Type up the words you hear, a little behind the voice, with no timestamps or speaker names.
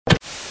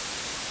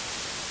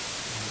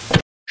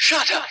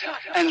Shut up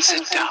and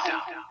sit down.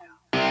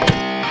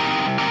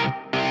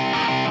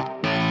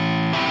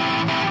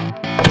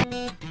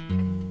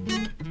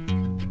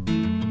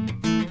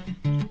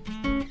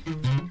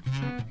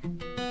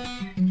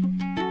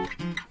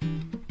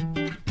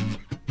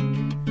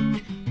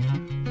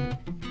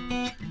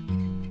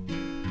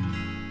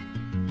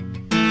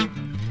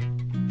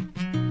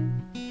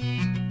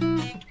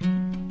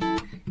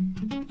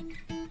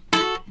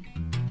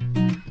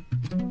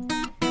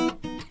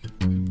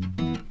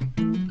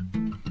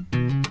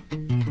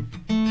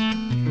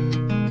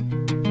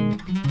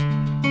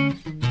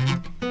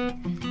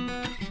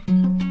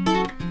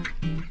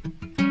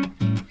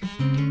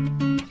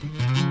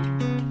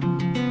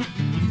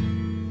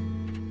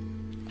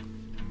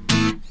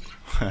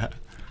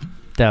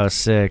 That was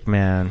sick,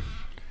 man.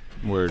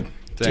 Word.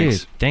 Thanks.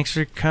 Dude, thanks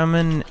for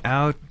coming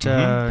out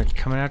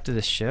coming out to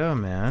the show,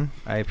 man.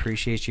 I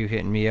appreciate you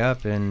hitting me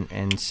up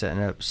and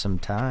setting up some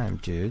time,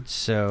 dude.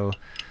 So,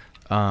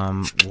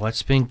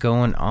 what's been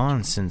going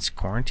on since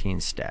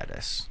quarantine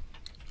status?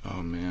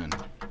 Oh, man.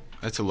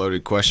 That's a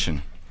loaded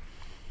question.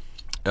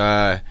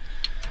 Well,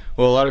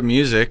 a lot of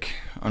music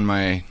on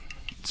my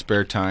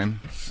spare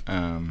time,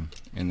 and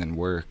then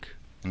work.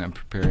 And I'm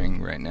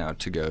preparing right now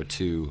to go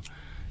to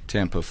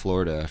Tampa,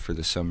 Florida for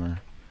the summer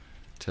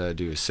to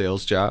do a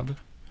sales job.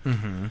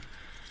 Mm-hmm.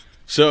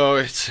 So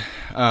it's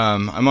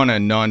I'm on a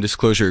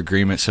non-disclosure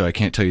agreement, so I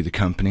can't tell you the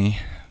company,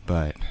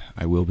 but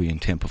I will be in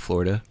Tampa,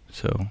 Florida.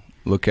 So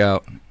look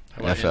out,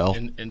 FL.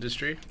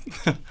 Industry?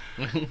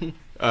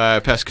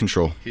 Pest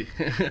control.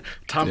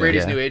 Tom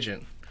Brady's new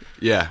agent.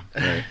 Yeah,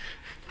 right.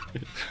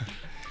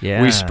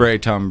 Yeah. We spray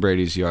Tom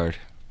Brady's yard.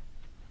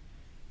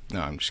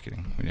 No, I'm just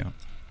kidding. We don't.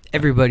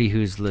 Everybody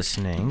who's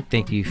listening,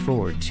 thank you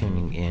for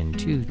tuning in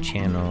to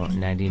Channel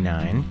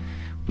 99.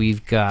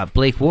 We've got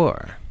Blake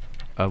War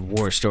of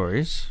War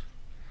Stories.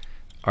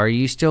 Are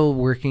you still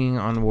working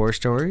on War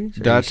Stories?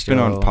 That's been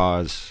on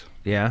pause.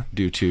 Yeah?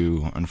 Due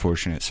to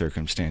unfortunate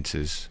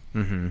circumstances.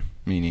 Mm-hmm.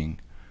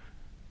 Meaning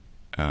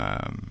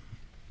time.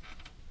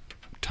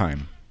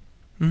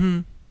 Mm-hmm.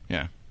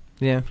 Yeah.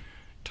 Yeah.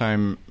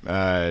 Time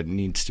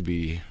needs to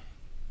be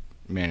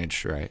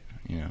managed right,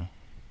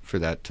 for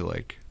that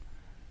to,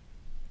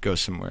 go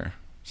somewhere.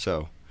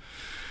 So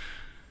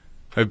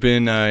I've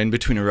been in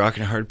between a rock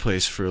and a hard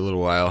place for a little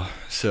while,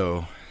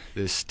 so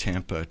this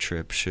Tampa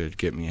trip should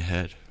get me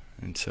ahead,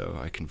 and so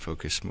I can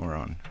focus more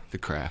on the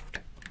craft.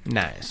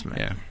 Nice, man.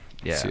 Yeah.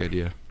 That's the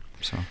idea.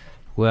 So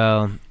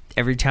well,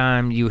 every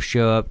time you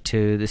show up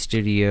to the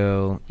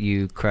studio,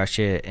 you crush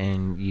it,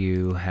 and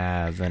you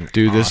have an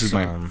Dude, this is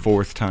my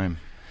fourth time.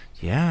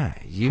 Yeah,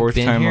 fourth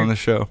time on the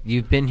show.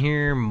 You've been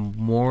here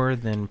more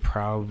than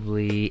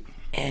probably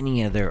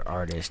any other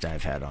artist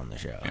I've had on the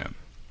show. Yeah.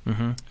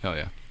 Mm-hmm. Hell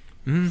yeah.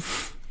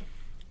 Mm-hmm.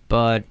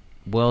 But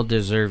well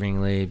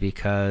deservingly,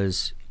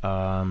 because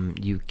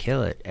you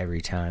kill it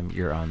every time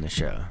you're on the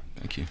show.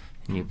 Thank you.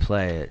 And you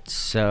play it.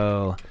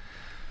 So,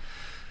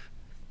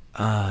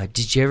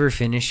 did you ever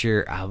finish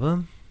your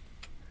album?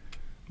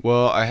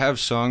 Well, I have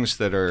songs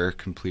that are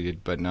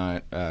completed but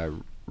not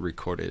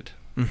recorded.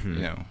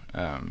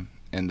 Mm-hmm.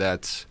 And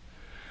that's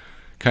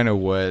kind of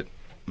what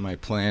my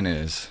plan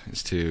is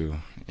to,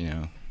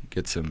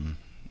 get some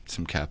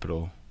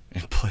capital in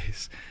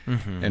place,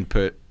 mm-hmm. and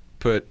put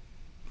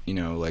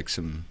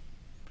some,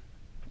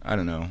 I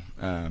don't know,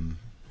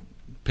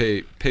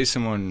 pay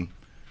someone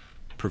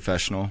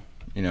professional,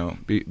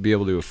 be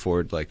able to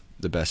afford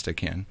the best I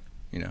can,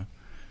 to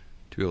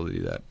be able to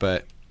do that.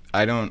 But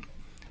I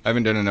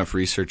haven't done enough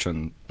research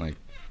on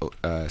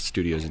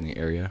studios in the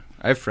area.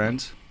 I have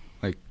friends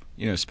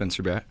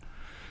Spencer Batt.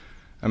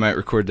 I might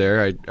record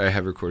there. I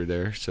have recorded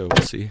there, so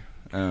we'll see.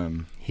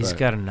 He's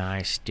got a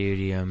nice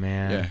studio,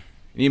 man. Yeah,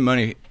 you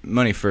need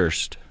money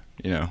first,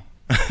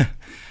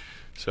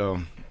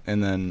 So,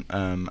 and then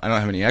I don't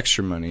have any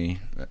extra money.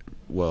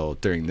 Well,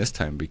 during this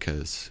time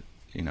because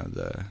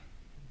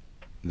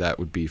that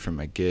would be from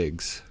my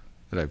gigs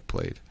that I've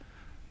played,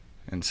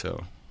 and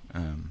so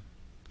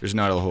there's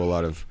not a whole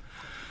lot of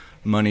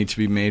money to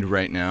be made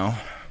right now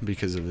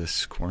because of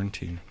this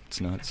quarantine.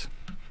 It's nuts.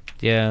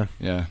 Yeah.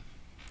 Yeah,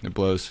 it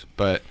blows,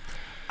 but.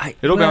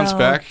 It'll bounce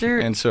back,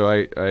 and so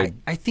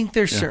I think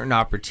there's certain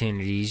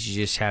opportunities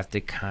you just have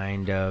to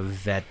kind of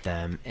vet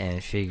them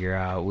and figure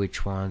out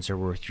which ones are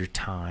worth your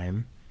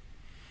time.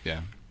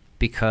 Yeah.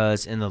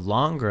 Because in the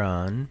long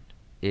run,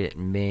 it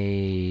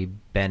may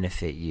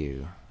benefit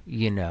you,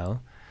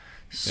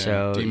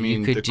 So do you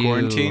mean could the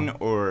quarantine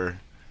or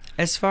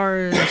as far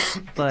as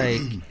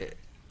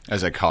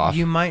as I cough?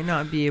 You might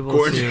not be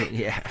able to.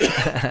 Yeah.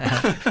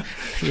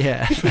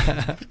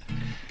 Yeah.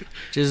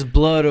 Just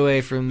blow it away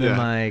from the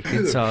mic.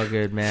 It's all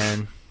good,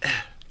 man.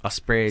 I'll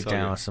spray it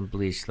down with some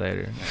bleach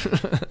later.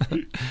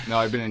 No,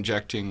 I've been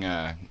injecting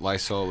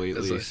Lysol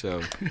lately,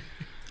 so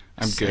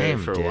I'm Same,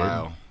 good for dude. a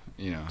while.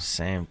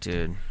 Same,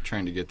 dude.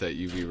 Trying to get that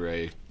UV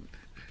ray,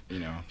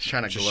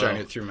 trying to just glow. shine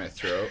it through my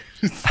throat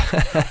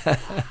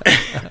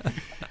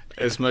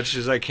as much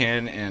as I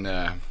can, and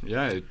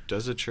it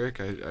does a trick.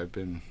 I've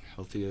been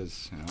Healthy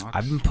as an ox.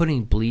 I've been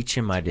putting bleach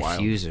in my It's wild.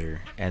 diffuser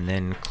and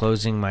then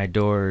closing my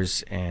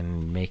doors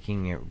and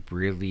making it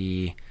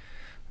really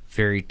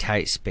very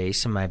tight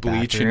space in my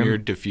Bleach bathroom. in your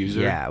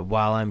diffuser? Yeah,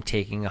 while I'm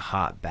taking a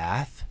hot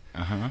bath,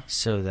 Uh-huh.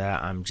 so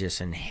that I'm just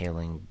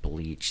inhaling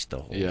bleach the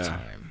whole Yeah.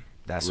 time.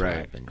 That's what Right,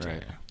 I've been doing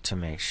right. to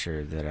make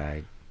sure that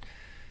I,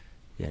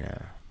 Yeah.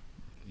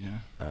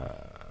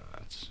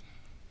 It's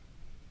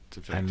I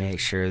effective. make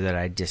sure that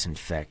I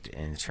disinfect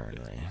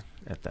internally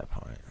at that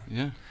point.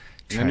 Yeah. And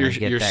Trying then to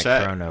get you're that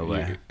set. corona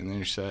away. And then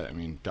you're set. I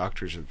mean,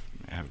 doctors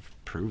have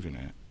proven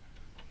it,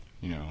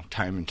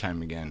 time and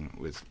time again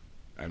with,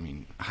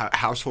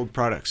 household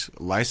products.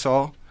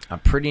 Lysol. I'm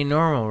pretty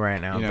normal right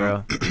now, You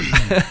know,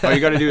 bro. All you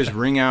got to do is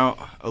wring out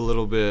a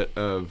little bit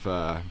of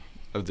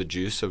the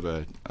juice of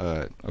a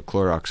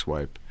Clorox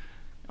wipe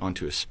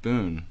onto a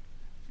spoon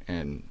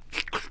and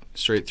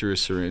straight through a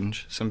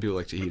syringe. Some people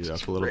like to heat it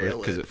up a little bit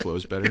because it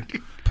flows better.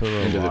 Put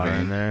a into little the water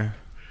vein. in there.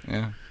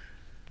 Yeah.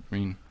 I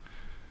mean,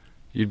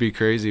 you'd be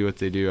crazy what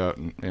they do out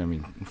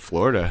in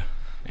Florida.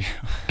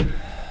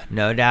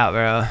 No doubt,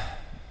 bro.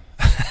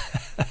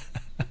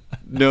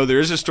 No, there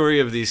is a story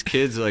of these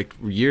kids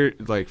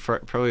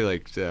probably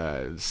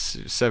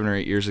 7 or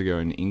 8 years ago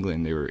in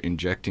England. They were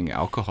injecting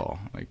alcohol,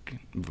 like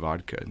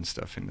vodka and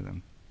stuff, into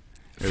them.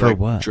 They For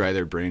what? Dry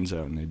their brains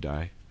out and they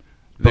die.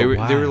 But They were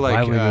why? Why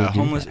would they do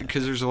homeless that?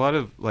 because there's a lot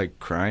of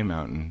crime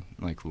out in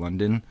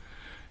London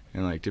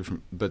and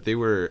different. But they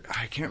were,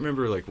 I can't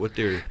remember what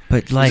they were.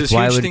 But There's this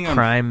why huge would thing on-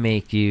 crime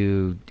make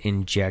you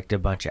inject a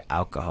bunch of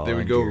alcohol? They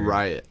would into go your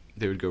riot.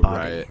 They would go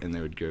body? riot, and they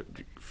would go,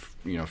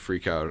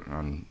 freak out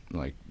on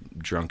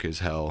drunk as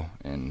hell,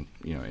 and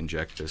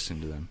inject us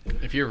into them.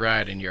 If you're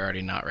riding, you're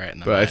already not right in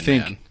the But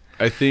mind,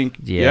 I think,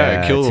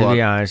 Yeah, it killed a to lot.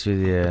 be honest with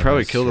you, It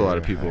probably that's killed a lot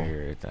of true. people. I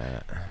agree with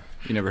that.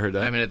 You never heard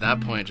that, I mean, at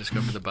that point, just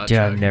go for the butt Dude,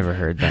 chug. I've never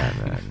heard that,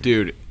 man.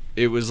 dude?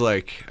 It was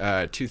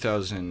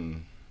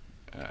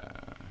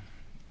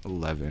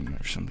 2011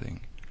 or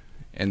something,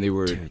 and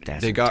Dude,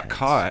 that's they got intense.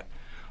 caught.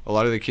 A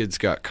lot of the kids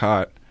got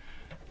caught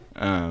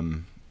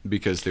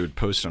because they would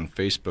post on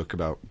Facebook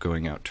about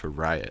going out to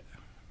riot,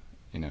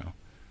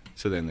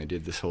 So then they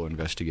did this whole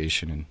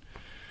investigation, and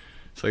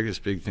it's like this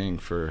big thing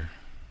for,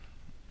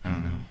 I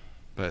don't know,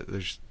 but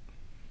there's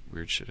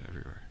weird shit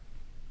everywhere.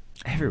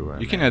 Everywhere.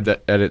 You can man.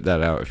 edit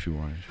that out if you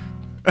wanted.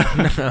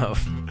 No.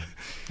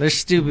 There's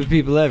stupid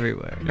people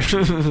everywhere.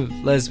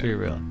 Let's be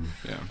real.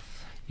 Yeah.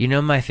 You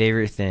know my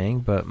favorite thing,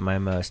 but my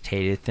most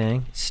hated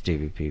thing?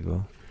 Stupid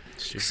people.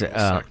 Stupid So, people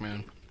suck,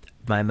 man.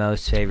 My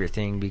most favorite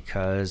thing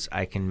because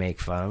I can make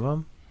fun of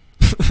them.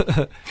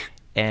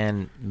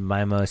 And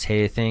my most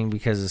hated thing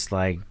because it's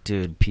like,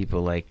 dude,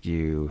 people like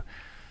you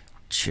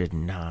should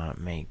not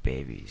make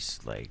babies.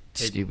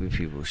 Stupid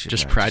people should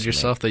Just not pride make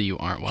yourself that you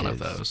aren't one of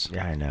kids. those.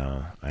 Yeah, I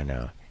know.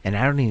 And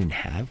I don't even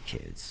have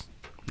kids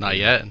Not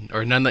yet,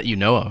 or none that you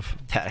know of.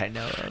 that I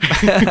know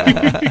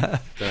of.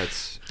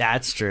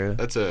 That's true.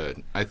 That's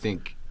I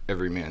think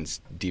every man's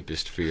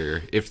deepest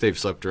fear if they've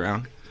slept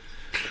around.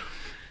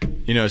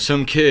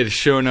 Some kid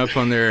showing up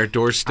on their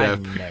doorstep,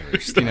 I've never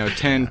slept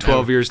 10,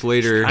 12 years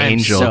later, I am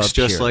and so looks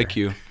just pure. like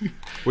you.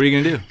 What are you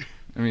going to do?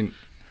 I mean,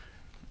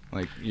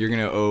 you're going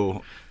to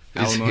owe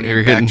alimony You're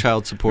and back getting-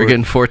 child We're support.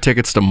 getting 4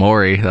 tickets to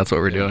Maury. That's what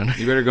we're Yeah. doing.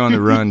 You better go on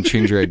the run,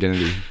 change your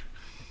identity.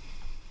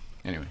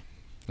 Anyway,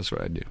 that's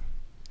what I'd do.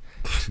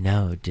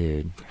 No,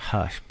 dude.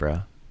 Hush,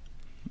 bro.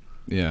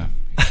 Yeah.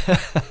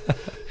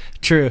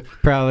 True.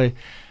 Probably.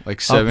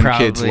 Seven I'll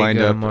kids probably lined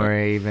go up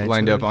Maury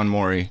eventually. on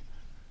Maury.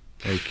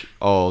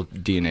 All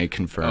DNA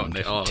confirmed.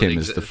 Tim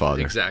is the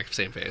father. Exact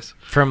same face.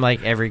 From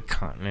every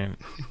continent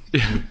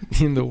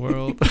in the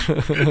world.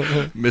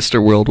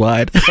 Mr.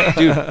 Worldwide.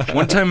 Dude,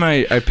 one time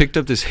I picked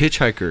up this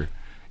hitchhiker.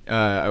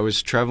 I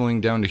was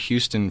traveling down to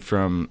Houston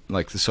from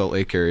the Salt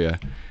Lake area,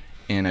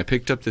 and I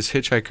picked up this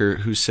hitchhiker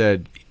who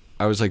said,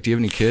 I was like, do you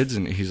have any kids?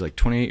 And he's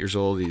 28 years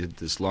old. He had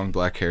this long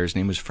black hair. His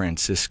name was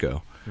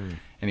Francisco.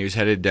 And he was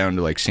headed down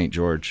to St.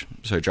 George.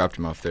 So I dropped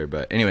him off there.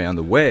 But anyway, on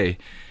the way,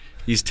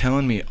 he's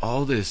telling me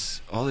all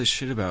this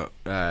shit about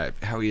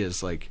how he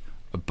has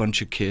a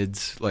bunch of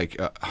kids,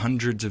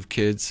 hundreds of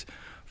kids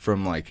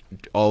from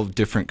all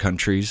different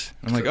countries.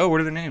 I'm like, oh,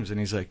 what are their names? And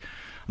he's like,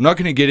 I'm not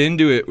going to get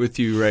into it with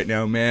you right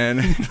now,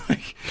 man.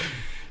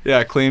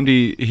 Yeah, claimed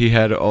he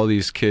had all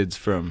these kids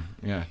from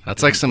That's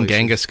different some places.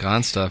 Genghis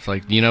Khan stuff.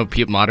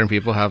 Modern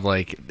people have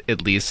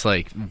at least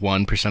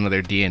 1% of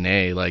their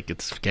DNA.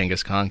 It's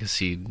Genghis Khan because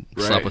he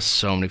slept Right. with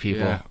so many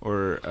people. Yeah,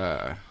 or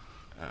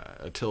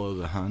Attila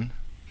the Hun.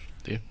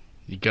 Dude,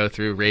 you go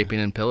through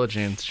raping and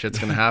pillaging, shit's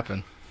gonna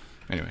happen.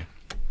 Anyway,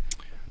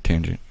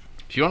 tangent.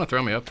 If you want to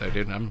throw me up there,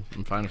 dude, I'm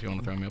fine. If you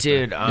want to throw me up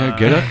Dude, there. Yeah,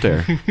 get up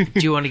there.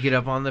 Do you want to get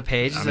up on the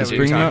page? Is I'm that just what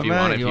you're bringing talking it up,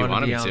 about? man. You If you want to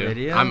wanted be me on to.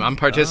 video? I'm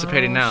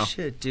participating now.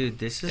 Shit, dude,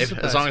 this is As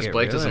about long to as get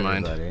Blake real, doesn't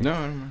mind. everybody. No,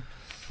 I don't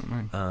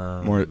mind.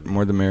 Um,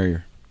 More the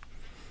merrier.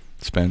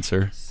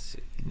 Spencer,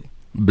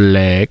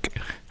 Blake.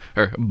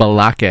 Or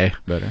Balake.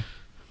 better.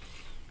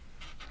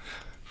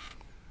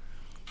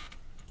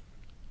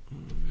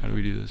 How do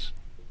we do this?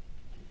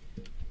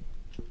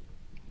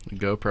 The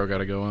GoPro got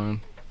to go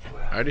on.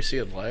 I already see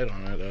a light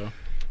on it, though.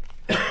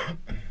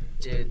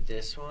 Dude,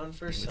 this one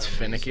for some It's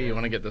finicky. reason- You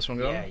want to get this one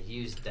going? Yeah,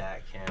 use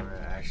that camera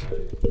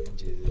actually and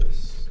do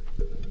this.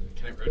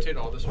 Can it rotate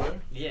all this way?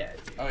 Yeah,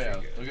 dude. Oh yeah,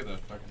 look at the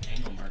fucking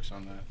angle marks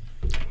on that.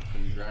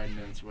 Been grinding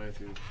its way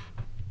through.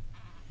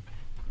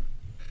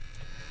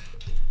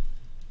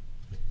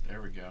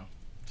 There we go.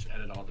 Just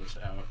edit all this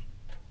out.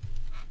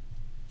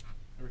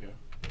 There we go.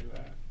 Look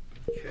at that.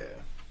 Okay.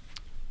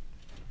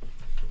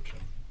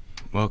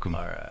 Welcome.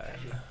 All right.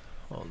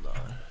 Hold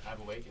on. I've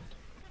awakened.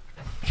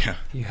 Yeah.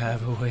 You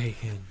have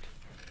awakened.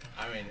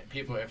 I mean,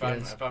 people. If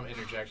Yes. I'm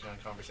interjecting on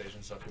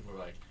conversation stuff, people are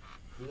like,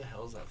 "Who the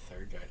hell is that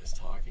third guy just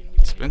talking?" We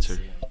can't even Spencer.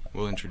 see him."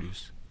 We'll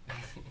introduce.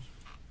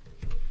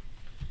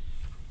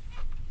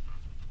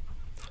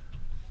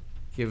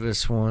 Give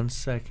us 1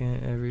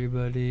 second,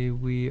 everybody.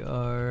 We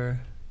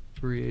are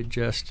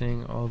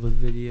readjusting all the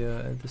video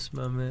at this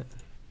moment.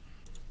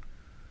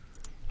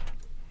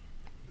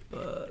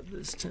 But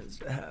this tends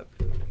to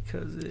happen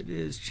because it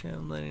is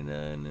Channel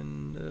 99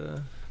 and,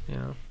 you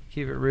know,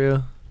 keep it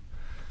real.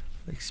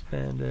 Like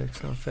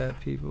spandex on fat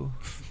people.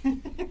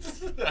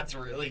 That's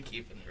really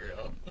keeping it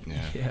real.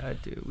 Yeah. Yeah,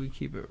 dude, we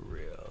keep it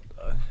real,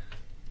 dog.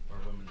 Or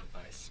women that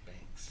buy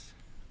Spanx.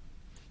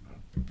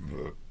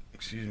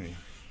 Excuse me.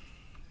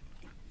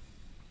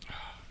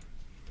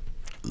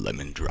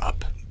 Lemon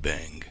drop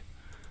bang.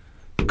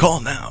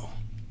 Call now.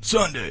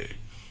 Sunday.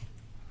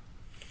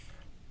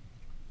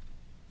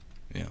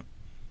 Yeah.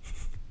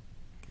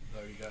 Oh,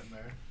 you got in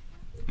there?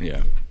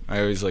 Yeah. I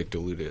always like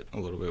dilute it a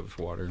little bit with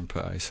water and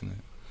put ice in it.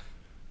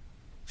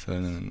 So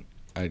then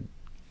I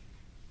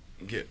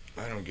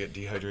don't get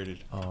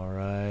dehydrated. All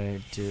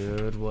right,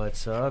 dude.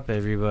 What's up,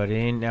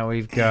 everybody? Now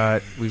we've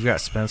got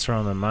Spencer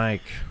on the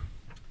mic.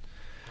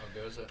 How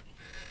goes it?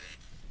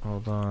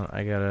 Hold on,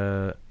 I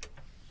gotta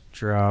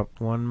drop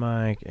one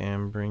mic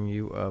and bring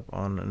you up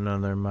on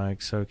another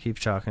mic. So keep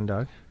talking,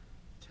 Doug.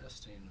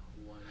 Testing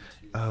 1,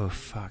 2. Oh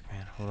fuck,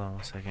 man. Hold on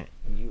 1 second.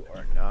 You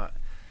are not.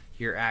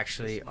 You're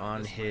actually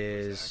on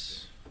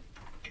his.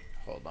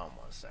 Hold on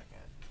 1 second.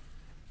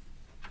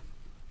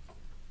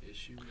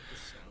 Issue with the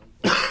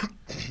sound.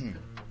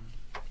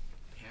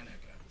 Panic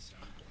at the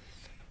sound.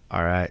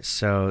 All right,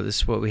 so this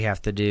is what we have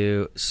to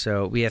do.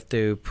 So we have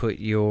to put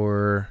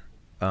your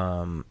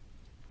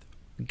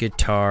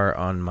guitar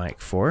on mic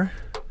 4.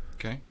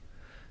 Okay.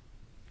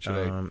 Should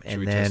And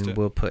we test then it?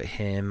 we'll put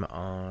him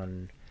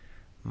on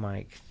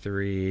mic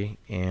 3,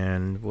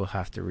 and we'll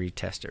have to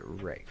retest it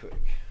right quick.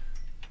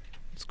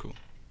 That's cool.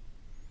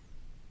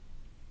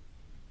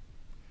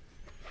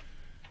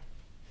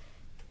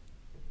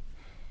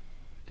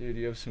 Dude,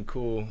 you have some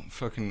cool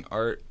fucking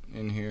art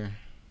in here.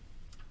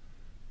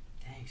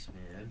 Thanks,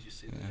 man. Did you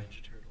see the the Yeah.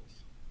 Ninja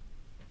Turtles?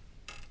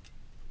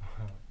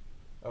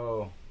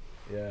 Oh,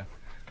 yeah.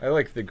 I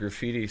like the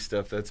graffiti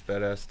stuff. That's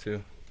badass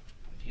too.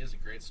 He has a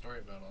great story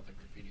about all the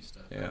graffiti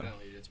stuff. Yeah.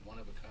 Evidently, it's one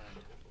of a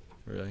kind.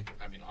 Really?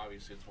 I mean,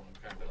 obviously it's one of a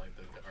kind, but like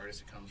the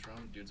artist it comes from,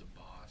 dude's a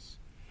boss.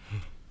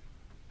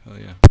 Hell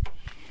yeah.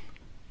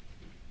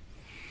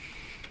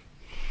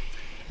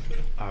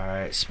 All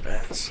right,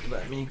 Spence.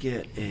 Let me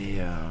get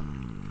a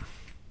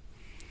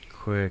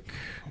quick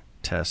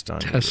test on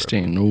your-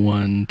 Testing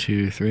 1,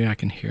 2, 3. I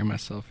can hear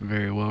myself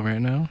very well right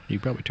now. You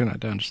probably turn that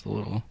down just a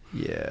little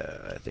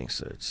Yeah, I think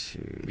so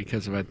too.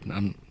 because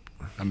I'm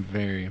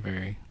very,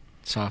 very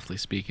softly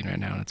speaking right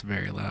now, and it's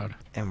very loud.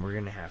 And we're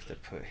gonna have to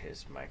put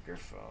his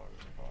microphone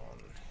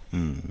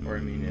on, or I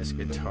mean his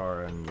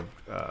guitar on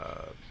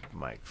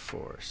mic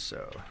 4.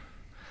 So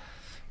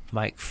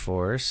mic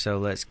 4.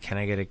 So can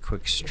I get a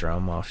quick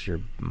strum off your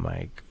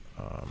mic,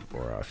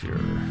 or off your?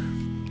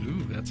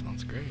 Ooh, that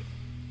sounds great.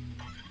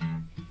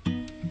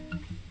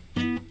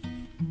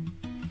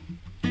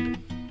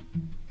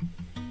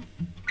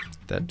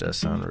 That does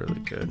sound really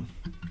good.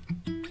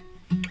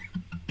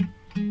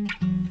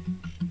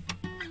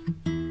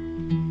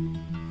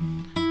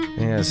 I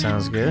think that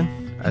sounds good.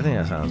 I think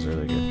that sounds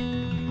really good.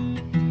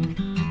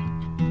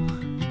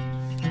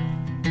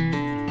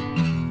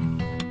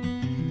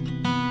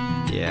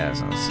 Yeah, that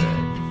sounds sick.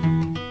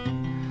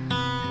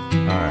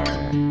 Alright,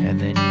 and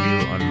then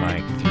you on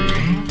mic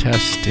 3.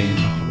 Testing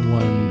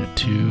 1,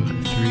 2,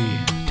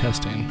 3.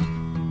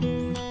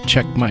 Testing.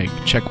 Check mic.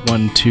 Check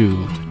 1,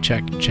 2.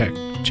 Check. Check.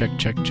 Check.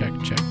 Check. Check.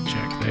 Check.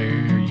 Check.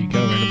 There you go.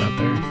 Right about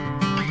there.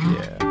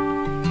 Yeah.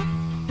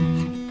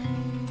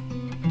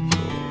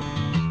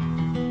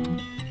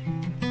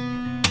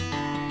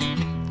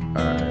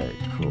 Alright,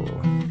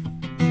 cool.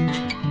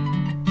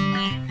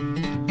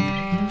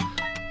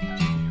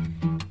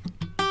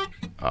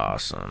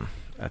 Awesome.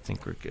 I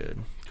think we're good.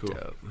 Cool.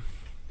 Dope.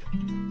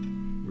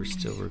 We're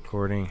still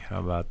recording. How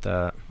about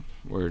that?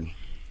 Word.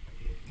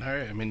 All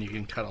right. I mean, you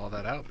can cut all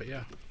that out, but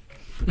yeah.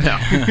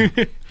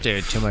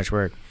 Dude, too much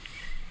work.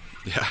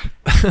 Yeah.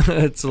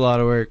 It's a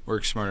lot of work.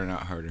 Work smarter,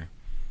 not harder.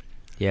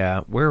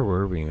 Yeah, where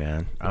were we,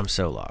 man? I'm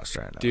so lost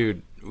right now.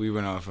 Dude, we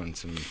went off on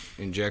some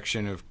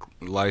injection of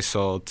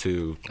Lysol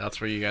to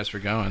That's where you guys were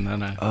going.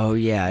 Then Oh,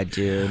 yeah,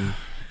 dude.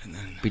 And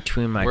then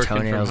between my Working from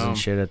toenails home. and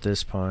shit at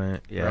this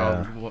point.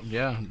 Yeah. Well,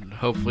 yeah.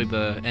 Hopefully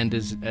the end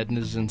is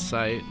in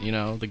sight. You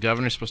know, the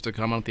governor's supposed to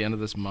come out at the end of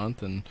this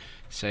month and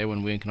say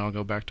when we can all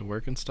go back to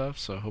work and stuff.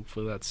 So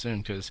hopefully that's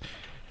soon. Because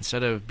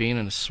instead of being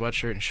in a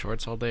sweatshirt and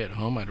shorts all day at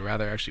home, I'd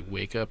rather actually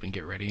wake up and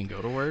get ready and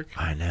go to work.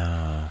 I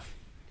know.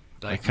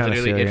 Like kinda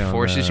literally, feel you it on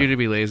forces that. you to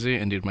be lazy.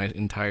 And dude, my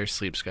entire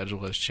sleep schedule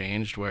has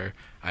changed where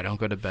I don't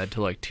go to bed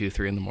till like 2,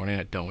 3 in the morning.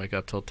 I don't wake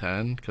up till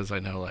 10 because I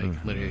know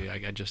like literally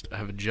I just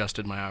have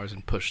adjusted my hours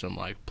and pushed them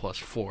like plus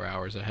 4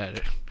 hours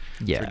ahead.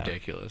 It's Yeah.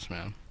 ridiculous,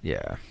 man.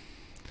 Yeah.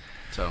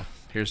 So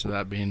here's to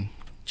that being.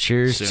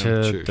 Cheers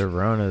Soon. to Cheers. the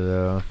Rona,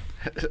 though.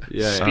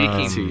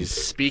 yeah,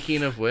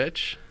 Speaking of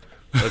which,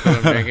 look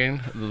what I'm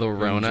drinking. The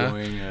Rona.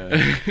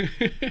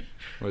 Enjoying,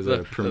 was it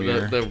a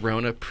premiere? The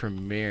Rona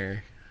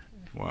premiere.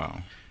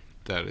 Wow,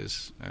 that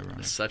is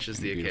ironic. Such is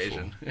and the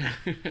beautiful.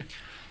 occasion.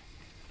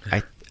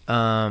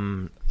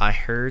 I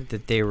heard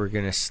that they were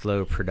gonna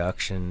slow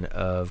production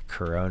of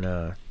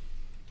Corona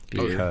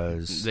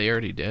because They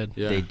already did.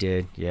 Yeah, they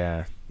did.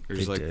 Yeah.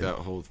 there's they like did. that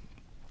whole,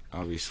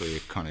 obviously, a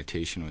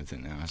connotation with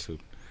it now. So,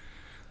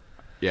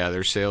 yeah,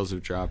 their sales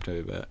have dropped.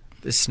 I bet.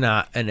 It's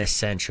not an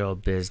essential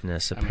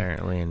business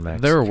apparently in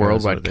Mexico. They're a is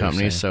worldwide what they're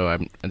company, saying.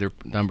 so their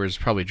numbers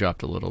probably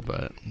dropped a little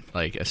bit.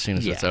 Like as soon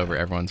as it's Yeah. over,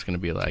 everyone's gonna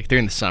be like,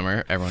 during the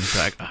summer, everyone's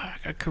like, "Oh, I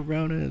got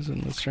Coronas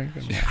and let's drink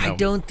them." I No,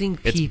 don't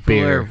think it's people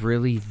beer. are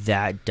really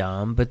that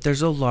dumb, but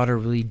there's a lot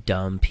of really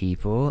dumb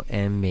people,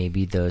 and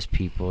maybe those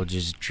people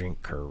just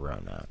drink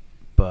Corona.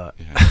 But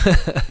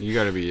Yeah. You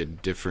got to be a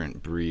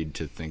different breed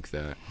to think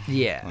that.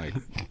 yeah, Like,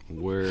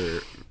 where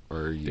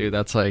are you? Dude,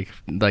 that's like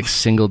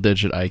single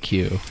digit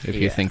IQ if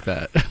you Yeah. think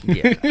that.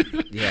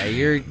 yeah,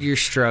 you're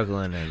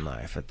struggling in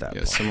life at that yeah,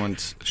 point.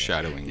 someone's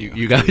shadowing you.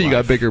 You got through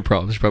life. bigger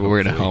problems. You're probably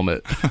wearing a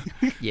Hopefully.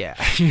 helmet. Yeah,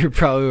 you're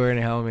probably wearing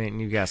a helmet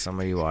and you got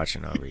somebody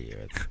watching over you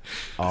at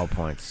all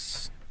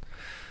points.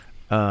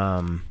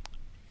 But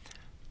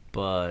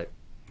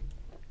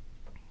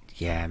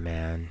yeah,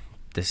 man,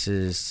 this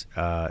is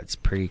it's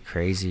pretty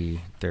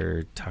crazy.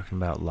 They're talking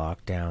about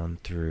lockdown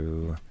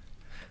through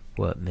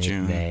what,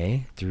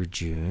 mid-May through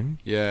June.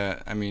 Yeah,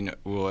 I mean,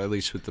 well, at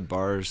least with the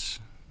bars,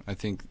 I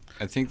think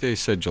they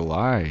said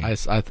July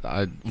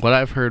What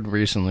I've heard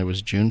recently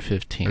was June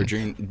 15th. or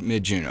June,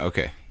 mid-June.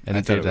 Okay, And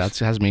I thought dude, it was-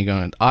 that has me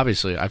going.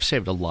 Obviously, I've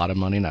saved a lot of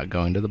money not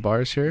going to the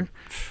bars here,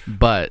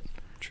 but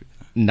True.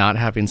 not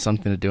having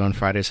something to do on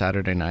Friday,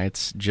 Saturday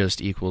nights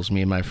just equals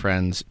me and my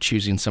friends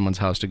choosing someone's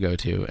house to go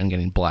to and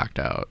getting blacked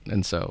out.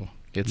 And so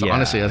it's Yeah.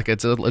 honestly like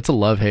it's a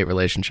love-hate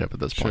relationship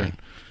at this Sure. point.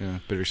 Yeah,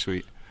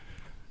 bittersweet.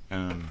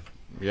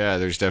 Yeah,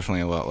 there's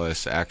definitely a lot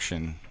less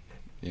action,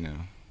 you know.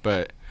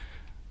 But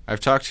I've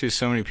talked to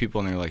so many people,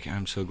 and they're like,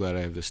 "I'm so glad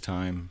I have this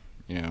time,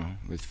 you know,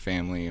 with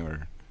family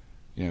or,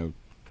 you know,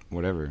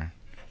 whatever."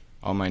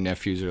 All my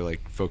nephews are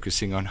like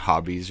focusing on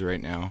hobbies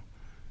right now,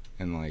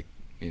 and like,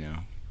 you know,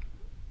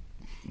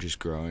 just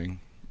growing,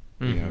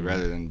 you know, Mhm.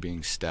 rather than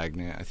being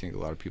stagnant. I think a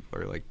lot of people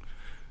are like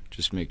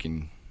just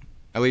making,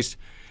 at least,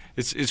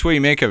 it's what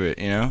you make of it,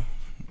 you know.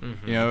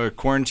 You know, a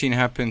quarantine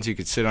happens, you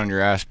could sit on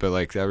your ass, but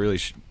like that really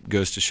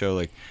goes to show,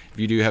 like, if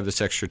you do have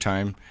this extra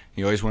time,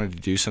 you always wanted to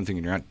do something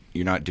and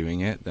you're not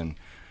doing it, then,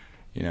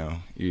 you know,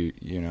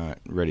 you're not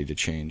ready to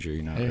change, or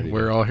you're not Hey, ready.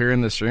 we're to, all here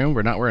in this room.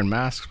 We're not wearing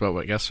masks, but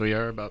I guess we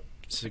are about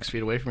 6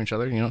 feet away from each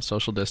other. You know,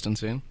 social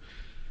distancing.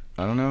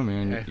 I don't know,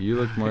 man. Hey. You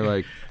look more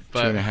like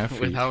But 2.5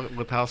 feet.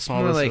 with how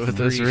small More this, like with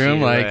this 3 room,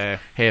 feet like, away.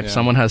 hey, if Yeah.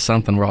 someone has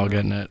something, we're all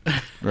getting it.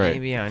 Right.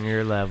 Maybe on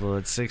your level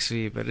it's 6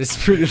 feet, but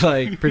it's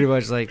pretty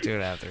much like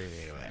 2.5, 3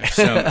 feet away.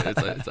 So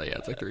it's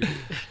like 3 feet.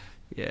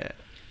 Yeah.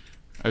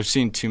 I've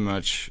seen too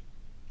much,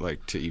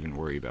 like, to even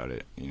worry about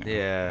it. You know.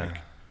 Yeah.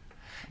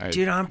 Like,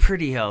 Dude, I'm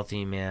pretty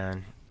healthy,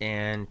 man.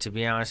 And to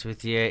be honest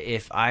with you,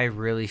 if I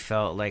really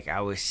felt like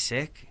I was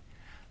sick,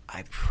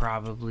 I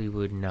probably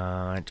would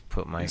not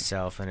put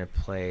myself in a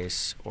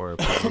place or a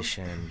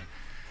position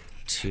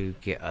to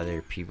get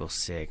other people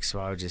sick. So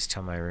I would just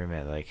tell my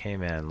roommate, like, hey,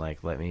 man,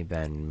 like, let me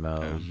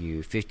Venmo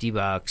you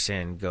 $50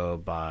 and go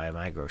buy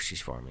my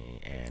groceries for me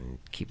and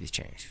keep the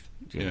change.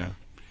 You know?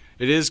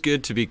 It is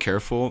good to be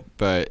careful,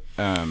 but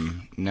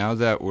now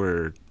that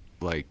we're,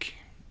 like,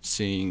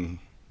 seeing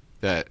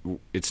that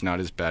it's not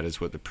as bad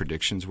as what the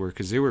predictions were,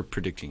 because they were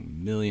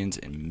predicting millions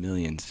and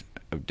millions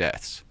of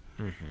deaths,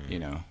 you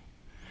know.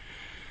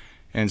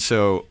 And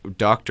so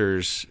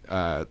doctors,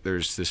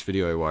 there's this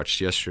video I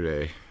watched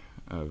yesterday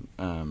of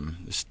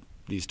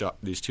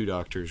these two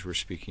doctors were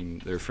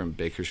speaking. They're from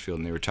Bakersfield,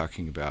 and they were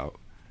talking about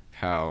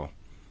how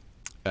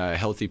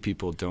healthy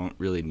people don't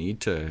really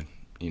need to,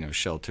 you know,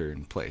 shelter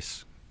in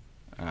place.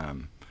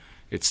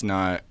 It's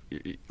not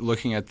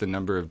looking at the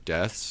number of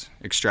deaths,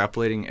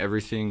 extrapolating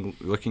everything,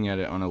 looking at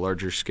it on a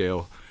larger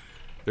scale.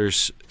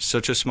 There's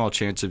such a small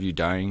chance of you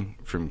dying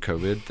from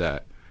COVID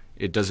that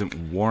it doesn't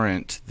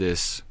warrant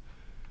this,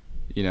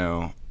 you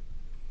know,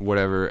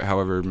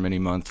 however many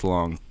month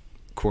long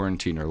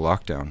quarantine or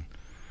lockdown.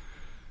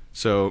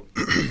 So,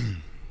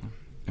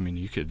 I mean,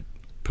 you could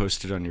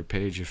post it on your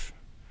page if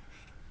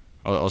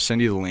I'll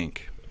send you the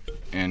link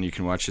and you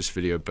can watch this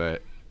video.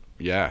 But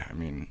yeah, I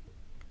mean,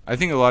 I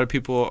think a lot of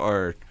people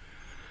are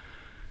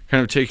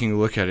kind of taking a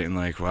look at it and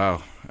like,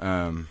 wow,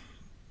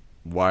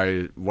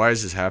 why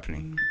is this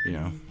happening? You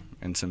know,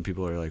 and some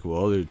people are like,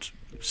 well, there's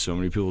so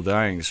many people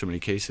dying, so many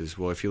cases.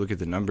 Well, if you look at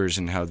the numbers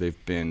and how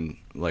they've been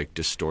like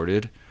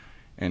distorted,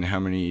 and how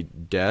many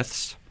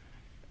deaths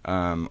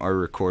are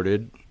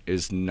recorded,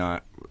 is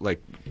not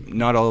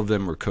all of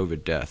them were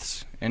COVID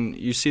deaths, and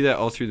you see that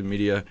all through the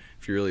media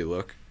if you really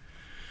look.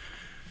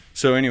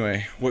 So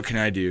anyway, what can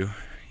I do?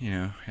 You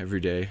know, every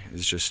day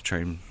is just try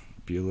and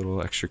be a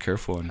little extra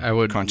careful and I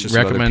would conscious of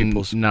other recommend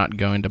people's. not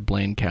going to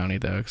Blaine County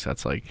though, because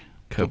that's like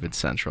COVID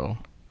central.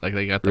 Like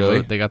they got the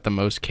Really? they got the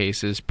most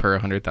cases per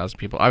 100,000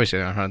 people. Obviously,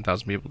 there are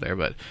 100,000 people there,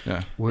 but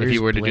Yeah. Where's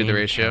you were to do the Blaine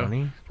ratio,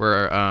 County?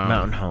 we're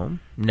Mountain Home?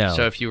 No.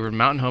 So if you were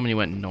Mountain Home and you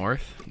went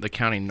north, the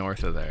county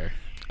north of there,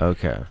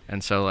 Okay.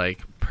 and so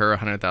like per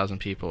 100,000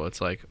 people,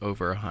 it's like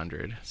over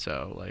 100.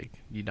 So like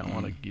you don't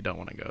want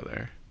to go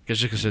there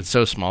because it's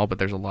so small, but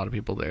there's a lot of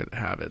people there that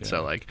have it. Yeah.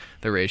 So like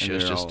the ratio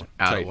is they're just all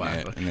out of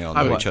tight-knit, whack. and they all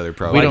I know would- each other Why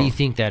probably. do don't- you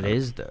think that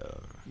is,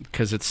 though?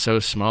 Because it's so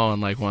small,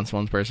 and like once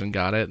one person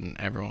got it, and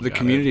everyone The got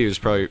community was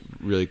probably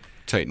really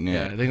tight knit.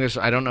 Yeah, I think there's.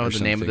 I don't know or the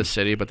name of the something.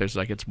 city, but there's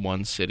like it's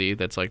one city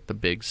that's like the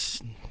big,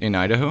 In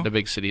Idaho? the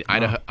big city,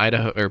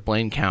 Idaho or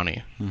Blaine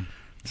County. Hmm.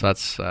 So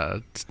that's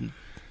it's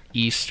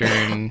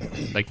eastern,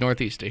 like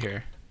northeast of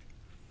here.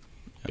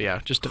 But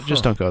yeah, just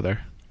don't go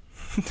there.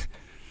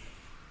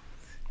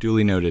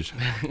 Duly noted.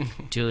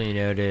 Duly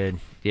noted.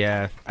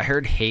 Yeah, I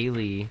heard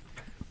Haley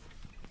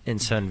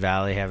and Sun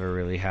Valley have a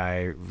really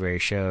high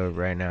ratio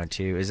right now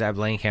too. Is that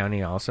Blaine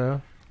County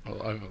also? Well,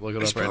 I'll look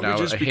it It's up right probably now.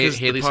 just because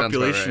Haley the sounds about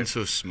population's right.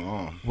 so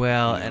small.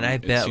 Well, You know, and I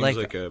it bet seems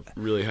like a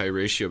really high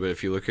ratio, but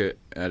if you look at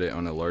it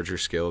on a larger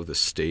scale of the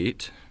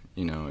state,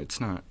 you know, it's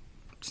not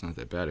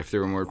that bad. If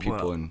there were more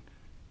people Well-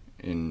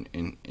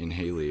 in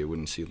Haley, it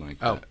wouldn't seem like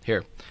Oh, that.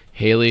 here,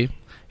 Haley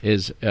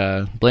is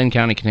Blaine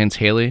County contains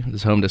Haley,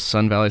 is home to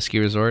Sun Valley Ski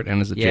Resort, and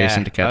is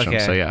adjacent to Ketchum.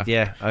 Okay. So yeah,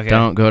 Yeah. Okay.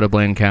 don't go to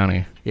Blaine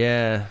County.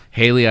 Yeah.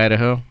 Haley,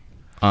 Idaho.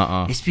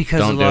 It's because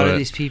Don't a lot do of it.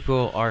 these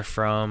people are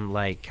from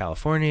like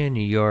California,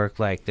 New York,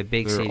 like the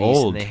big They're cities,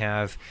 old.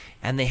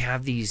 and they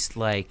have these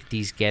like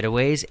these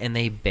getaways, and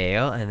they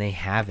bail, and they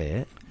have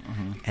it,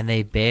 and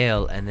they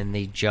bail, and then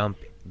they jump.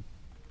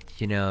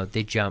 You know,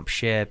 they jump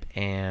ship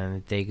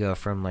and they go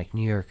from like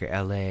New York or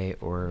LA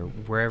or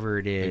wherever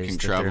it is can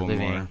that travel they're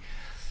living, more.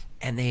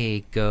 and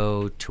they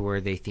go to where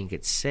they think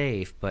it's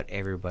safe, but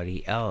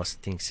everybody else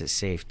thinks it's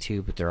safe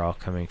too. But they're all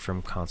coming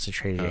from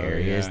concentrated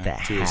areas yeah,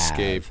 that to have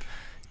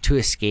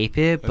escape.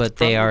 it, That's but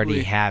they already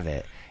probably- have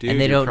it, Dude, and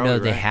they you're don't know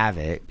probably they right. have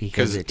it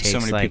because 'Cause it so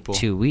takes many like people-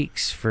 2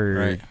 weeks for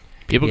Right.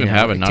 People you can know,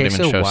 have it, not takes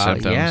even a show while,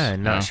 symptoms. Yeah,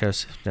 and not No. show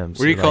symptoms.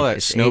 What do you So, call like, that,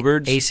 it's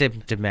snowbirds?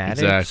 Asymptomatic.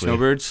 Exactly.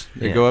 Snowbirds,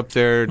 they Yeah. go up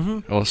there.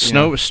 Well,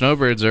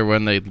 snowbirds are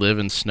when they live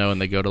in snow and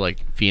they go to like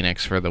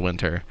Phoenix for the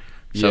winter.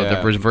 So Yeah.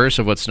 the reverse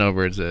of what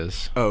snowbirds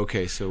is. Oh,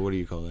 okay. So what do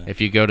you call that? If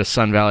you go to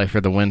Sun Valley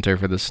for the winter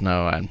for the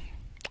snow,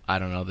 I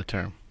don't know the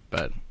term,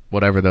 but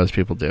whatever those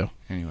people do.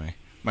 Anyway,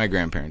 my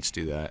grandparents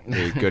do that.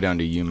 They go down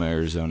to Yuma,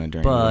 Arizona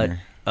during But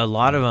winter. a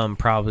lot of them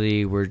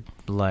probably were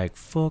like,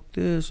 "Fuck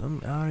this,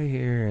 I'm out of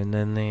here," and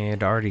then they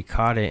had already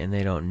caught it and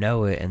they don't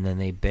know it, and then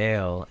they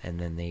bail, and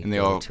then they And they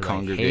go all to like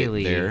congregate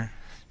Haley. there.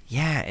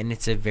 Yeah, and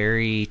it's a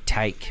very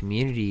tight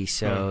community,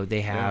 so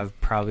they have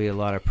probably a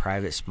lot of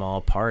private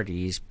small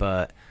parties.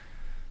 But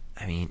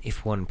I mean,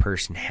 if one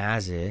person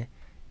has it,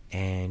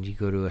 and you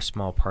go to a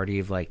small party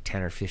of like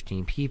 10 or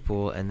 15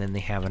 people, and then they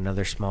have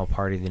another small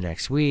party the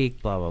next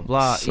week, blah blah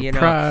blah. You know,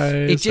 Surprise!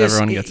 it just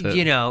Everyone gets it.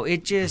 You know,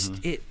 it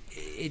just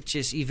it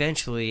just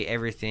eventually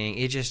everything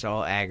it just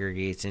all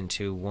aggregates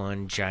into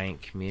one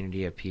giant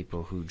community of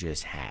people who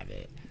just have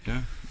it.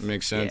 Yeah, it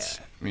makes sense.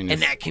 Yeah. I mean,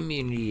 And if- that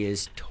community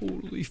is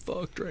totally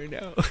fucked right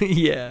now.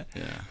 Yeah.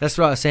 yeah. That's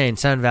what I was saying.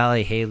 Sun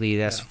Valley, Haley,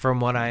 that's from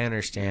what I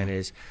understand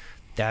is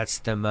that's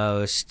the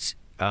most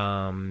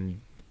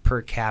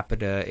per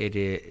capita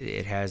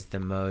it has the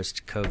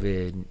most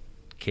COVID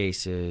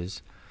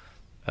cases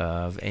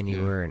of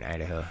anywhere in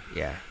Idaho.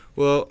 Yeah.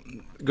 Well,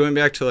 going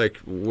back to like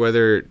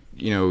whether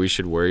we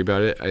should worry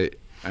about it,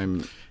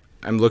 I'm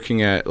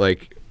looking at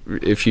like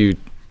if you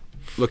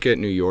look at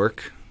New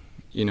York,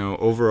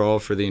 overall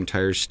for the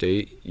entire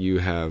state, you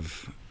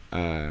have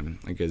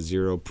like a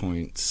 0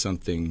 point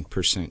something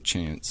percent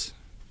chance,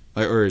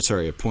 a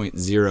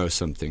 0.0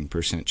 something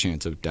percent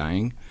chance of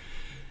dying,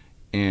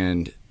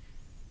 and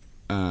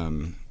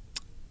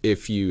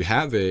if you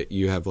have it,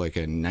 you have like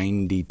a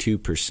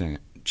 92%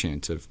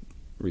 chance of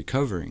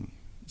recovering.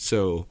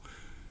 So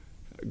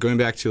going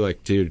back to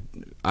like, dude,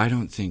 I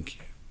don't think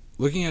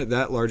looking at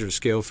that large of a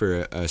scale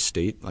for a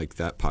state like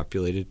that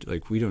populated,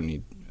 like we don't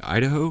need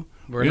Idaho.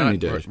 We're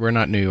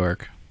not New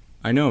York.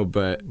 I know,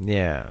 but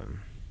Yeah.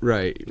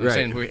 right. I'm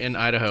saying we're in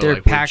Idaho. They're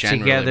like, we're packed generally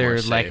together more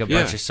like a safe. bunch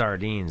Yeah. of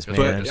sardines, man.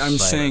 But It's I'm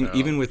like- saying know.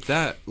 even with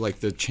that,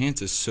 like the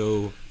chance is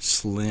so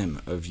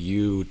slim of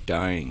you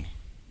dying,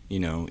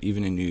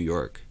 even in New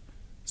York.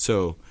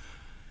 So,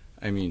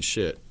 I mean,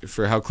 shit,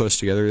 for how close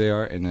together they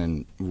are, and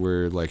then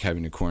we're like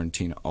having to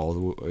quarantine all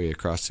the way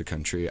across the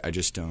country. I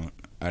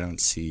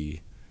don't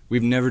see.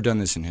 We've never done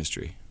this in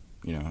history.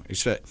 you know,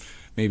 except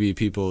maybe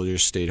people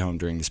just stayed home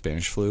during the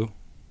Spanish flu.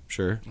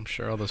 Sure. I'm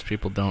sure all those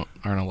people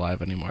aren't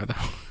alive anymore though.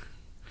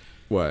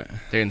 What?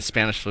 During the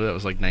Spanish flu, that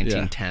was like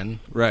 1910.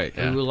 Right.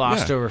 Yeah. We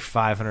lost Yeah. over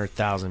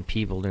 500,000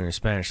 people during the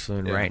Spanish flu,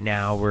 and Yeah. right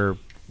now we're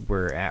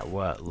at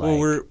what? Like,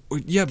 Well,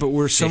 but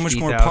we're so much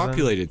more 50,000?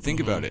 populated. Think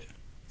about it.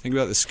 Think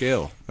about the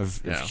scale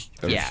of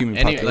Yeah. human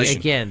Any- like, population.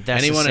 again,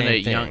 that's Anyone the in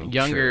same a thing.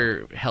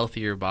 younger,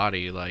 healthier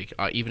body, like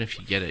even if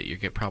you get it,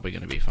 you're probably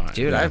going to be fine.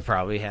 Dude, Yeah. I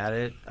probably had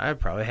it twice.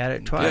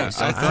 Yeah,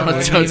 I thought-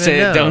 wouldn't Don't even say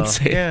it, know. don't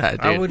say yeah,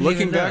 that, I dude. wouldn't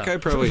Looking even back, know. I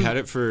probably had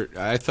it for.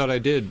 I thought I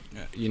did.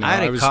 You know, I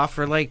had a was. cough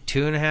for like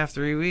 2.5,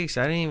 3 weeks.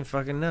 I didn't even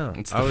fucking know.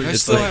 It's I was I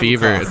it's still the have a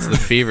fever. cough. It's the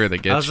fever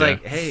that gets I was you.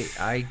 like,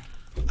 hey,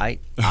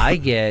 I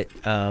get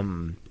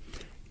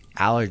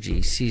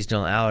allergies,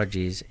 seasonal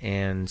allergies,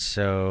 and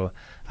so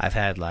I've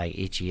had like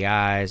itchy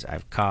eyes,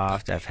 I've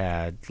coughed,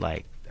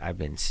 I've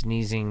been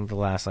sneezing the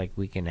last like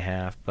week and a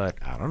half, but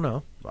I don't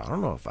know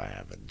if I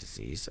have a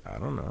disease. I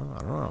don't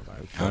know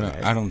if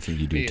I don't think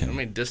you do. Let Tim.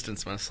 me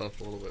distance myself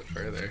a little bit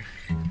further.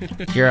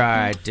 You're all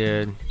right,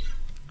 dude.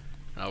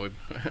 Oh,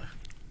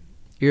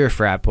 You're a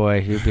frat boy.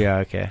 You'll be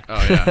okay.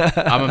 oh yeah,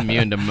 I'm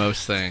immune to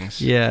most things.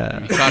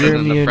 Yeah, You caught it you're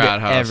in the immune frat to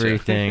house, yeah.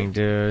 everything,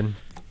 dude.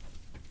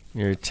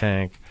 You're a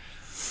tank.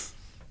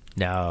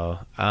 No,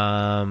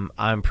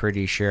 I'm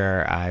pretty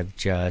sure I've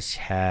just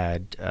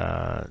had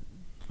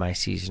my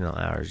seasonal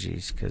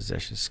allergies because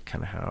that's just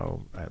kind of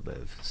how I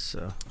live.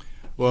 So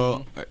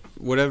Well,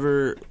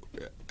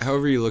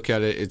 however you look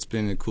at it, it's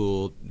been a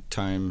cool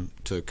time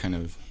to kind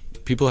of.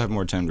 People have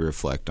more time to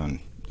reflect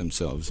on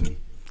themselves, and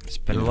it's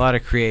been Yeah. a lot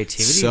of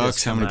creativity. sucks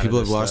that's how come many out of people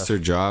have this lost stuff. their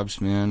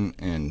jobs, man,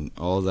 and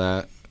all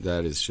that.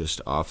 That is just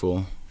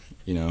awful,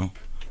 you know.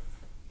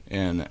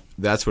 And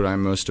that's what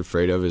I'm most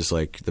afraid of is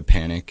like the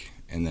panic,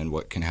 and then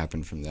what can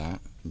happen from that,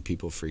 and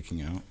people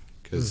freaking out.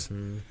 Because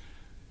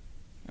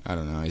I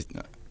don't know,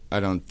 I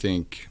don't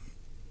think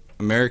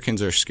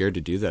Americans are scared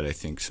to do that. I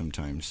think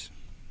sometimes,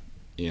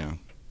 you know,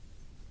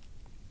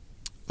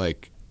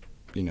 like,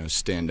 you know,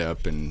 stand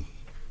up and,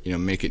 you know,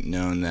 make it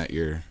known that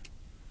you're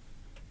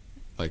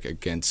like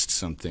against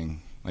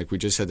something. Like we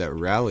just had that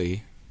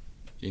rally,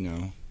 you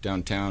know,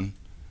 downtown.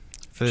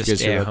 For the Did you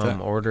guys hear about stay-at-home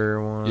that?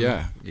 order one.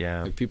 Yeah.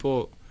 Yeah. Like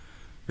people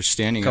are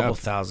standing A couple up.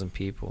 thousand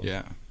people.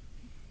 Yeah.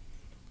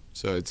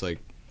 So it's like,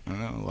 I don't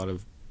know,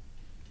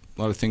 a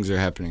lot of things are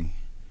happening.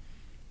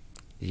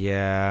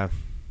 Yeah.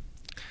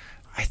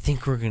 I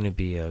think we're gonna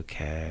be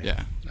okay.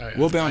 Yeah. Oh, yeah.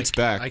 We'll bounce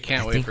back. I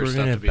can't I wait think for we're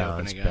stuff gonna to be open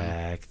bounce again.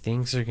 back.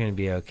 Things are gonna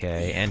be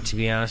okay. And to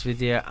be honest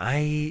with you,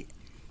 I'm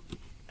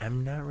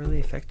not really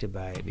affected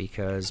by it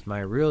because my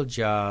real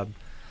job,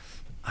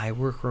 I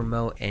work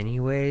remote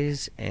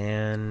anyways,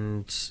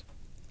 and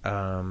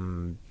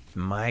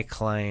my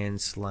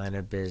client's line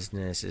of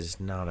business is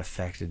not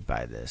affected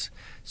by this.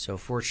 So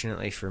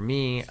fortunately for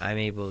me, I'm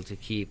able to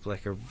keep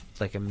like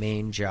a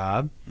main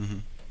job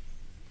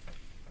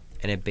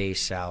and a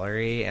base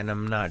salary, and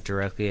I'm not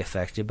directly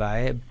affected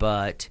by it,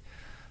 but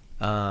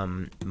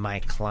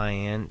my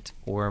client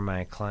or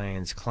my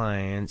client's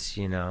clients,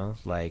 you know,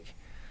 like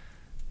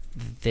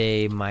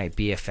they might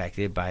be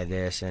affected by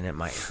this and it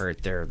might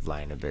hurt their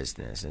line of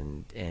business,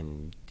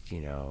 and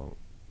you know,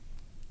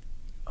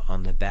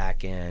 on the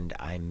back end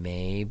I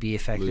may be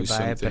affected Lose by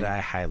it, something. but I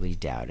highly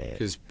doubt it.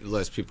 Because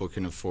less people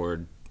can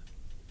afford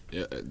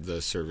the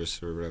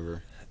service or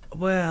whatever.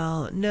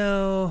 Well,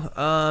 no,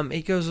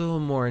 it goes a little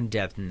more in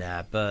depth than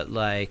that, but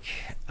like,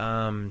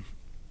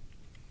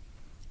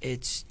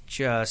 it's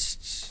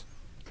just,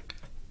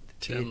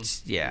 Tim,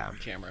 it's, yeah,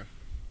 camera.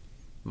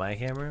 my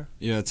camera?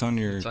 Yeah, it's on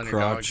your It's on your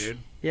dog, crotch. dude.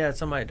 Yeah,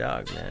 it's on my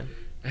dog, man.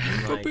 I'm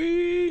like,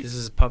 Puppy. this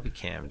is a puppy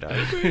cam, dog.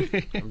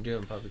 I'm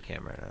doing puppy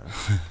cam right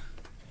now.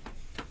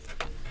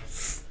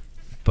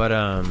 But,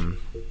 You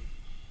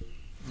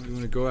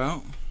want to go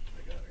out?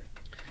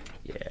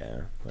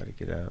 yeah, let it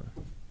get out.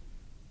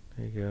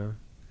 There you go.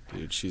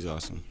 Dude, she's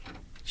awesome.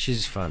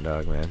 She's a fun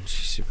dog, man.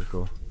 She's super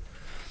cool.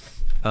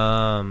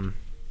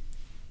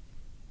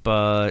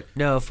 But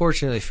no,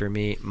 fortunately for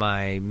me,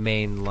 my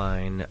main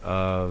line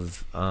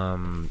of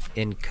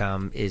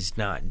income is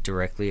not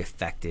directly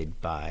affected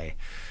by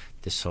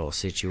this whole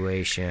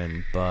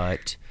situation.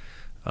 But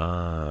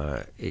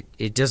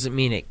it doesn't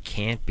mean it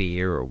can't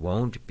be or it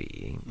won't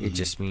be. It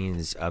just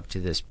means up to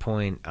this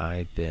point,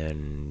 I've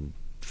been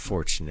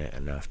fortunate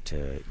enough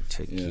to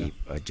keep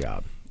a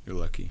job. You're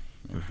lucky.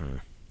 Yeah.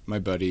 My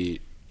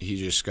buddy, he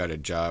just got a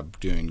job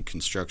doing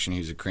construction.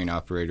 He's a crane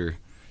operator,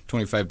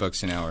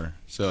 $25 an hour.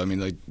 So I mean,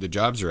 like the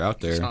jobs are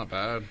out there. It's not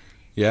bad.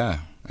 Yeah,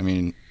 I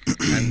mean,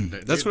 And,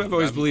 That's what I've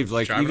always believed,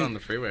 like, driving even- on the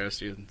freeway,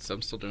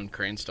 I'm still doing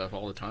crane stuff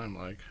all the time.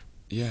 Like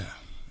yeah,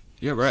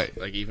 right.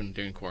 even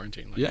during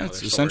quarantine. Like, Yeah, you know, it's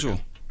they're still essential.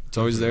 working. It's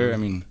always there. I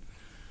mean,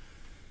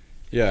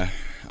 yeah,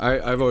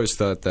 I've always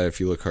thought that if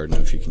you look hard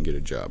enough, you can get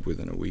a job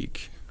within a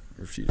week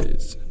or a few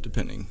days,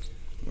 depending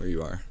where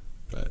you are.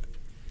 But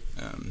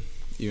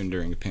even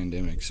during a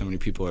pandemic, so many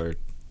people are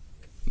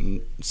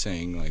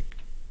saying like,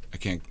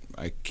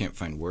 I can't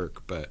find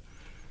work, but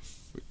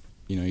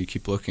you know, you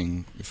keep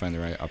looking, you find the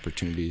right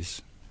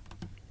opportunities.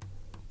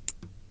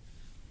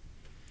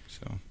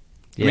 So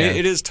I mean,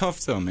 it is tough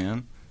though,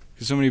 man,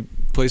 because so many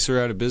places are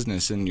out of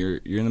business, and you're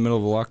in the middle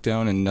of a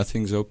lockdown and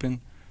nothing's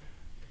open.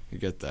 You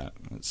get that.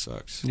 It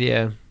sucks.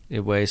 Yeah, it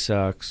way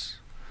sucks.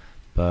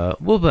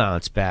 But we'll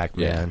bounce back,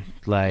 man.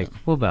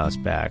 We'll bounce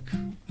back.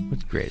 We're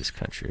the greatest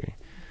country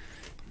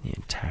in the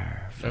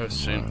entire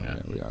soon.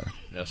 Yeah, we are.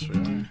 Yes, we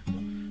are.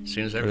 As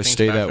soon as everything's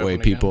Stay back that way,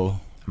 open again.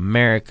 people.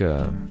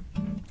 America.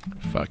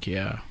 Fuck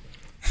yeah.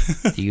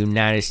 The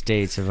United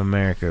States of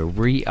America.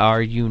 We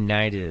are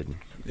united.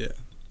 Yeah.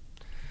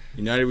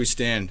 United we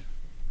stand.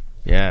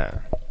 Yeah.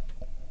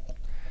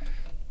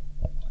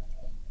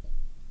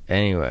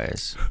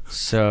 Anyways,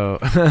 so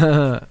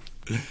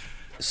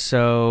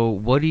so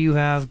what do you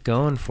have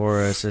going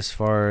for us as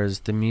far as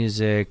the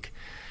music?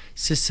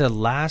 Sissa,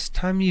 last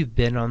time you've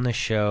been on the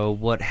show,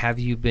 what have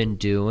you been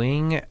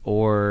doing,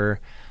 or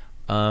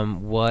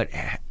what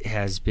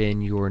has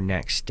been your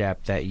next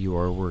step that you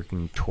are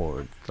working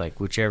toward? Like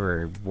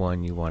whichever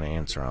one you want to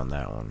answer on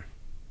that one.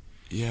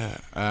 Yeah,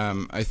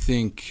 I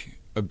think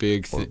a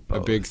big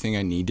thing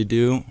I need to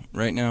do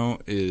right now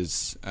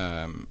is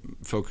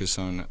focus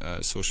on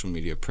social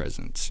media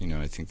presence. You know,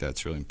 I think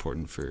that's really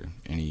important for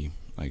any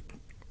like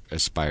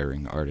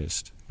aspiring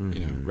artist. Mm-hmm.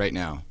 You know, right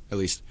now, at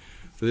least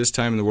for this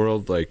time in the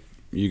world, like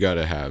you got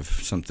to have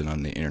something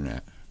on the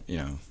internet. You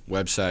know,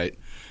 website,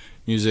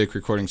 music,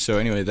 recording. So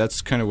anyway,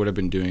 that's kind of what I've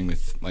been doing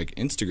with like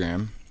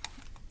Instagram.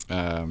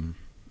 A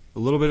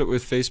little bit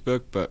with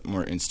Facebook, but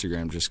more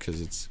Instagram just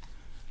because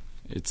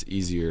it's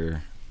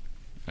easier,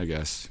 I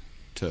guess.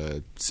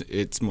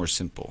 It's more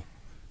simple,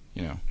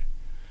 you know.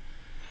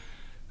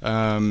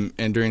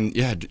 And during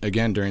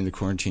the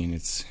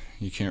quarantine,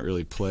 you can't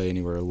really play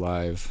anywhere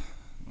live.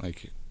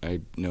 Like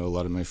I know a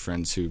lot of my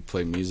friends who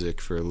play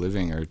music for a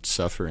living are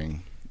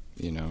suffering,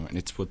 you know, and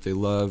it's what they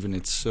love, and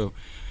it's so,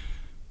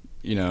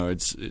 you know,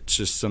 it's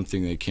just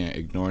something they can't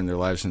ignore in their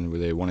lives, and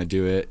they want to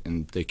do it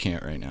and they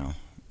can't right now,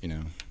 you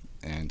know,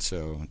 and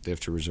so they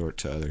have to resort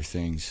to other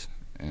things,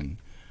 and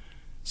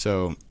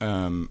so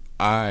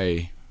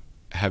I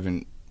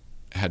haven't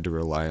had to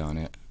rely on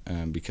it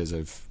because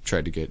I've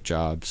tried to get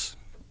jobs,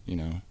 you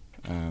know.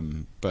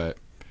 But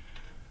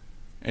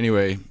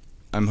anyway,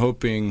 I'm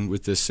hoping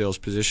with this sales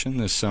position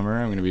this summer,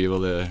 I'm going to be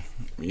able to,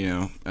 you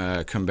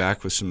know, come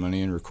back with some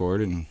money and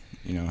record and,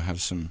 you know, have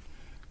some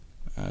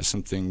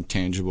something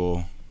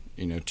tangible,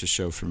 you know, to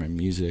show for my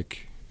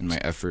music and my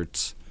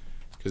efforts,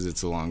 because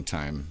it's a long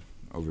time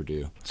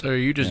overdue. So are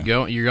you just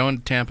you're going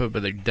to Tampa,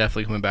 but they're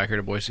definitely coming back here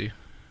to Boise?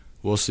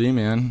 We'll see,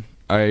 man.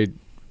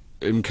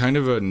 I'm kind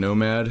of a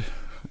nomad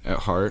at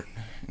heart,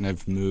 and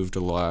I've moved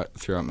a lot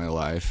throughout my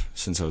life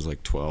since I was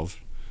like 12.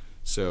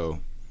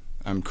 So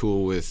I'm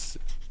cool with,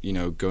 you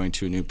know, going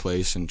to a new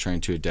place and trying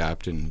to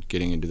adapt and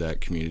getting into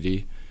that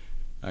community.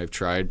 I've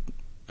tried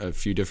a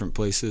few different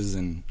places,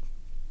 and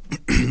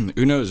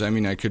who knows? I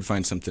mean, I could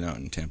find something out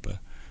in Tampa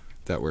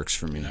that works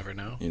for me. You never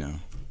know. You know.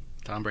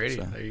 Tom Brady,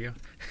 So. there you go.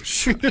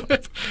 Shut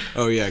up.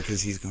 Oh, yeah,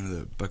 because he's going to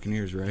the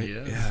Buccaneers, right?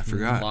 Yeah, I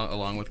forgot.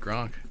 Along with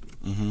Gronk.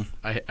 Mm-hmm.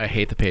 I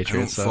hate the I don't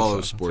Patriots.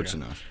 follow sports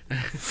enough.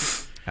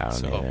 I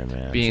don't know,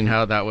 man. Being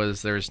how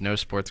there's no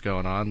sports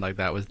going on, like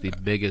that was the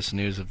biggest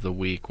news of the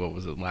week. What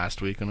was it,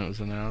 last week when it was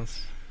announced?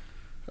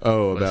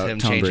 Oh, Was about him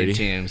Tom changing Brady?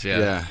 teams, yeah.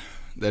 Yeah,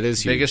 that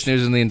is huge. Biggest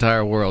news in the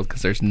entire world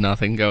because there's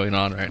nothing going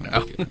on right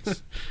now.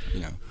 You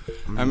know,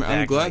 Back I'm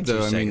in glad like though. 2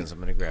 I mean, seconds. I'm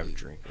gonna grab a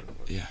drink.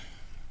 yeah.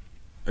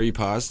 Are you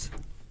paused?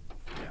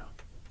 Yeah.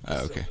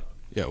 Oh, okay.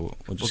 Yeah, we'll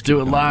just do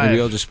keep it going. live.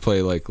 Maybe I'll just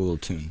play like a little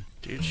tune.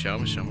 Dude, show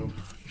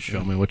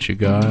me what you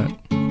got.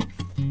 I'm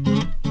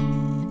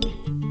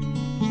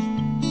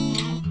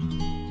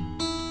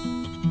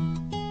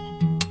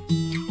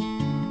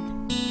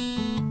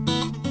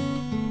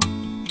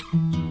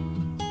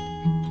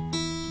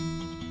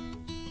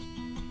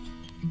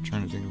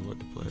trying to think of what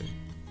to play.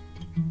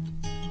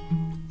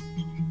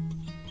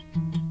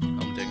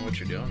 I'm digging what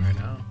you're doing right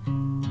now.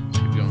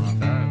 Keep going off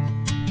that.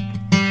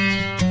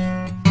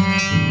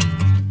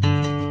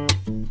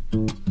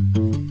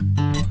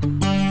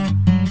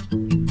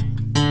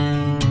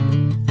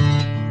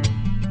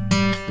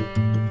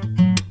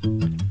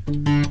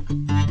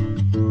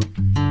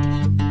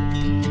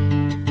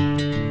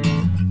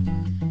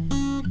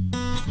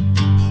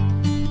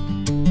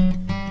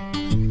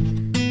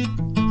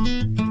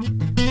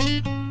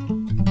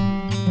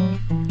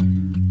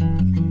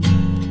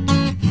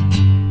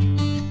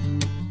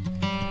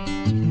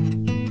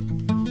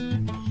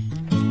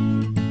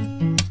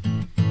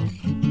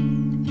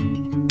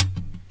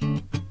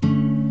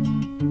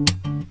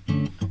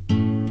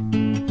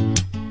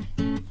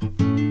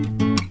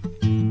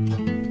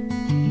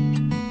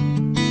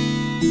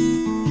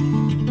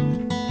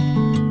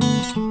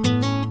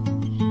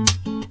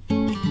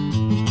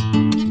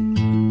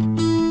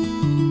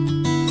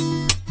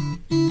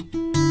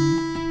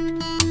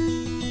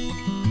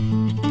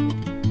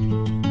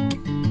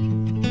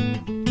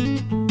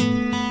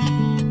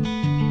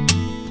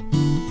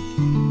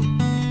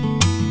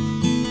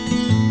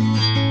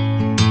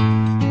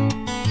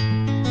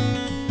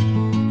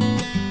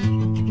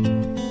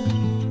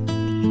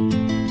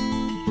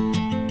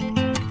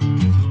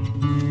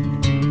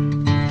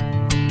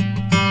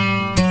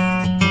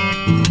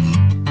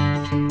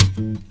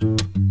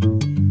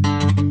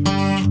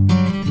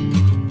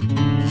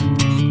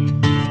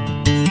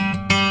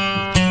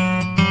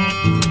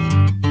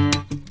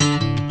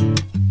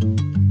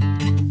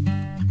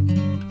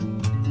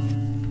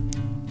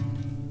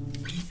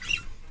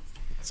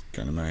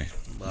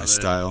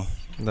 style.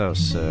 That was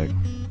sick.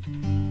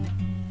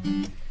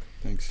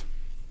 Thanks.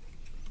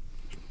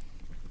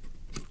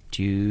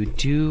 Do you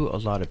do a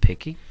lot of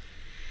picking?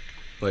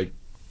 Like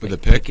with Like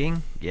a pick?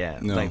 Picking? Yeah.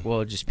 No. Like,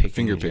 well, just picking.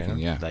 Finger in general.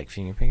 picking, yeah. Like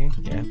finger picking?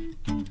 Yeah.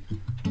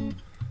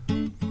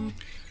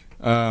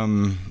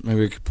 Maybe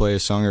we could play a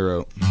song I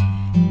wrote.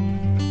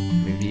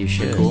 Maybe you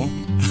should. Cool.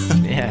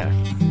 Yeah.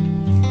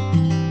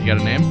 You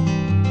got a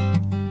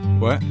name?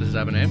 What? Does it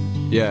have a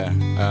name? Yeah.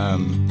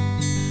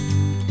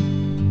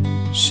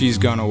 She's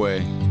Gone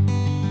Away.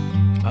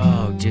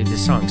 Oh, dude,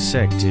 this song's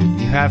sick, dude.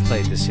 You have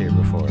played this here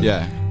before.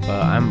 Yeah.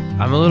 But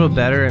I'm a little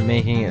better at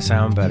making it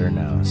sound better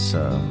now.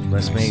 So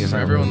let's Nice. make it For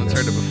sound everyone really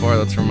that's good. heard it before,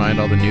 let's remind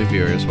all the new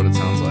viewers what it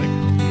sounds like.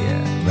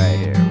 Yeah, right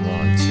here.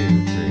 1,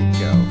 2, 3,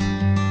 go.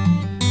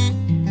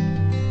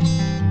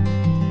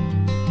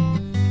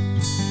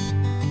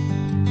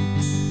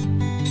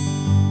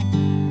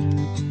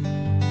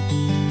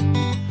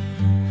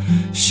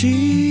 She's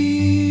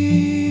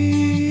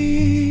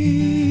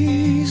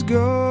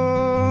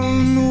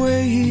gone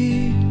away.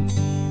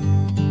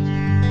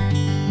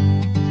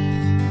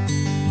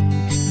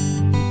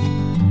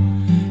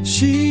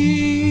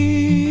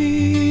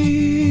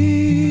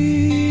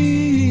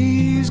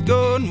 She's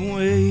gone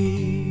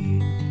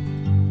away.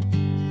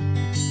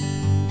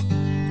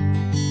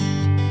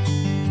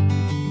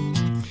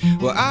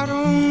 Well, I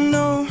don't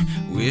know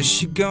where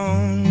she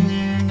gone.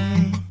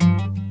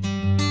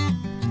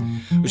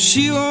 Well,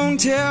 she won't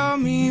tell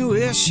me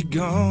where she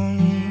gone.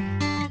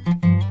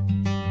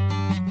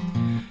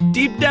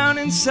 Deep down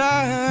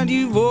inside,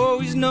 you've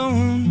always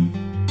known.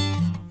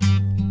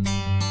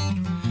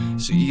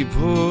 So you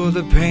pour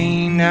the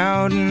pain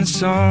out in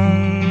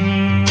song.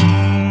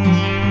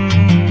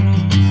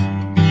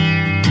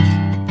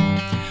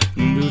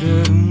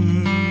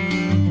 Do-da-dum,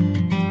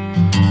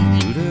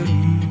 do-da-dum.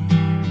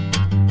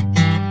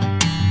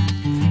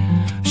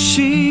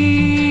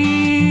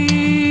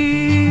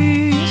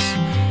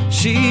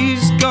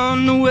 She's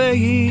gone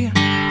away.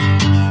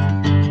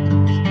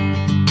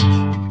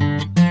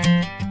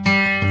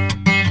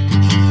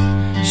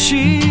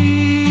 She's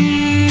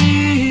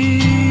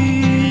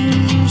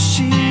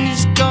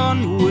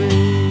gone away.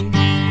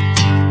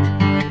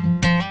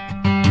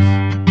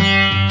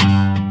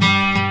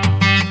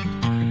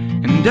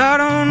 And I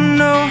don't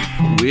know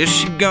where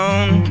she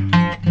gone.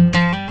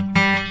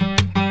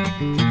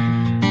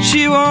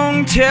 She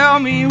won't tell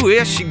me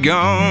where she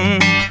gone.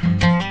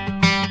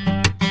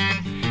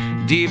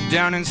 Deep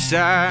down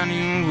inside,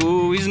 you've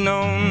always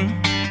known.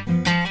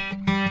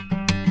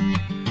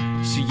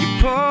 So you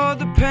pour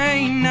the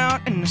pain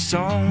out in the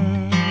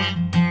song.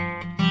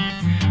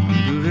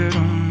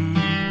 Do-da-dum.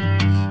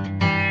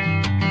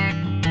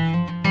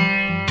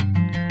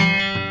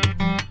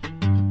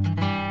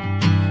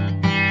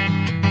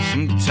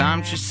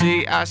 Sometimes you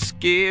say I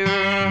scare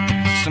her,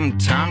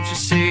 sometimes you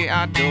say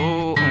I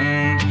don't.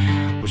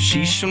 Well,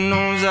 she sure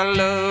knows I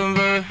love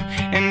her,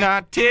 and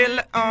I tell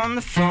her on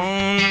the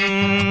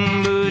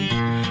phone. But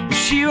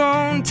she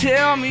won't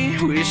tell me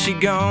where she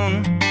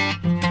gone.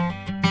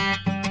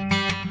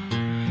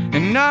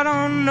 And I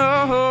don't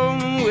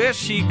know where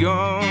she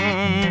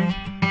gone.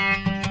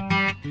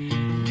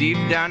 Deep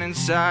down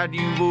inside,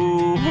 you've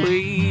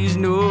always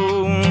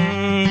known.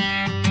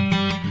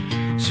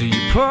 So you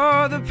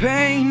pour the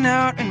pain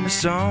out in the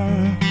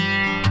song.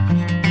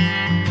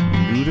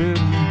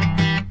 Do-da-dum.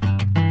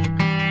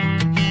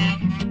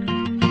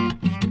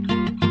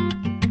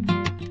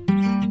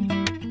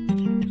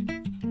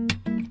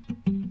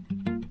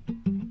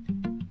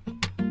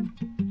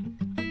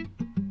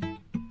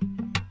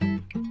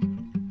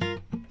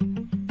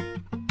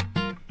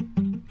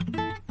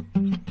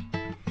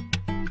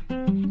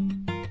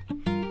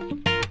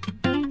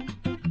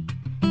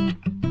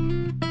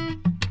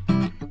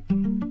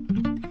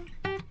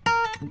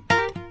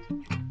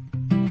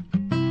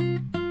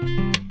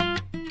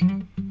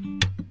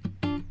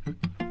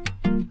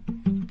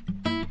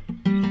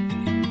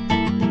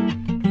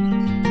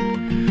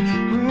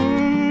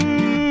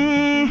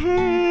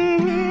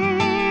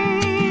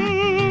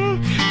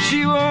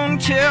 She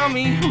won't tell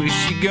me where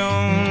she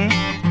gone,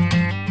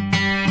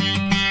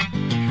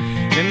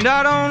 and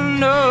I don't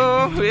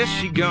know where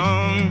she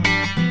gone.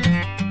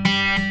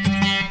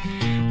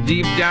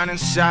 Deep down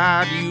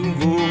inside,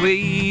 you've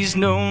always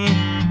known.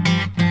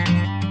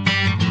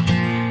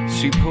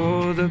 She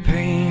poured the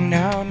pain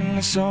out in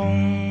the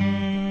song.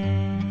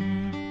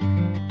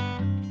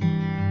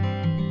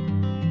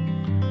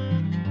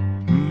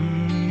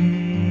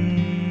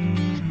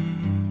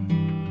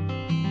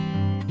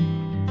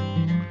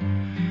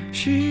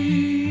 She's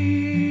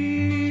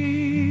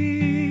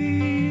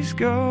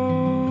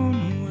gone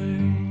away.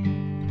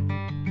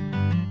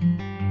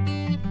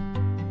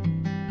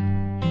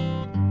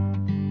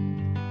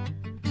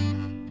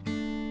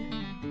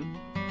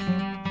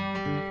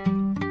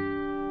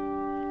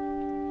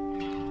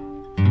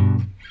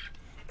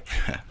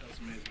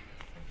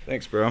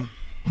 Thanks, bro.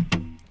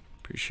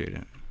 Appreciate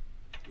it.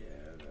 Yeah,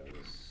 that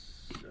was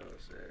so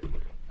sick.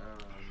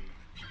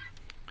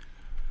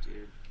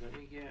 Dude, let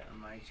me get a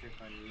mic check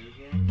on you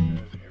again,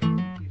 because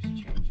everything keeps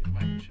changing.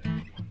 Mic check, 1,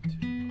 2.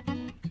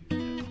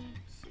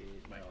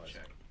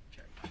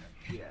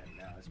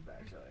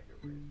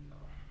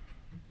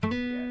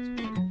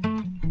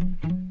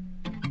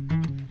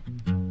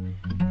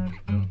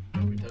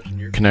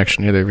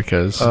 Connection either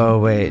because Oh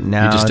wait,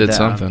 now just did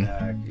that I'm something.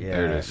 back, yeah,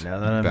 There it is. Now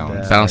that I'm Balance.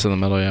 back, balance in the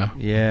middle, yeah.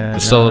 yeah,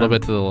 It's still a now little I'm-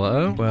 bit to the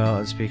left. Well,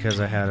 it's because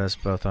I had us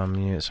both on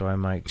mute, so I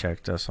mic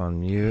checked us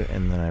on mute,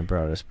 and then I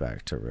brought us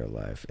back to real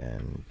life,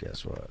 and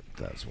guess what?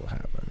 That's what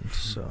happened.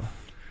 So,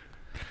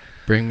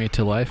 Bring me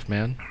to life,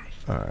 man.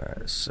 all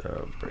right,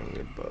 so bring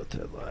you both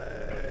to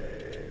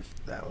life.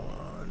 That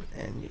one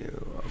and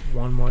you.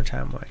 One more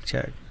time, mic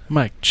check.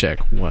 Mic check.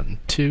 1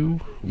 2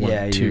 1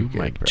 yeah, 2. you're good,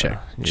 Mic bro.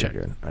 check. You're Check.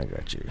 good. I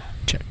got you.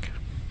 Check.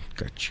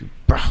 Got you,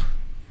 bro.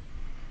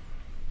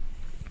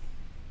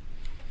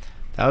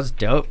 That was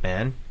dope,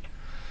 man.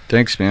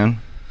 Thanks, man.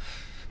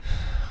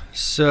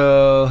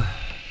 So,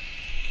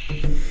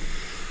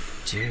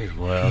 dude,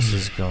 what else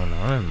is going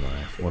on in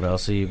life? What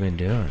else have you been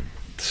doing?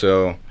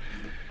 So,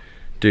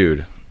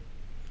 dude,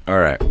 all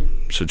right.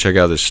 So check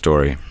out this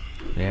story.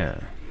 Yeah.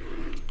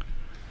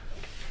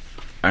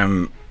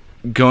 I'm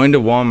going to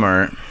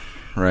Walmart,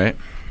 right?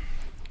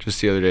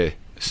 Just the other day.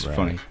 This is Right.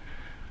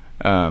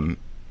 funny.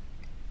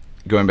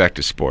 Going back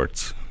to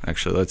sports.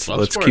 Actually, let's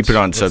Love keep it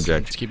on sports.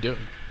 subject. Let's keep doing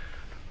it.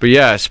 But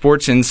yeah,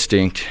 sports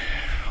instinct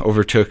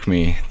overtook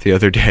me the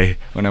other day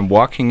when I'm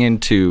walking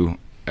into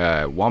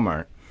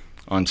Walmart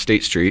on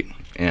State Street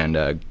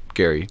and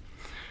Gary,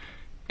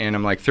 and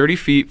I'm like 30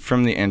 feet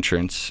from the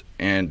entrance,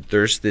 and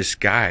there's this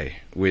guy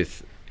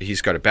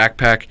he's got a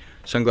backpack,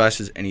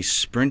 sunglasses, and he's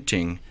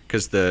sprinting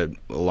because the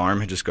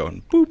alarm had just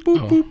gone boop,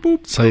 boop, boop,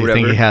 boop. So or you think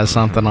whatever. he has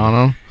something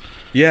on him?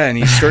 Yeah, and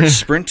he starts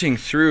sprinting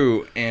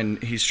through,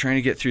 and he's trying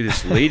to get through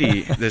this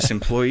lady, this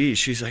employee.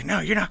 She's like, "No,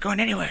 you're not going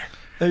anywhere."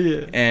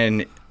 Yeah.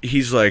 And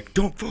he's like,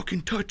 "Don't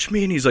fucking touch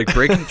me!" And he's like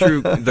breaking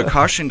through the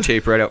caution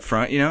tape right out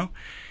front, you know.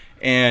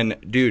 And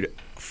dude,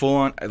 full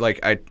on, like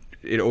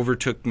it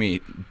overtook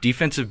me.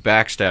 Defensive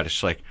back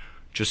status,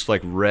 just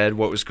read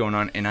what was going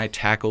on, and I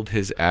tackled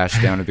his ass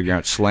down to the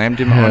ground, slammed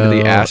him onto the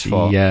Hell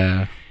asphalt.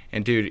 Yeah.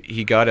 And dude,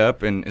 he got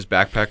up and his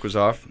backpack was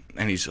off,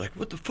 and he's like,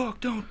 "What the fuck?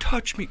 Don't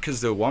touch me!"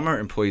 Because the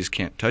Walmart employees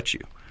can't touch you.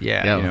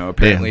 Yeah. Yeah. You know,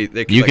 apparently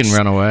they can, you like, can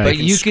run away. But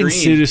you can scream.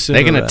 citizen.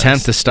 They can arrest.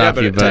 attempt to stop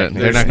but you, but they're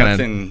there's not gonna.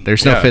 nothing-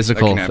 There's yeah, no that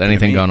physical can happen to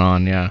anything me. going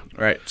on. Yeah.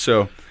 Right.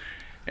 So,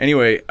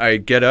 anyway, I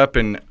get up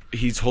and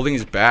he's holding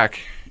his back,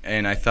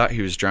 and I thought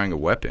he was drawing a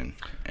weapon,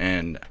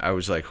 and I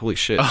was like, "Holy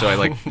shit!" So I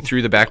like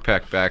threw the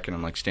backpack back, and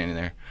I'm like standing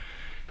there,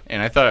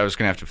 and I thought I was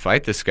gonna have to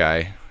fight this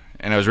guy,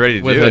 and I was ready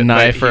to With do a it. but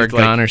knife or a he's,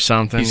 like, gun or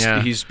something. He's,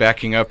 Yeah. he's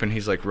backing up, and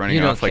he's like running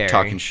You don't off, like carry.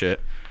 talking shit,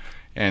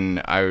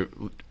 and I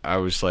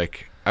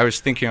was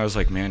thinking,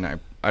 man,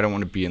 I don't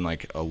want to be in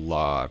like a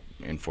law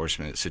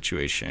enforcement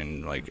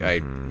situation. Like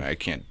I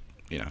can't,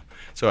 you know.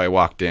 So I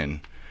walked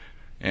in,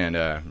 and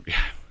yeah,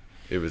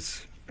 it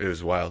was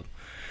wild.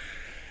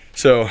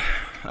 So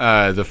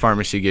the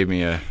pharmacy gave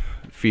me a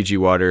Fiji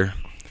water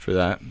for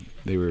that.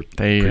 They were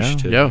There you go.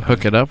 appreciative. Yo,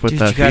 hook it up with Dude,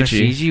 that you got Fiji.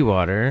 a Fiji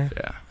water.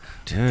 Yeah.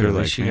 Dude, They're at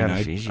like, least you man, got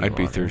a Fiji I'd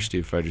be water. thirsty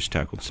if I just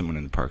tackled someone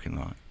in the parking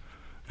lot.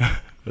 I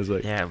was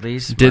like, Yeah, at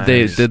least. Did mine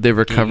is they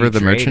recover the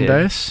dehydrated.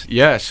 merchandise?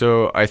 yeah,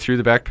 so I threw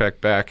the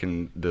backpack back,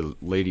 and the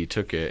lady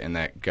took it, and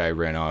that guy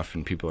ran off,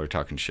 and people are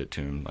talking shit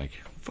to him, like,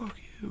 "Fuck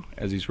you,"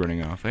 as he's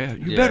running off. Yeah,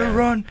 you better Yeah.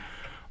 run.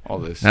 All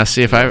this. Now,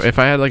 see, if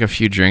I had like a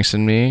few drinks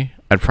in me,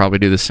 I'd probably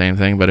do the same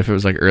thing. But if it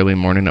was like early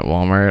morning at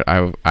Walmart,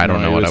 I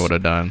don't No, know it what I was- would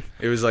have done.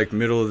 It was like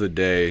middle of the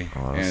day.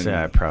 Honestly,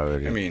 and I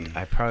probably. I mean-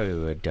 I probably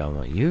would have done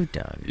what you've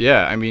done.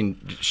 yeah, I mean,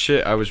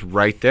 shit, I was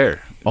right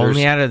there.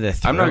 Only There's- out of the.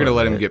 I'm not thrill gonna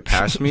let of him it. get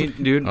past me,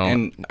 dude. Oh.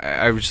 And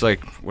I was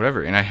like,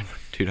 whatever. And I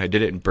did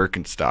it in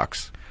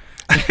Birkenstocks.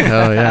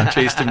 Oh yeah.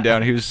 Chased him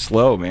down. He was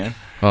slow, man.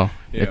 Well,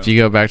 Yeah. if you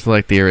go back to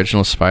like the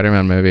original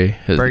Spider-Man movie,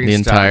 the Birkenstocks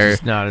entire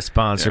is not a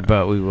sponsor, Yeah.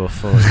 but we will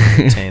fully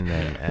maintain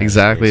them. As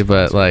exactly, a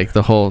but sponsor. like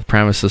the whole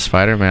premise of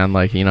Spider-Man,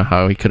 like you know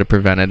how he could have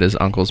prevented his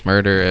uncle's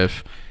murder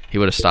if he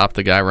would have stopped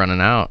the guy running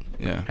out,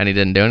 Yeah. and he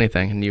didn't do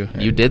anything, and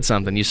you did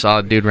something. You saw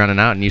a dude running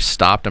out, and you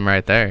stopped him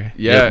right there.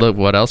 Yeah. Look,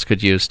 what else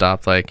could you have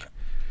stopped? Like,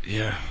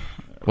 Yeah.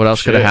 what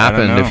else could have Shit, I don't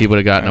happened if know. he would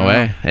have gotten I don't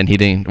away? know. And he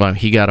didn't. Well,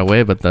 he got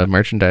away, but the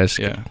merchandise.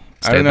 Yeah.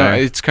 I stayed don't know.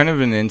 there. It's kind of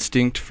an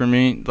instinct for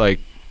me, like,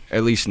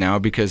 at least now,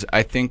 because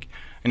I think,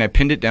 and I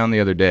pinned it down the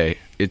other day,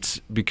 it's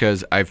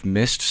because I've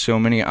missed so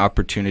many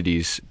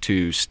opportunities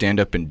to stand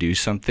up and do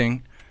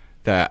something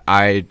that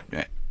I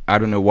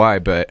don't know why,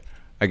 but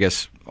I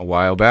guess a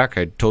while back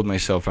I told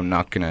myself I'm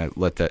not going to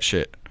let that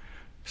shit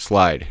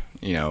slide,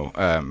 you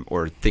know,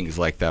 or things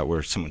like that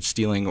where someone's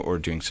stealing or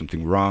doing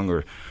something wrong,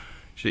 or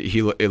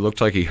it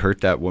looked like he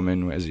hurt that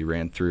woman as he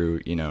ran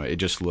through, you know, it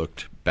just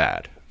looked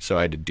bad. So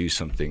I had to do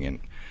something, and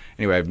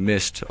anyway, I've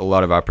missed a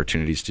lot of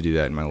opportunities to do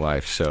that in my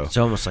life. So it's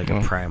almost like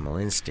a primal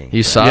instinct.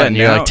 You saw it, and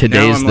you're like, now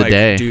today's I'm the like,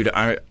 day. dude.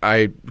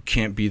 I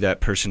can't be that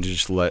person to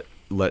just let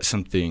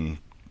something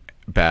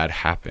bad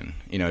happen.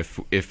 You know,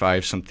 if I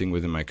have something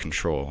within my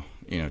control,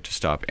 you know, to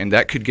stop, and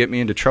that could get me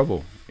into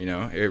trouble. You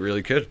know, it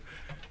really could.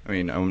 I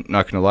mean, I'm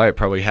not gonna lie, it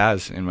probably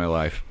has in my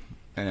life.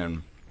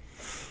 And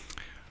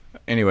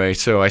anyway,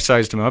 so I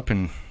sized him up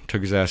and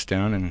took his ass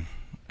down,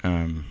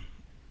 and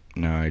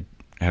now I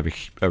have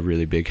a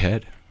really big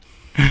head.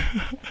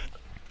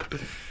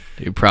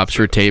 Dude, props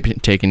for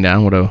taking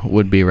down what a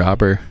would-be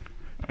robber.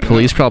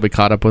 Police probably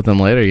caught up with them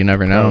later. You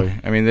never know. Probably.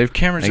 I mean, they have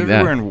cameras Like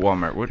everywhere that. in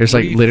Walmart. What, There's what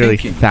like are you literally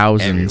thinking?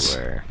 thousands.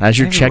 Everywhere. As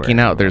you're Everywhere checking in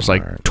out, there's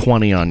like Walmart.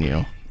 20 on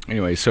you.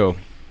 Anyway, so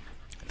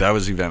that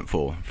was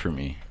eventful for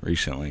me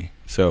recently.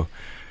 So,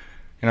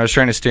 and I was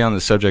trying to stay on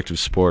the subject of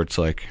sports.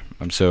 Like,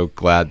 I'm so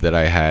glad that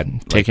I had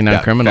like, Taking down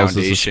that criminals is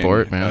a foundation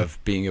sport, man. of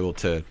being able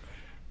to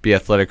be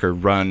athletic or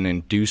run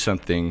and do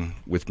something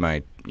with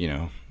my, you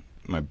know,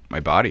 my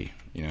body.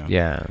 You know,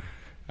 Yeah.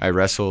 I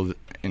wrestled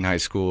in high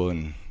school,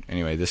 and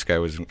anyway, this guy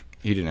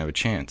he didn't have a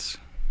chance.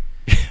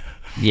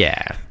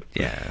 Yeah.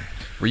 Yeah.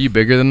 Were you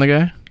bigger than the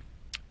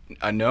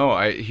guy? No,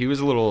 he was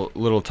a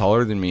little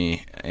taller than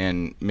me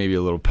and maybe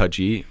a little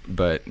pudgy,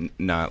 but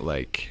not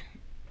like.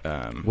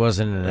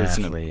 Wasn't an It's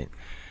athlete.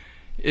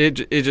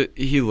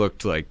 He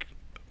looked like,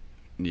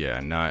 yeah,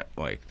 not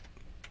like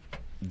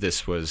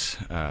this was.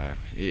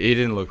 He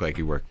didn't look like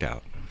he worked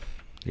out.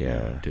 You Yeah.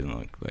 know, didn't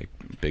look like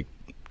a big,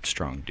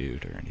 strong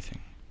dude or anything.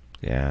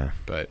 Yeah.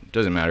 But it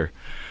doesn't matter.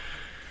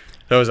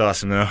 That was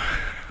awesome though.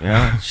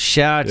 Yeah.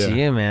 Shout out to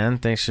Yeah. you, man.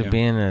 Thanks for Yeah.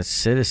 being a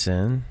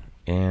citizen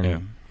and Yeah.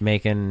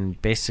 making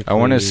basically. I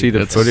wanna see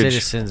the footage.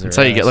 Citizens That's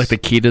how you get like the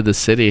arrest. key to the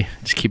city.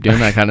 Just keep doing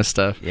that kind of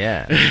stuff.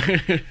 Yeah. No,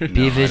 Be I a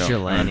don't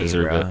vigilante,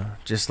 deserve bro. it.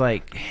 Just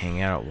like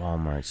hang out at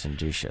Walmarts and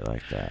do shit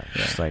like that.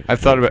 Just like I've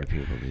thought look about- at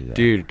people do that.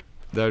 Dude,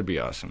 that would be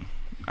awesome.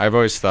 I've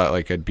always thought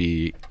like I'd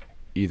be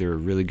either a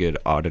really good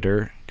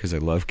auditor because I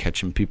love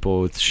catching people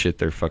with shit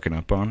they're fucking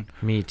up on.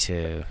 Me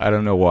too. I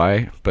don't know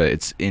why, but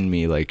it's in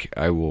me. Like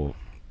I will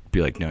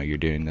be like, no, you're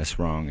doing this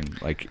wrong, and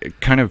like it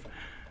kind of.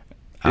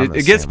 I'm the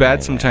It gets same bad way,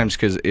 man. sometimes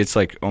because it's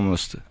like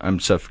almost I'm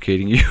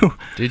suffocating you.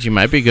 Dude, you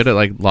might be good at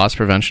like loss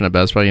prevention at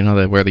Best Buy. You know,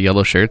 they wear the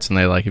yellow shirts and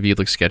they like, if you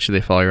look sketchy,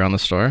 they follow you around the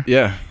store.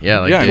 Yeah.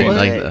 Yeah, like, I dude, mean,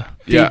 like What? the.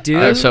 They Yeah,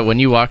 do? So when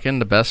you walk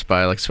into Best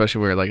Buy, like especially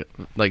where like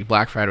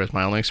Black Friday was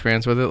my only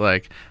experience with it.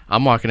 Like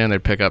I'm walking in there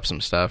to pick up some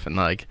stuff, and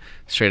like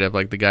straight up,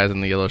 like the guys in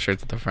the yellow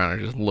shirts at the front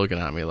are just looking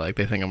at me like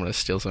they think I'm gonna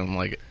steal something.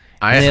 Like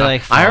And they,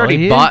 like, I already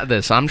follow you? bought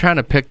this. I'm trying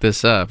to pick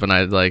this up, and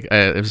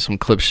it was some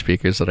clip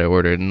speakers that I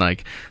ordered, and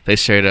like they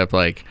straight up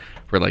like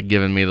were like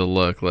giving me the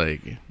look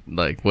like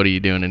what are you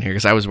doing in here?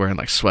 Because I was wearing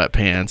like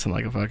sweatpants and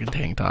like a fucking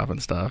tank top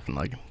and stuff, and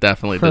like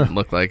definitely didn't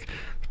look like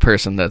the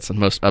person that's the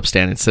most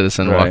upstanding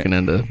citizen Right. walking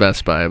into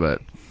Best Buy,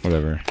 but.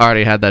 Whatever, I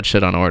already had that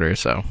shit on order,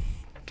 so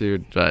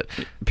dude. but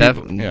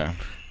People, yeah.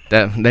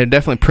 they're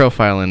definitely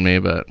profiling me.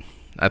 But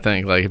I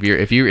think like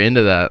if you're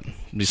into that,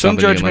 be Some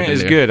something you can judgment look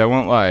is into. good. I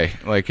won't lie.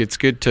 Like it's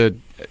good to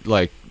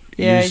like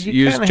Yeah, use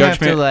you kind of have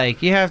to judgment,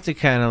 like. You have to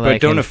kind of but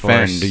like. don't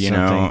enforce offend. You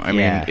know, something. I mean,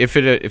 Yeah.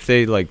 if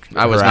they like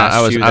I was not. harass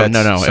I was. you, no, that's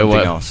no. It something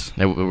was. else.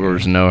 There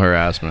was no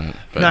harassment.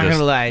 But Not just-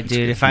 gonna lie,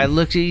 dude. If I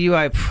looked at you,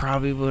 I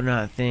probably would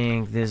not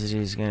think this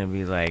dude's gonna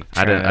be like.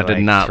 I did. trying I to, did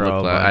like, not throw look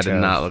a like. I bunch did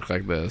of, not look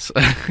like this.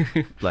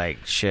 like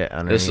shit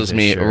underneath. This was his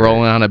me shirt.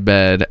 rolling out of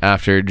bed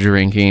after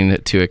drinking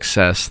to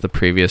excess the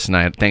previous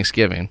night,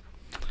 Thanksgiving.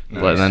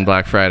 But then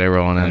Black Friday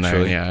rolling in there. And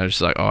Naturally. yeah, I was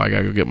just like, oh, I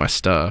gotta go get my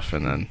stuff,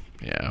 and then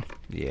yeah.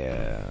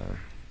 Yeah.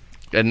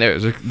 And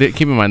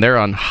keep in mind they're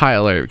on high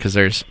alert because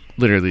there's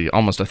literally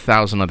almost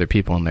 1,000 other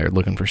people in there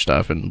looking for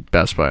stuff in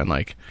Best Buy, and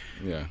like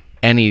Yeah.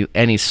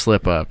 any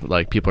slip up,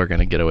 like people are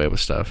gonna get away with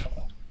stuff.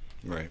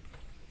 Right.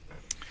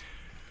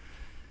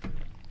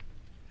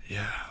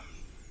 Yeah.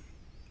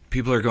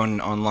 People are going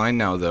online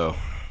now, though.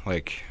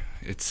 Like,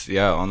 it's,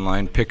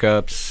 online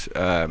pickups.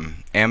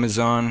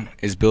 Amazon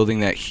is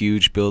building that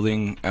huge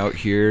building out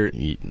here.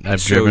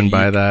 I've So driven you-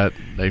 by that.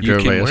 They you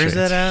drove can- by Where's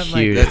yesterday. that It's at?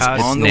 Like, huge. That's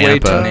How's on the way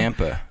to Nampa.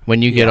 Nampa.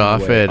 When you get On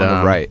off the way- it,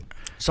 on the right.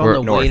 It's on We're the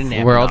way north. to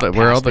Nampa, Where all not the-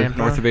 where all past the- Nampa?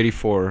 North of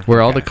 84.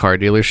 where all the Okay. car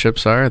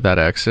dealerships are, that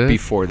exit.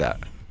 Before that.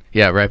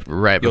 Yeah, right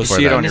You'll before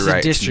see it that. on It's your a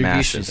right. It's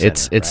distribution massive.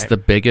 center. It's right? the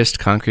biggest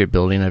concrete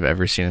building I've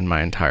ever seen in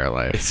my entire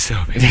life. It's so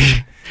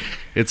big.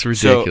 It's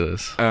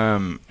ridiculous.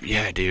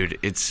 Yeah, dude,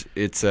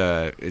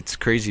 it's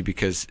crazy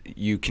because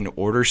you can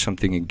order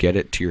something and get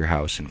it to your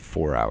house in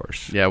 4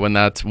 hours. Yeah, when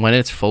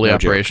it's fully No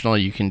joke. operational,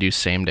 you can do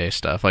same day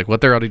stuff. Like what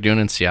they're already doing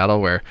in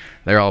Seattle, where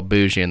they're all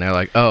bougie and they're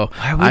like, "Oh,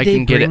 Why would I they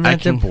can get bring it. I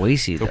that to can."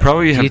 Boise? They'll though?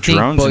 probably Do you have think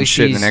drones and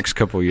shit in the Boise's- next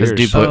couple of Because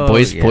years. dude, Oh,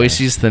 yeah.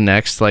 Boise's the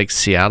next like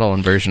Seattle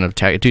version of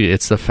tech. Dude,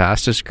 it's the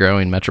fastest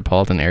growing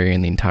metropolitan area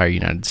in the entire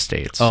United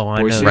States. Oh, I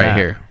know Boise? right that.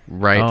 here,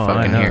 right Oh, I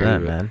fucking know here.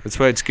 that, man. That's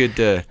why it's good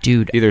to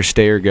Dude, either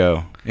stay or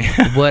go.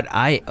 what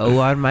I owe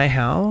on my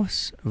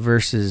house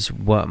versus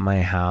what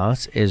my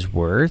house is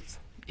worth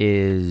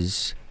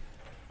is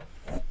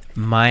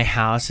my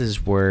house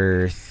is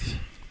worth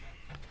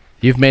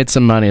You've made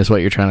some money, is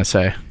what you're trying to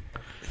say.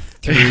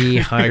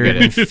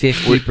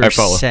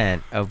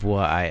 350% of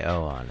what I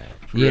owe on it.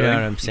 You know Really?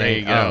 what I'm There saying?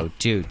 you go. Oh,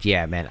 dude,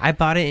 yeah, man. I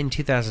bought it in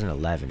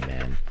 2011,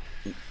 man.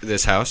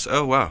 This house?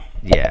 Oh, wow.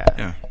 Yeah.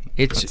 Yeah.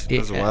 It's That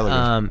was a while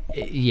ago.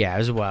 Yeah, it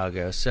was a while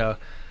ago. So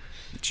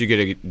Did you get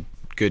a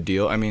good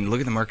deal? I mean, look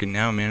at the market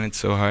now, man. It's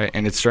so high.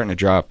 And it's starting to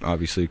drop,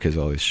 obviously, because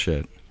of all this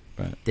shit.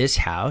 this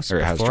house Or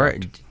it has before,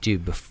 dropped.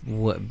 dude,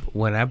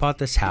 when I bought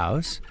this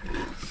house,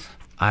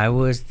 I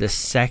was the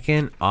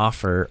second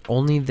offer,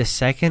 only the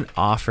second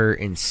offer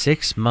in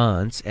 6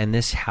 months, and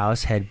this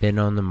house had been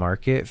on the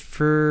market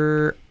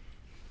for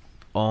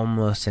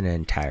almost an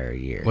entire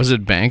year. Was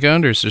it bank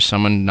owned, or is there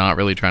someone not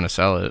really trying to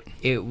sell it?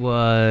 It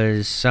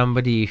was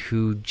somebody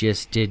who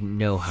just didn't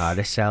know how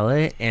to sell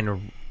it,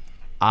 and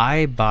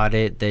I bought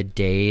it the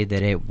day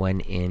that it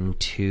went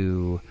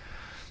into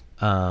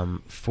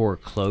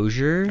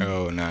foreclosure.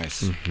 Oh,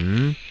 nice.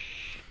 Mm-hmm.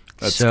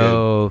 That's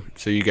so good.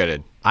 So you got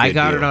it. I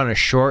got it on a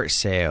short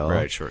sale.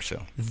 Right, short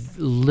sale.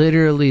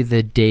 Literally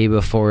the day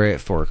before it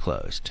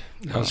foreclosed.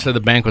 Oh. So the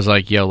bank was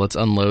like, "Yo, let's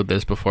unload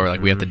this before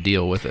we have to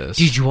deal with this."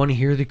 Dude, you want to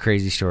hear the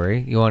crazy story?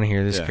 You want to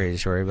hear this crazy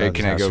story about Hey, this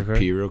can I house go record?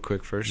 pee real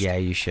quick first? Yeah,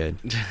 you should.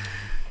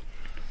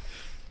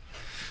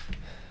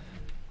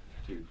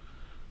 Dude,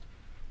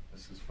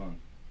 this is fun.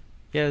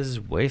 Yeah, this is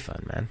way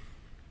fun, man.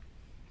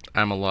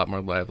 I'm a lot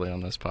more lively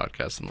on this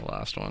podcast than the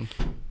last one.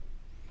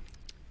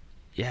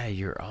 Yeah,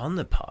 you're on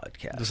the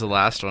podcast. This is the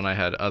last one I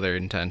had other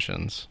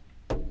intentions.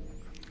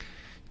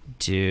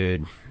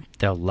 Dude,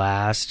 the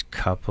last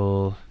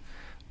couple.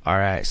 All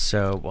right,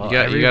 so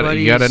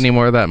You got any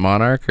more of that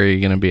Monarch, or are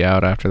you gonna be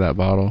out after that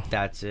bottle?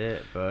 That's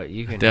it, but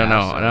you can.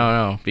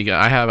 No. Because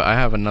I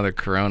have another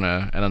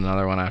Corona and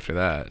another one after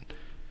that.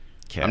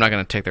 Okay. I'm not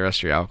gonna take the rest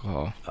of your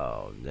alcohol.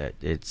 Oh,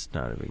 it's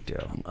not a big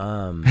deal.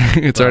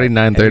 It's already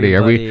 9:30.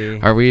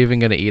 everybody- Are we even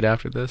gonna eat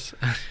after this?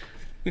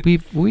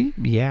 we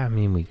yeah, I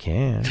mean we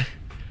can.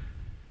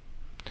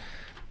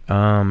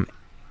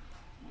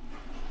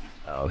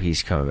 Oh,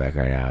 he's coming back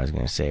right now. I was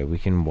gonna say we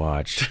can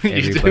watch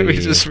everybody.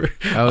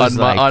 On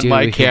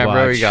my we could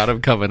camera, we watch- got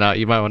him coming out.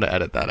 You might want to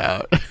edit that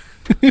out.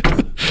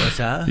 What's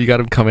that? You got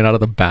him coming out of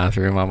the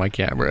bathroom on my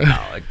camera.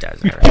 Oh, it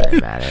doesn't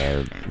really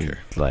matter.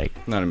 Like,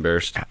 Not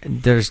embarrassed.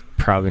 there's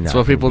probably not. That's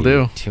what gonna people be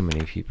do. Too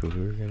many people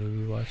who are gonna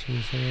be watching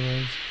this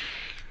anyways.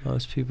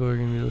 Most people are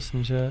gonna be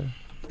listening to it.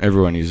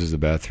 Everyone uses the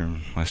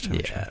bathroom last time I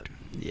Yeah, checked.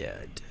 yeah.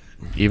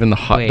 Even the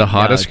Wait,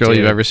 hottest no, girl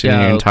you've dude. ever seen in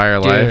your Yo, entire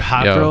dude, life.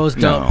 Hot Yo, girls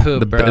don't no. poop,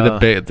 the bro. They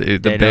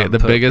don't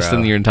poop, biggest bro.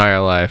 in your entire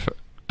life.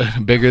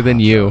 Bigger than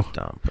Hot you. girls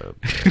don't poop.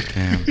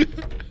 Damn.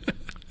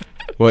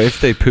 Well,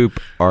 if they poop,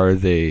 are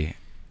they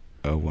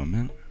a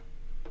woman?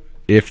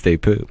 If they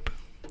poop.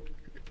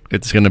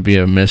 It's gonna be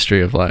a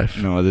mystery of life.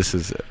 No, this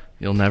is...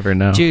 You'll never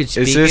know. Dude,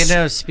 speaking this-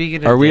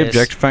 of Are we this,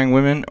 objectifying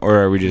women, or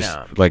are we just,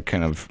 No. like,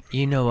 kind of...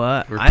 You know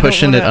what? We're I don't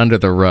pushing it wanna- under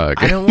the rug.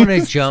 I don't want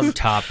to jump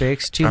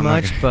topics too I'm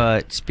not much,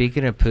 but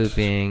speaking of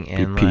pooping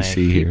and Be like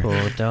PC here. people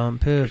don't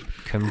poop,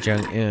 Kim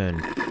Jong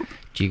Un.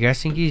 Do you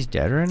guys think he's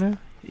dead right now?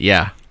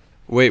 Yeah.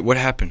 Wait, what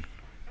happened?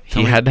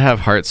 He had to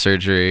have heart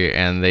surgery,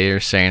 and they are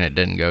saying it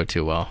didn't go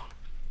too well.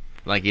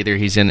 Like either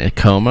he's in a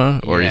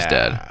coma or he's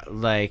dead.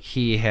 Like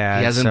he has.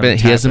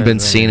 He hasn't been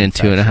seen in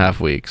 2.5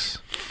 weeks.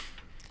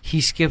 He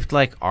skipped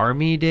like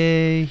Army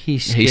Day. He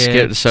He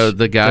skipped. So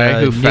the guy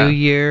the who New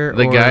Year.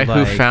 the or, guy who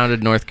like-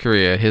 founded North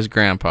Korea, his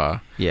grandpa,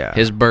 Yeah.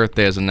 his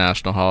birthday is a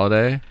national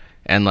holiday,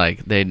 and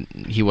like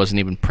he wasn't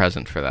even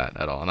present for that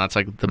at all, and that's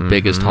like the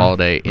biggest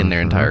holiday in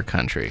their entire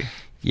country.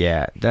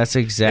 Yeah, that's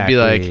It'd exactly. be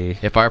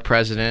like if our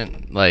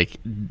president like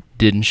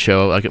didn't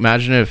show. Like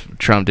imagine if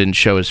Trump didn't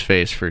show his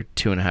face for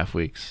 2.5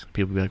 weeks.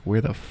 People would be like,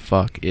 "Where the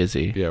fuck is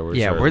he?" Yeah, where's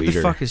yeah, our where leader?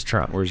 the fuck is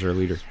Trump? Where's our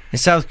leader? And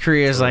South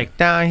Korea's like,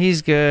 nah,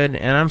 he's good.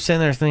 And I'm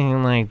sitting there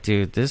thinking, like,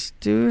 dude, this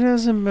dude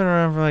hasn't been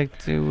around for like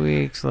 2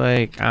 weeks.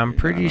 Like, I'm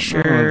pretty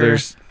sure.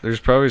 There's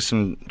probably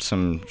some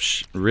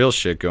real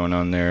shit going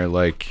on there.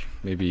 Like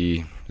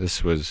maybe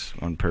this was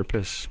on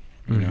purpose.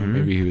 You know, Mhm.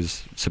 maybe he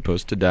was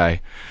supposed to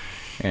die,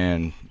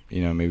 and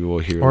you know, maybe we'll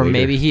hear. Or later.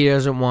 maybe he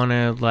doesn't want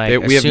to like.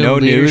 We have assume no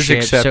news leadership,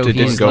 except so it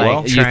didn't he's, go like,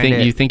 well? trying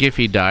to- You think if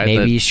he died, maybe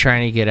that, he's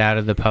trying to get out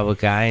of the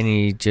public eye and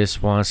he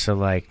just wants to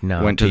like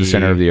not went to the be-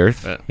 center of the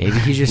earth. Maybe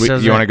he just You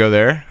doesn't. want to go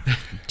there?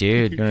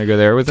 dude? You want to go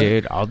there with it?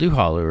 Dude, I'll do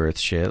Hollow Earth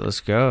shit. Let's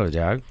go,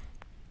 dog.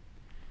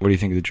 What do you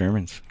think of the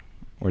Germans?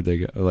 Where'd they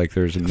go? Like,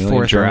 there's a million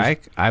Fourth Germans.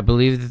 Reich. I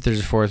believe that there's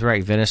a Fourth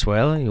Reich.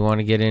 Venezuela. You want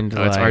to get into?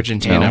 Oh, it's like,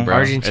 Argentina, No. bro.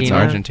 Argentina. It's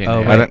Argentina. Oh,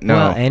 yeah. I wait, don't know.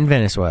 well, and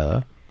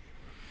Venezuela.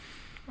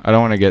 I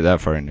don't want to get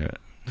that far into it.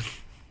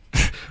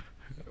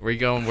 Where you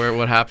going?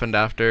 What happened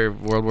after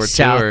World War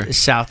II?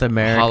 South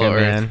America, Hollow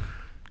Earth? man.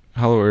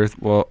 Hollow Earth.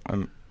 Well,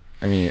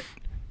 I mean,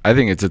 I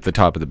think it's at the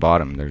top of the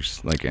bottom.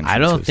 There's like entrances. I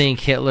don't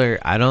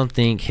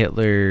think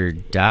Hitler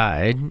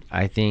died.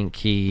 I think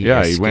he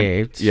Yeah, he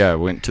escaped.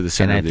 went to the and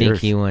center I of the think earth.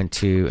 he went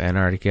to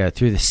Antarctica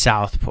through the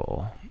South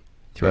Pole.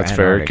 through That's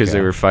fair because they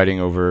Antarctica. were fighting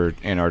over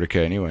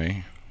Antarctica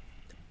anyway.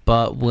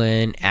 But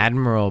when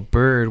Admiral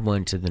Byrd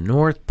went to the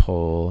North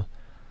Pole,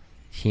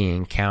 he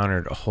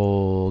encountered a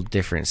whole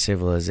different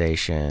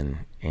civilization,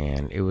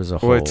 and it was a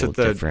whole Well, it's at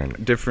the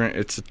different.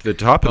 It's at the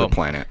top of Oh, the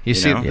planet. You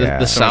see, know? Yeah.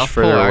 the So much South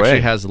further Pole actually away.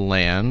 has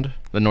land.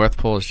 The North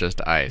Pole is just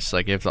ice.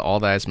 Like if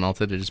all the ice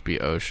melted, it'd just be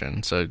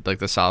ocean. So like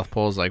the South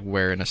Pole is like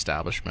where an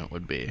establishment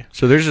would be.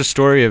 So there's a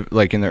story of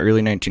like in the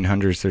early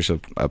 1900s. There's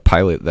a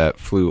pilot that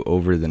flew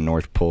over the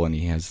North Pole, and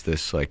he has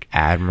this like.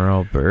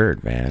 Admiral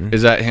Byrd, man.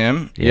 Is that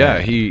him? Yeah. Yeah,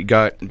 he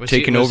got Was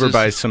taken was over his-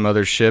 by some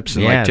other ships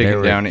and like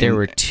taken down. There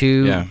were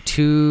two yeah.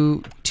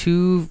 two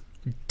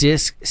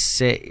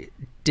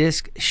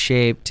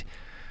disc-shaped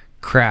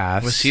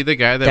crafts. Was he the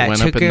guy that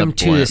went took up in him the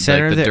to blimp, the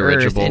center like of the the earth?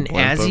 dirigible And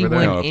blimp as he over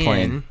there? went No, a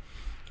plane. in,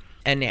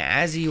 and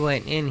as he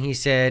went in, he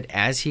said,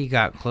 as he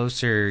got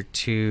closer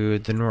to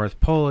the North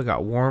Pole, it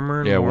got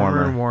warmer and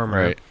warmer and warmer.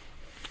 Right.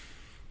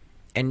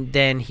 And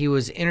then he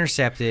was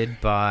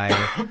intercepted by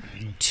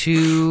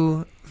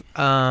two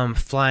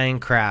flying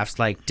crafts,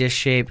 like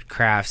disc-shaped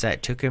crafts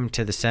that took him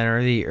to the center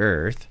of the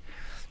earth.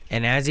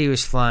 And as he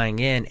was flying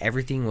in,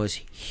 everything was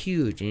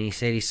huge. And he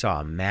said he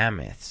saw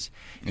mammoths.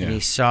 Yeah. And he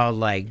saw,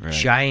 like, Right.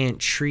 giant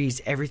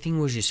trees. Everything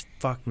was just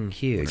fucking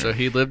huge. So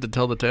he lived to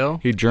tell the tale.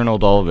 He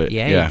journaled all of it.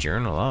 Yeah, Yeah. he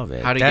journaled all of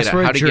it. How'd he That's get out-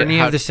 where how'd he get- Journey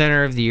how'd- of the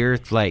Center of the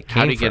Earth, like,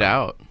 came How'd he get from.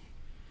 out?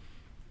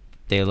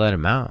 They let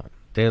him out.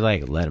 They,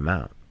 like, let him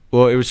out.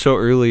 Well, it was so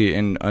early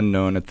and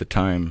unknown at the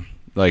time.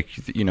 Like,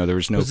 you know, there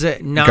was no Was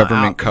it not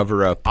government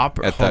cover-up at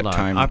hold that on.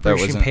 time. Operation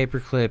that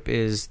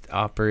wasn't.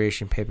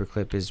 Operation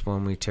Paperclip is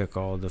when we took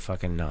all the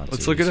fucking Nazis.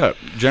 Let's look it up.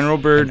 General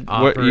Byrd, And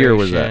what year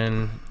was that?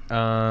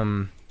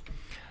 Operation,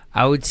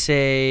 I would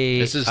say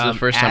This is the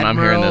first time I'm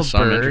hearing this, so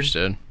I'm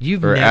interested.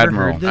 You've Or never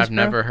Admiral. heard this, I've bro?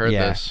 never heard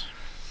Yeah. this.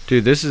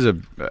 Dude, this is a...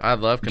 I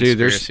love Dude,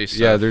 conspiracy there's stuff.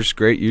 yeah, there's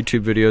great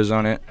YouTube videos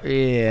on it.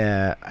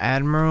 Yeah,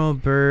 Admiral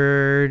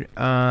Byrd,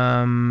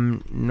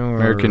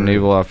 American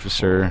naval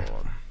officer.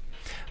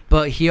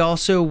 But he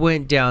also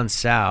went down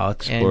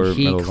south, Explorer, and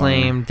he Medal of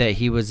claimed that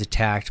he was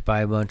attacked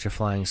by a bunch of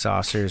flying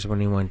saucers when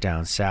he went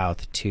down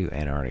south to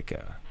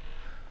Antarctica.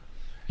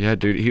 Yeah,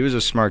 dude, he was a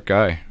smart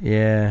guy.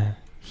 Yeah,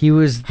 he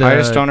was the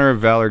Highest honor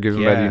of valor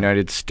given by the yeah.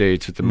 United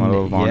States with the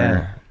Medal of Yeah.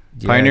 Honor.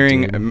 Yeah,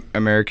 Pioneering dude.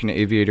 American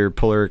aviator,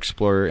 polar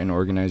explorer, and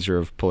organizer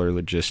of polar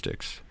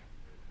logistics.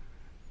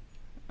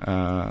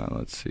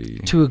 Let's see.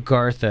 To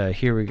Agartha.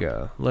 Here we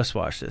go. Let's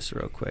watch this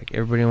real quick.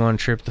 Everybody want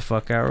to trip the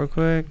fuck out real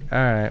quick? All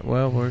right.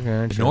 Well, we're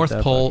gonna The trip North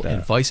the Pole fuck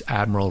and out. Vice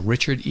Admiral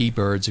Richard E.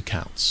 Byrd's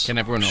accounts. Can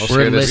everyone else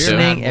We're hear this too?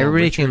 listening.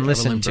 Everybody Richard can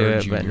listen Evelyn to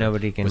Byrd it, but Jr.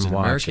 nobody can was an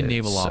watch American it,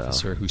 naval so.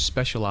 officer who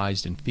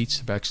specialized in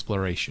feats of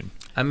exploration.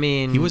 I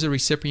mean, He was a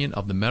recipient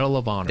of the Medal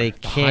of Honor, They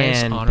the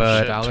highest can, honor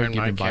but- of valor Turn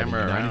my given by the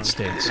camera United around.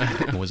 States,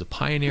 and was a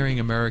pioneering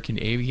American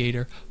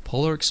aviator,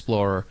 polar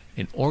explorer,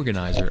 and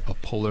organizer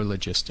of polar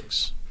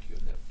logistics.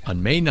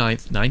 On May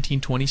 9th,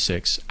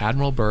 1926,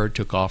 Admiral Byrd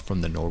took off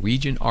from the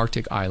Norwegian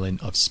Arctic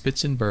island of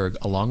Spitzenberg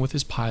along with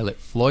his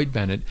pilot Floyd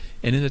Bennett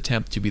in an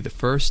attempt to be the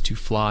first to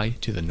fly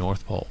to the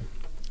North Pole.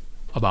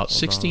 About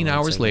 16 on one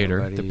hours second, later,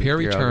 buddy. the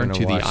pair You're all returned gonna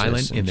to the watch this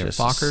island in in their just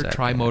a Fokker second.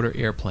 tri-motor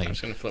airplane,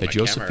 just gonna flip the my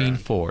camera Josephine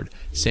around. Ford,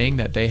 saying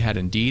that they had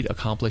indeed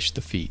accomplished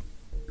the feat.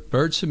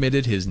 Byrd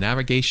submitted his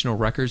navigational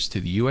records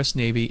to the U.S.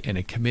 Navy and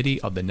a committee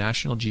of the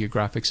National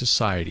Geographic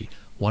Society,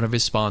 one of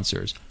his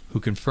sponsors, who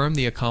confirmed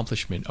the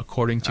accomplishment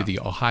according to the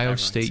Ohio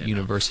everyone's State seen it.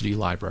 University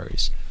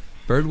libraries.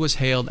 Byrd was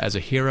hailed as a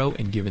hero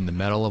and given the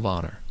Medal of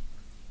Honor.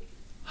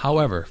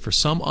 However, for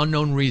some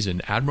unknown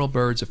reason, Admiral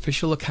Byrd's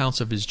official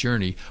accounts of his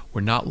journey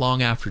were not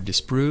long after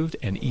disproved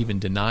and even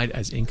denied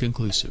as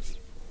inconclusive.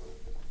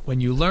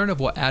 When you learn of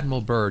what Admiral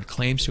Byrd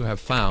claims to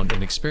have found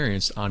and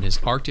experienced on his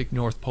Arctic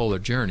North Polar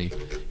journey,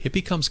 it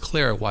becomes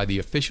clear why the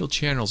official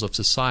channels of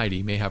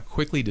society may have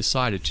quickly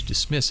decided to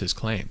dismiss his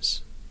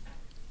claims.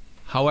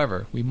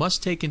 However, we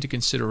must take into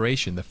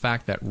consideration the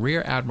fact that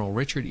Rear Admiral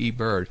Richard E.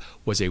 Byrd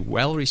was a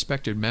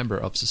well-respected member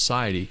of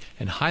society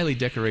and highly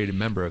decorated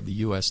member of the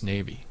U.S.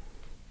 Navy.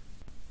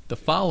 The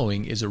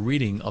following is a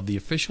reading of the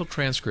official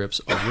transcripts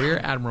of Rear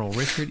Admiral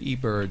Richard E.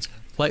 Byrd's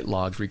flight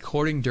logs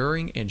recording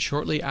during and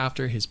shortly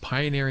after his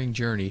pioneering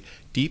journey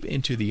deep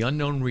into the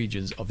unknown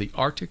regions of the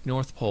Arctic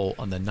North Pole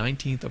on the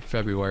 19th of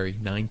February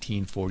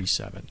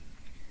 1947.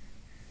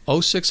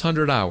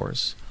 0600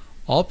 hours.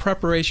 All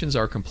preparations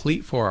are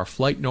complete for our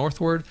flight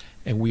northward,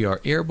 and we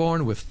are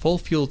airborne with full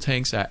fuel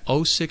tanks at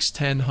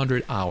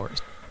 0610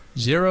 hours.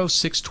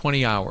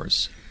 0620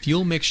 hours.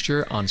 Fuel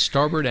mixture on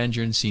starboard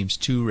engine seems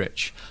too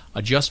rich.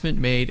 Adjustment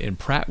made and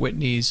Pratt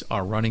Whitneys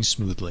are running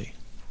smoothly.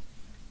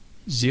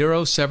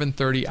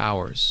 0730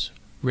 hours.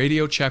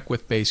 Radio check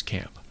with base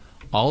camp.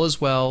 All is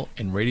well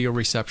and radio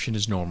reception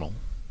is normal.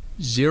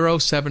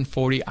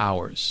 0740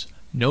 hours.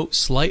 Note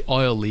slight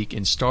oil leak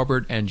in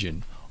starboard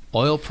engine.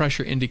 Oil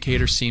pressure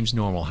indicator seems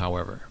normal,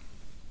 however.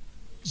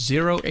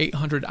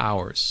 0800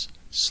 hours.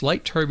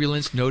 Slight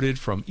turbulence noted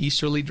from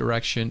easterly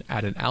direction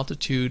at an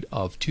altitude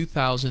of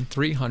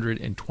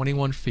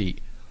 2,321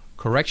 feet.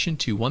 Correction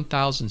to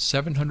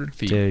 1,700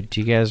 feet. Dude, do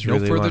you guys No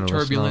really further want to listen to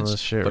all turbulence, this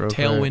shit but real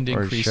tailwind quick?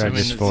 Or increasing. should I I mean,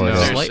 just it's pull it no,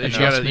 up? slight You got a-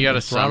 adjustment you got a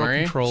in throttle summary?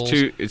 controls.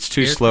 It's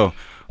too Air- slow.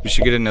 We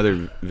should get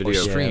another video.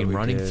 Or stream we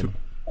running did. through.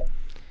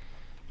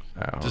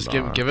 Just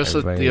Hold give on, us the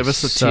everybody. give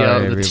us the Sorry,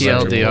 the everybody.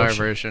 TLDR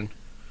version.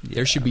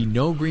 There should be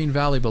no green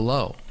valley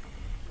below.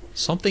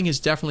 Something is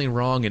definitely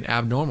wrong and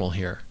abnormal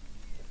here.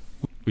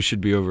 We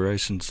should be over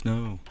ice and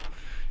snow.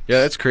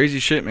 Yeah, that's crazy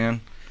shit,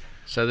 man.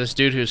 So this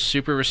dude who's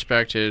super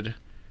respected,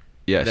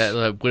 Yes.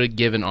 that would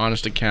give an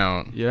honest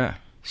account, Yeah.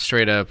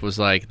 straight up was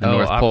like the Oh,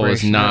 North Pole is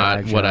Operation not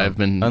Agile. what I've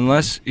been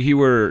Unless he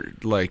were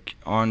like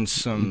on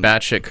some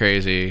batshit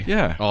crazy.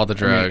 Yeah. all the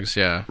I mean, drugs.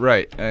 Yeah,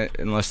 Right.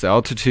 Unless the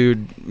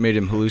altitude made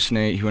him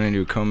hallucinate, he went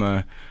into a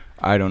coma.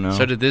 I don't know.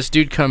 So did this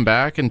dude come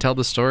back and tell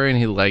the story, and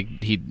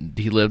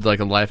he lived like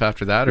a life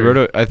after that? He Or?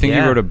 wrote I think he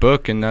Yeah. wrote a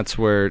book, and that's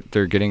where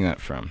they're getting that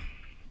from.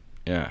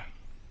 Yeah.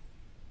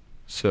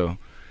 So,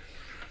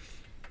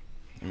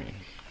 I mean,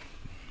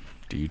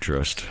 do you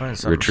trust Find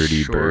something Richard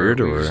E. short. Bird,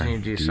 We or just need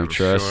to do you something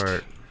trust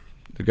short.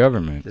 the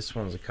government? This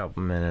one's a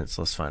couple minutes.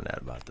 Let's find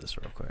out about this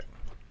real quick.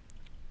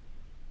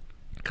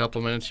 A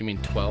couple minutes? You mean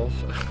 12?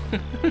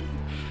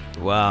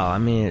 Well, I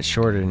mean, it's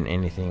shorter than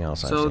anything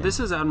else I've So seen. this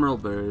is Admiral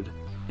Byrd,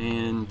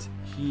 and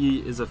he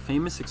is a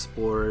famous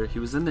explorer. He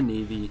was in the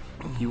Navy.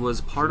 He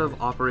was part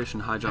of Operation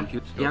High Jump.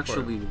 He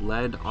actually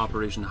led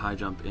Operation High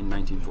Jump in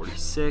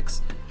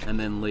 1946, and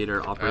then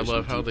later I Operation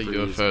love how the Deep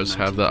Freeze in UFOs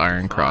have the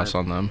Iron Cross 1945.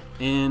 on them.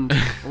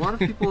 And a lot of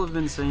people have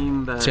been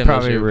saying that Tim-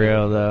 Probably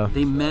real, though.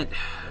 they met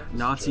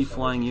Nazi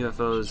flying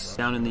UFOs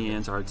down in the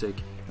Antarctic,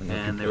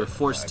 and they were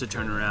forced to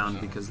turn around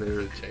because they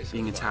were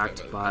being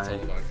attacked by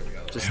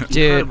just Dude,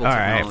 incredible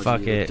alright, technology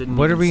fuck that it. didn't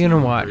What are even we seem gonna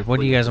very watch? What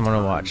do you guys quick want to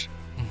at the watch? time.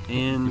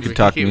 And could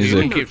talk we music.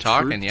 can keep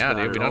talking, truth yeah, to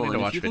that dude. We at don't all. need to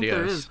And watch if you think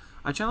there videos. is,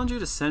 I challenge you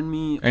to send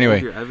me all Anyway,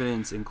 of your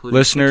evidence, including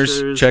listeners,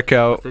 pictures, check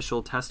out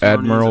official testimonies,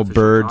 Admiral official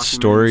Bird's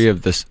story documents.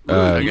 of this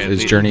Okay,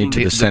 his the- journey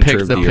to the center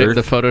of the earth.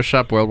 The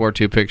Photoshop World War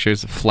II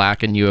pictures,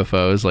 flak and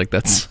UFOs, like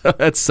that's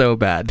that's so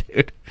bad,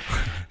 dude.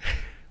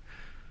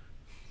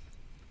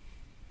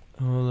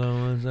 Hold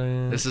on one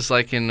second. This is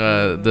like in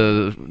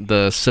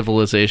the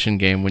Civilization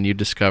game when you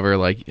discover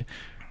like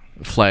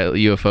flight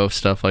UFO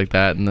stuff like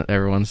that, and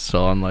everyone's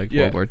still on like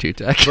Yeah. World War II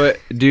tech. But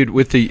dude,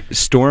 with the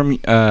storm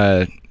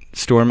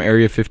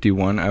Area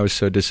 51, I was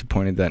so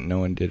disappointed that no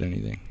one did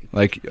anything.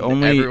 Like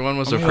Everyone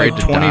was afraid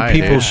to 20 die,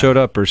 people dude. showed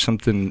up or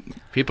something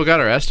People got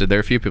arrested. There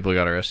are a few people who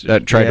got arrested.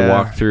 that tried to Yeah.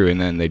 walk through, and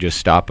then they just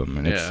stop them,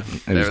 and yeah,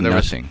 it was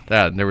nothing.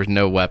 There was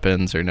no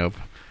weapons or no.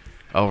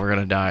 Oh, we're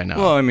gonna die now.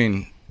 Well, I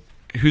mean,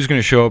 who's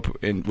gonna show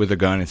up with a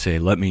gun and say,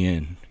 "Let me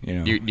in"? You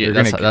know, You're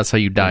that's, gonna- that's how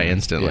you die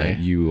instantly. Yeah,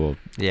 you will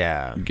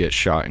Yeah, get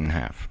shot in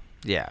half.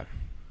 yeah.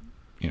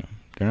 You know,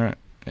 they're not.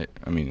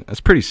 I mean, that's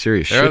pretty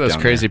serious There shit. are those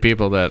down crazy there.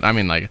 people that I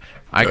mean, like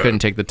I couldn't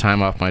take the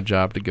time off my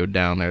job to go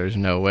down there. There's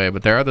no way.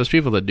 But there are those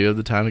people that do have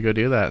the time to go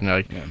do that, and they're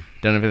like, Yeah.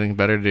 don't have anything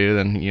better to do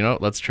than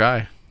let's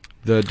try.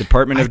 The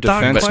Department of I thought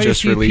Defense quite just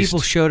a few released.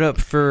 people showed up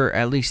for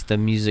at least the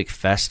music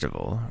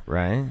festival,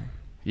 right?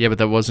 Yeah, but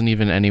that wasn't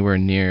even anywhere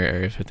near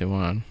Area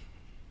 51.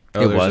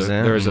 Oh, It there's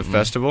wasn't? There was a Mm-mm.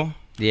 festival.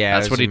 Yeah,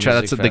 That's what he tried.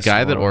 That's the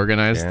guy that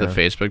organized the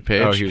Facebook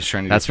page. Oh, he was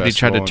trying to. That's do what he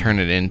tried to festival turn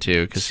it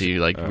into because he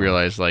Oh.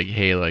 realized like,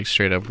 hey, like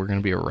straight up, we're gonna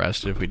be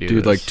arrested if we do Dude,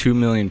 this. like 2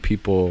 million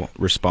people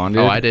responded.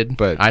 Oh, I did.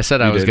 But I said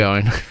you I was did.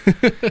 going.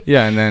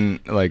 Yeah, and then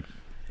like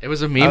It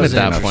was a I meme was at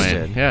that interested.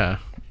 point. Yeah.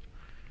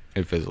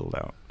 it fizzled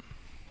out.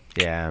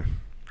 Yeah,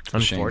 a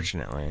shame.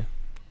 unfortunately.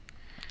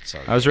 So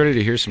I was ready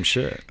to hear some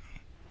shit,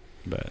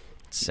 but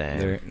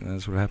same.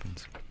 that's what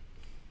happens.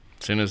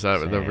 As soon as the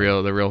Same.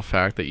 real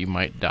fact that you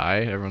might die,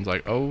 everyone's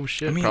like, oh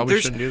shit, I mean, probably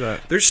there's- shouldn't do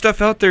that. There's stuff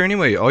out there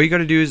anyway. All you got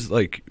to do is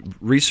like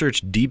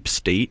research deep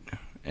state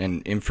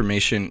and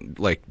information.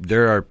 Like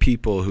there are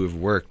people who have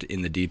worked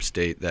in the deep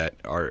state that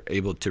are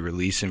able to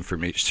release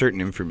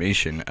certain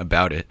information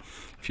about it.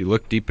 If you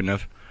look deep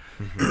enough,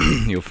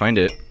 you'll find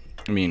it.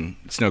 I mean,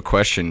 it's no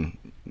question.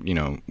 You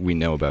know, we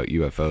know about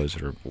UFOs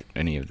or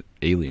any of the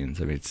aliens.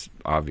 I mean, it's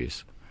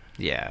obvious.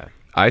 Yeah.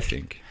 I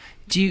think.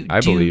 I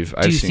believe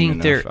I've do you seen think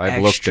enough. they're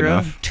I've looked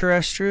enough.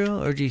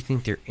 extraterrestrial, or do you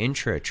think they're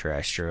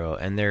intraterrestrial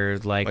and they're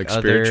like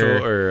other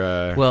spiritual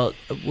or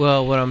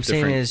Well, what I'm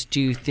saying different- is, do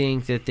you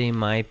think that they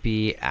might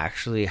be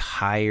actually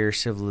higher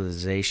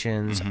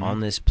civilizations Mhm. on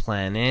this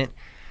planet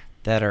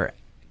that are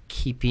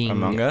keeping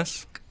Among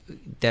Us?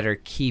 that are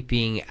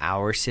keeping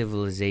our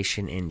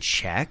civilization in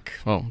check?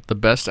 Well, the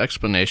best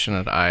explanation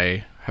that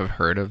I have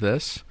heard of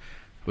this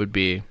would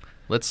be,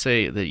 let's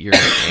say that you're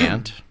an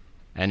ant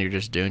and you're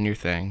just doing your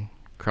thing,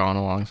 crawling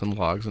along some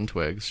logs and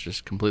twigs,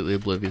 just completely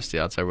oblivious to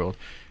the outside world.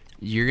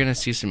 You're going to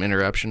see some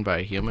interruption by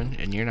a human,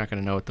 and you're not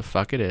going to know what the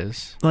fuck it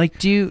is. Like,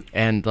 do you?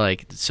 And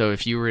like, so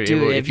if you were Dude,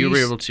 able, if if you you were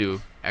s- able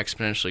to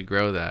exponentially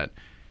grow that,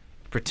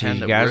 pretend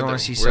you that guys we're wanna the,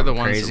 see we're the something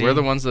ones crazy? we're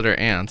the ones that are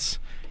ants.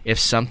 If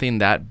something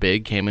that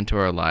big came into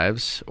our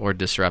lives or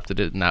disrupted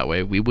it in that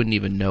way, we wouldn't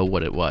even know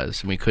what it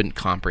was, and we couldn't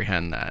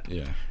comprehend that.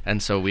 Yeah.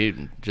 And so we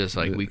just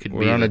like we could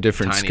We're be on the a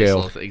different tiniest scale.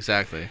 little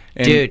exactly.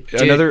 And Dude,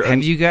 another.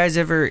 have you guys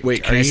ever?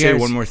 Wait, can are I you say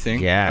guys- one more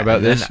thing Yeah, about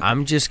and then this?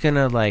 I'm just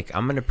gonna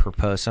I'm gonna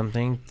propose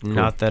something.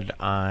 Not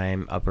that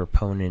I'm a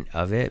proponent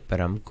of it,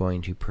 but I'm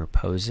going to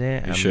propose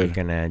it. I'm should.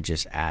 gonna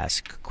just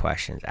ask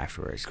questions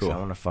afterwards because Cool. I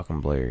want to fucking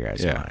blow your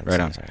guys' Yeah, minds. right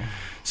on.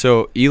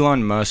 So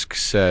Elon Musk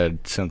said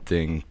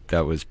something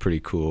that was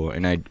pretty cool,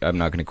 and I'm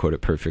not going to quote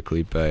it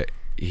perfectly, but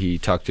he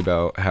talked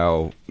about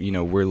how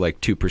we're like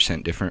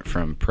 2% different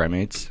from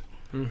primates.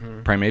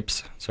 Mm-hmm.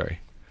 Primates,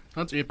 sorry,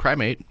 That's a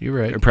primate. You're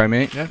right. a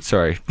primate. Yeah.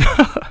 Sorry,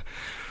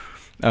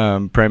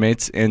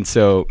 primates, and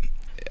so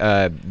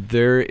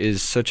there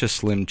is such a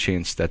slim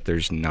chance that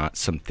there's not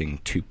something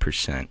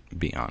 2%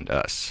 beyond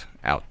us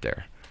out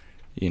there.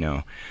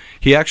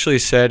 He actually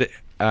said.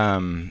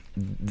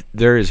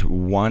 There is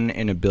 1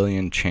 in a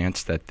billion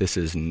chance that this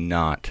is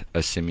not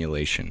a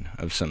simulation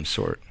of some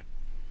sort.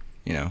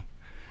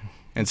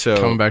 And so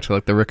Coming back to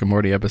like the Rick and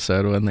Morty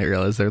episode when they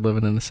realize they're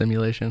living in a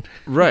simulation.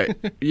 right.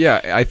 Yeah,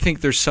 I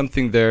think there's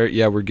something there.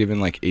 Yeah, we're given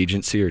like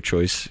agency or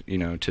choice,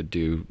 to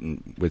do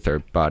with our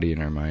body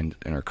and our mind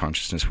and our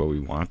consciousness what we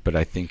want. But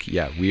I think,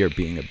 we are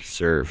being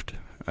observed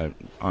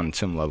on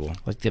some level.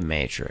 Like the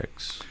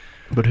Matrix.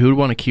 But who would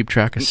want to keep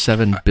track of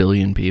 7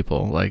 billion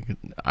people? Like,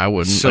 I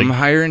wouldn't. Some like,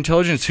 higher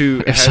intelligence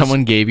who if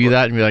someone gave you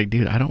that and be like,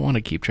 dude, I don't want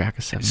to keep track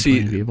of 7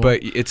 billion people.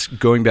 But it's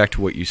going back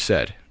to what you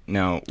said.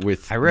 Now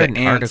with I read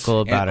the an ants,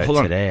 article about it hold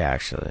on. today,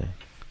 actually.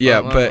 Yeah,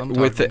 Well, but I'm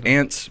with the talking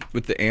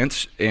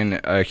ants and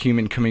a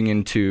human coming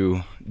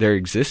into their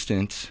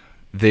existence,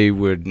 they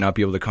would not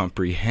be able to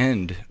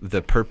comprehend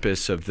the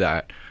purpose of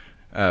that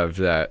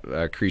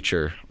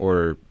creature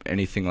or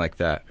anything like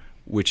that,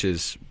 which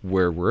is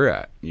where we're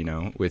at.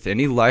 With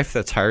any life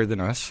that's higher than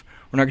us,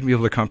 we're not going to be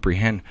able to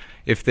comprehend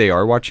if they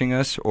are watching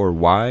us or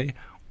why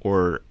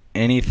or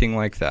anything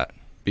like that,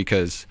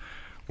 because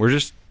we're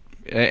just.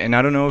 And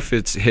I don't know if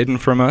it's hidden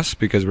from us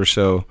because we're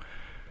so,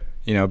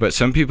 but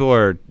some people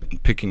are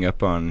picking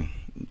up on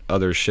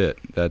other shit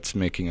that's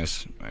making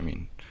us. I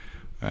mean,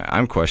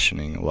 I'm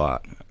questioning a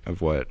lot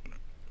of what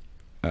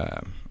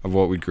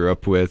we grew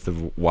up with,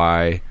 of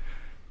why,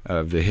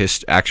 of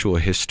the actual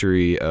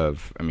history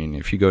of. I mean,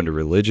 if you go into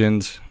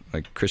religions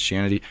like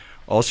Christianity,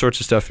 all sorts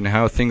of stuff, and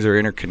how things are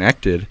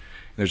interconnected,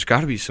 there's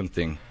got to be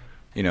something,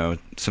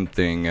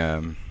 something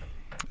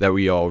that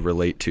we all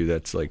relate to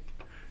that's like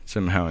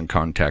somehow in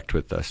contact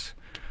with us.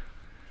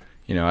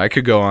 I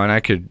could go on. I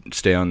could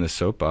stay on this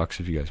soapbox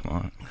if you guys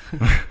want.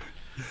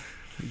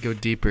 Go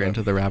deeper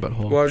into the rabbit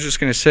hole. Well, I was just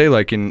gonna say,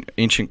 like in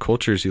ancient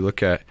cultures, you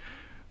look at,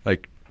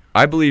 like,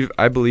 I believe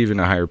in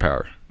a higher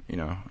power.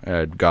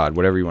 God,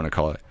 whatever you want to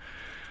call it.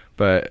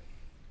 But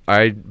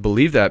I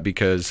believe that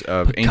because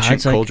of But ancient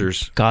God's like-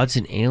 cultures. God's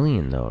an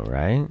alien, though,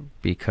 right?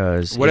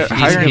 Because What- if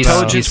higher he's-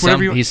 intelligence,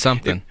 whatever you- he's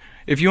something.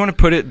 If you want to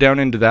put it down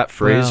into that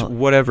phrase, Well-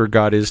 whatever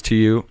God is to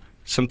you,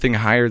 something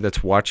higher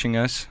that's watching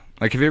us.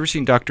 Like, have you ever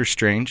seen Doctor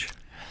Strange?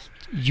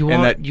 You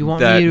And want that you want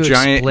that me to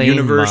giant explain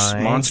universe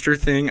my- monster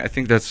thing? I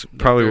think that's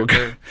probably what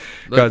They're-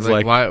 God's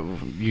like. why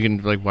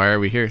why are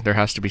we here? There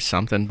has to be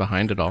something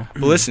behind it all.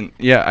 Well, listen,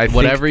 I think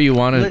Whatever you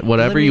want to,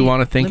 Let you me-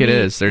 want to think let it me-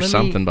 is, there's let me-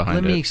 something behind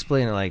Let me it.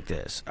 explain it like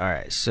this. All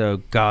right,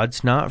 so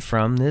God's not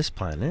from this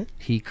planet.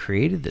 He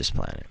created this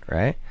planet,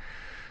 right?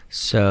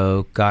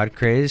 So God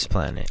created this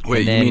planet. and Wait,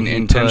 you then mean he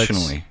puts-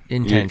 intentionally?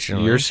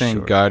 Intentionally. You're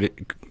saying sure.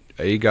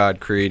 God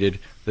created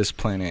this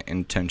planet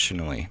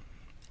intentionally.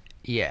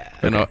 Yeah.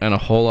 And a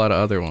whole lot of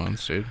other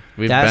ones, dude.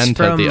 We've That's been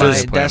to from the my, other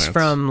that's planets.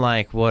 from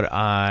like what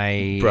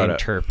I Brought up.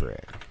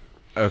 interpret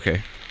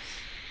Okay.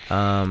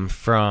 from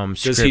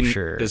Does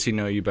scripture. he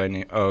know you by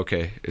name? Oh,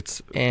 okay.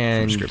 It's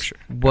And from scripture.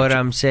 what Gotcha.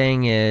 I'm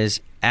saying is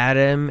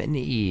Adam and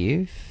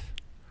Eve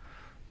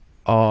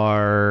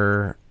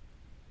are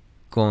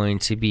going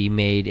to be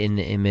made in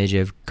the image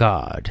of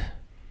God,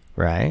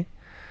 right?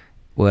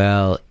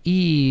 Well,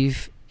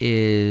 Eve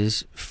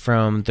is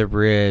from the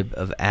rib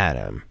of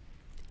Adam.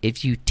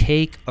 If you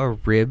take a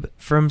rib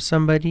from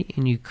somebody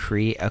and you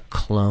create a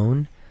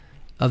clone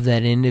of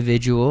that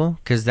individual,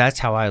 because that's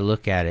how I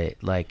look at it,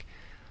 like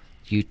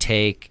you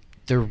take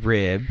the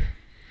rib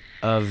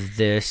of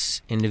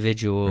this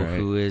individual Right.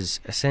 who is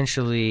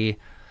essentially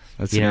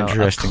That's a an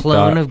interesting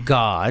clone thought. of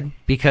God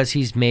because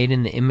he's made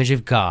in the image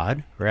of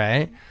God,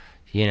 right?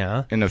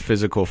 In In a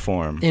physical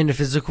form. a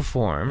physical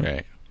form,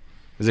 Right.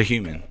 As a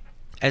human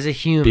as a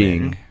human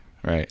being.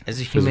 Right. as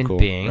a human Physical,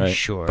 being, right.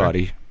 sure.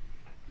 Body.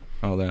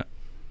 All that.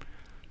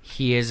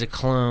 He is a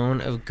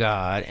clone of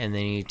God, and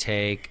then you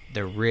take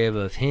the rib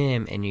of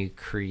him and you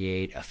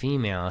create a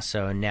female.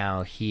 So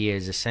now he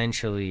is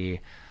essentially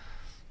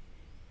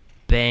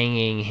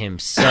banging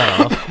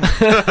himself.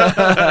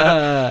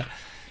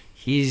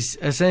 He's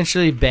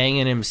essentially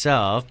banging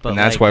himself, but And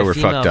that's like why the we're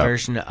female fucked up.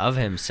 version of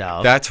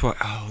himself. That's why.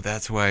 Oh,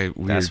 that's why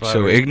we're That's why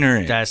so we're-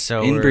 ignorant. That's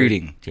so we're-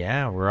 inbreeding.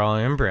 Yeah, we're all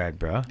inbred,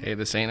 bro. Hey,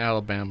 this ain't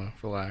Alabama.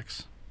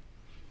 Relax.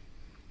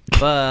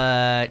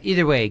 But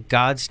either way,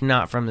 God's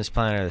not from this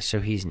planet Earth,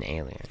 so he's an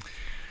alien.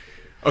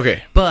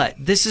 Okay. But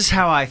this is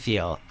how I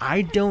feel.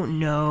 I don't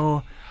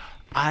know.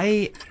 Do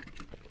you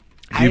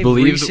I've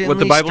believe what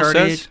the recently Bible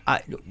started- says?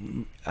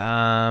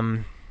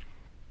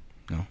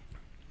 No,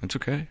 that's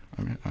okay.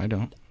 I mean, I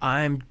don't.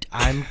 I'm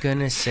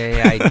gonna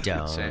say I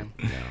don't. Same.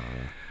 No.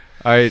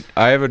 I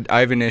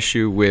have an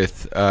issue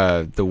with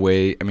the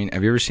way. I mean,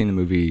 have you ever seen the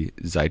movie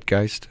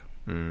Zeitgeist?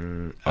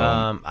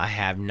 I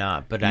have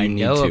not, but you I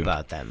need know to.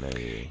 about that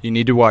movie. You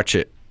need to watch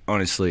it.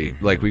 Honestly,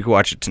 like we could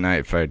watch it tonight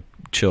if I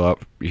chill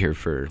out here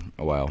for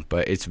a while.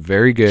 But it's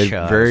very good.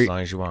 Chill, very as long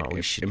as you want,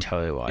 we should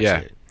totally watch yeah,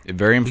 it.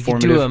 very We could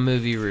informative. do a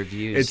movie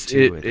reviews It's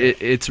too. with it.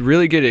 it's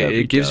really good. That'd be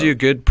It gives dope. you a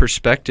good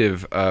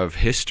perspective of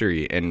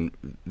history and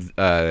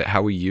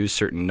how we use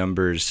certain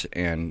numbers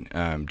and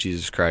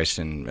Jesus Christ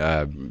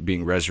and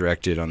being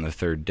resurrected on the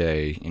third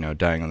day.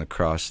 Dying on the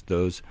cross.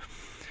 Those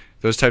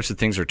types of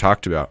things are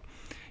talked about,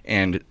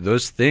 and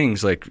those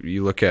things, like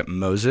you look at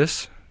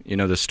Moses You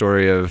know, the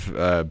story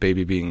of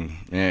baby being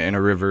in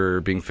a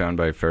river, being found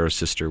by Pharaoh's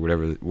sister,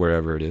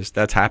 wherever it is.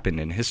 That's happened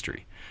in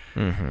history.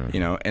 Mm-hmm. You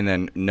know, and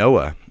then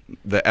Noah,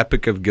 the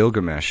Epic of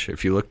Gilgamesh.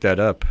 If you look that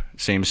up,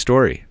 same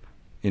story.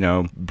 You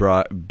know,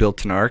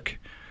 built an ark.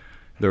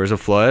 There was a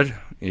flood.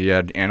 You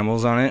had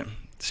animals on it.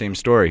 Same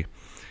story.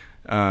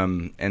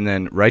 And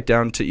then right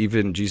down to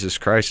even Jesus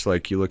Christ.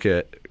 Like you look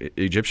at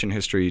Egyptian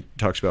history,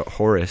 talks about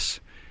Horus,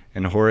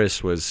 and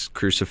Horus was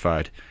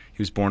crucified.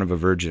 He was born of a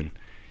virgin.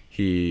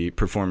 He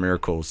performed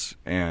miracles,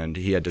 and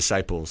he had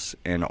disciples,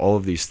 and all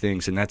of these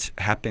things. And that's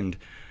happened.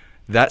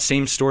 That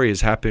same story has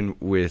happened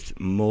with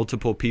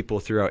multiple people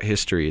throughout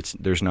history.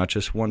 There's not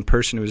just one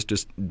person who was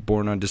just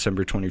born on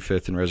December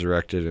 25th and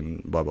resurrected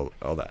and blah, blah, blah,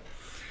 all that.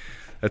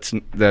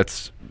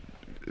 That's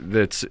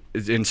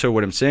and so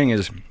what I'm saying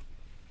is,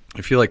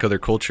 I feel like other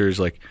cultures,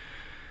 like,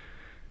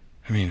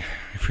 I mean,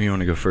 if we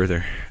want to go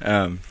further,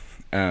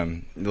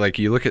 like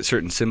you look at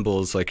certain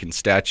symbols, like in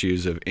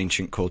statues of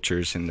ancient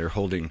cultures, and they're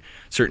holding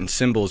certain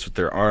symbols with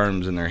their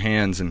arms and their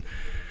hands,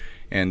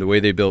 and the way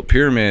they built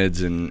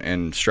pyramids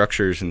and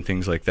structures and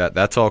things like that.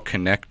 That's all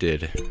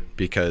connected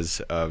because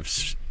of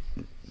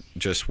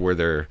just where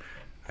they're,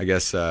 I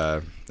guess,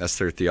 that's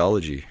their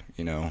theology.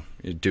 You know,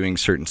 doing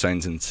certain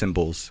signs and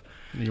symbols.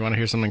 You want to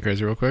hear something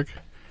crazy real quick?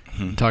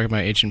 Talking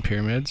about ancient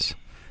pyramids.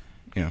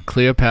 Yeah.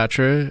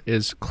 Cleopatra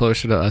is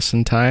closer to us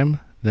in time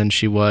than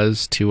she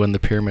was to when the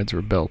pyramids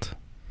were built.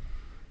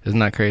 Isn't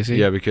that crazy?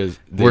 Yeah, because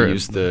they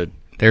used the.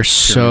 They're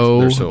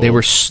so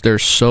they're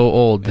so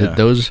old that Yeah.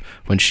 those,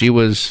 when she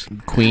was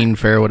queen,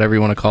 pharaoh, whatever you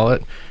want to call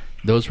it,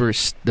 those were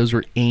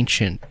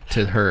ancient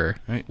to her.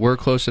 Right. We're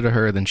closer to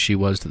her than she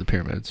was to the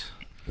pyramids.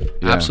 Yeah.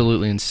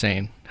 Absolutely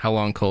insane how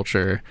long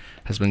culture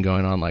has been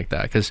going on like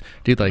that. Because,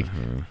 dude, like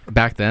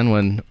back then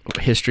when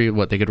history,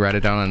 what they could write it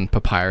down on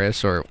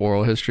papyrus or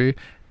oral history,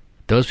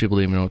 those people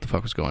didn't even know what the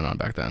fuck was going on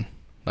back then.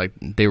 Like,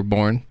 they were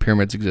born,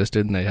 pyramids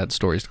existed, and they had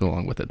stories to go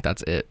along with it.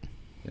 That's it.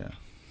 Yeah.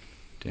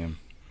 Damn.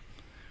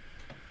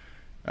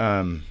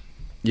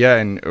 Yeah,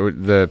 and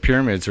the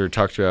pyramids were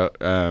talked about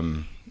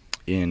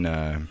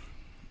in.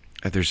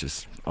 There's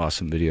this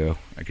awesome video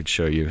I could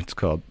show you. It's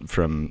called,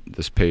 from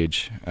this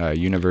page,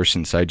 Universe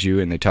Inside You,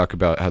 and they talk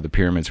about how the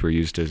pyramids were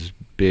used as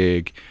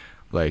big,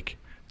 like,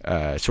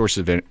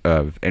 sources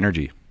of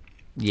energy.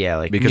 Yeah,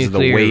 like Because of the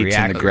nuclear weight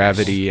reactors. and the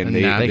gravity, and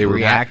they were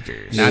reactors.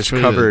 It was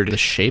Naturally, covered. the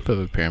shape of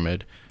a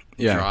pyramid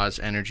Yeah. draws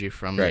energy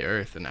from Right. the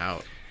earth and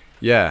out.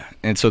 Yeah,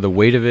 and so the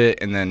weight of it,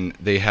 and then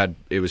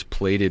it was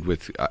plated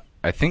with,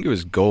 I think it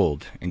was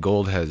gold, and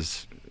gold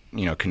has,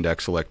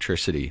 conducts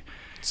electricity.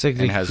 It's like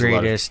and the has a lot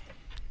of- greatest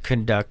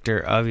conductor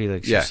of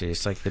electricity.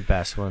 It's like the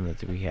best one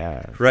that we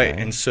have. Right,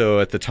 and so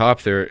at the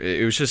top there,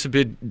 it was just a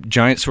big,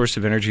 giant source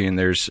of energy, and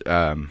there's,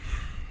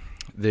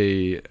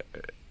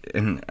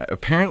 and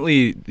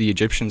apparently the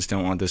Egyptians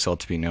don't want this all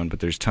to be known, but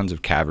there's tons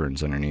of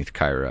caverns underneath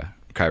Cairo,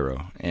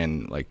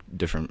 and like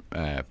different,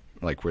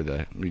 like where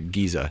the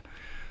Giza.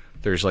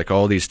 There's like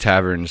all these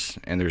taverns,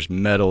 and there's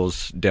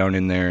metals down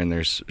in there, and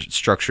there's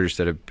structures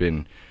that have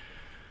been,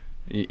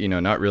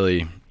 not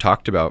really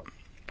talked about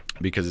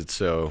because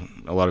a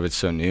lot of it's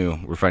so new.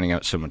 We're finding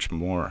out so much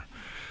more.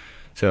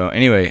 So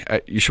anyway,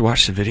 you should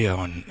watch the video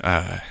on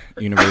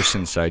Universe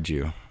Inside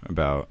You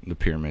about the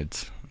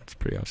pyramids. It's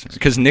pretty awesome.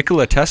 Because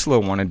Nikola Tesla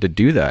wanted to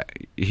do that.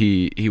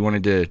 He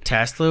wanted to.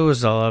 Tesla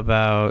was all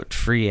about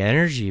free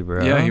energy,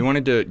 bro. Yeah, he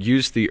wanted to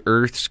use the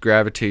Earth's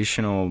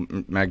gravitational,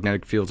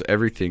 magnetic fields,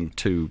 everything,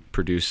 to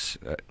produce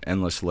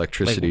endless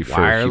electricity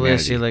for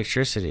wireless humanity.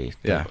 electricity.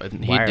 Yeah.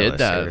 And he Wireless did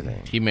that.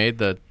 everything. He made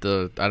the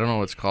I don't know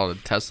what's called, a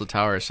Tesla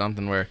Tower or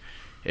something, where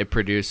it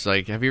produced,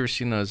 like, have you ever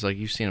seen those, like,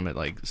 you've seen them at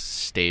like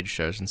stage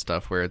shows and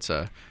stuff, where it's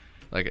a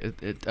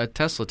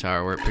Tesla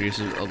Tower where it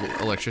produces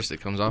electricity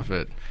that comes off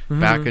it.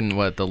 Back in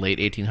the late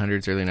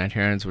 1800s, early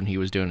 1900s, when he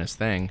was doing his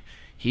thing,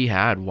 he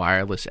had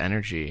wireless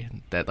energy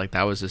that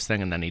was his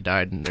thing, and then he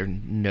died,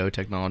 and no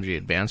technology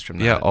advanced from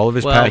that. Yeah, all of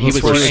his Well,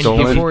 patents were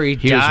stolen. before he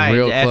He was died,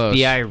 real the close.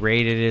 FBI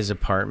raided his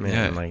apartment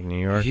in like New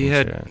York. He and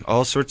had shit.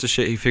 all sorts of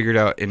shit he figured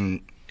out,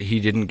 and he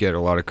didn't get a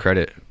lot of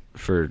credit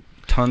for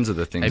tons of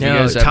the things. Have he you No,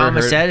 guys did. ever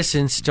Thomas heard-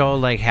 Edison stole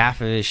like half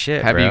of his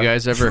shit. Have bro. you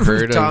guys ever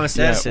heard of Thomas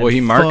Yeah, Edison? well,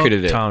 he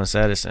marketed Fuck it. Thomas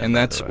Edison, And by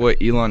that's the way. what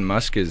Elon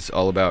Musk is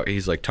all about.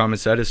 He's like,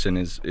 Thomas Edison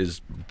is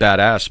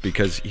badass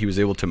because he was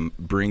able to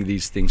bring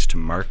these things to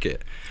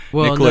market.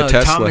 Well, Nikola no,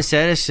 Tesla, Thomas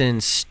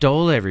Edison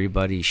stole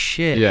everybody's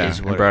shit. yeah,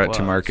 is what and brought it was.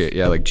 to market.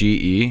 Yeah, like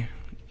GE,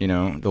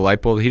 the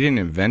light bulb. He didn't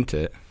invent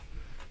it.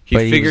 He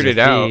But figured was it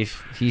a out.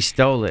 thief. He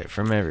stole it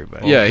from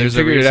everybody. Yeah, he there's a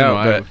figured it reason out,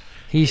 why- but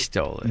he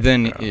stole it.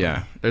 then, bro.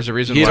 yeah. There's a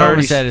reason He'd why.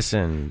 already Thomas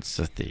Edison's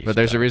a thief. But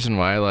there's a though. reason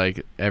why,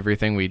 like,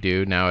 everything we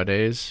do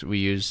nowadays, we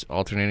use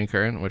alternating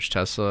current, which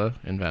Tesla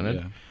invented.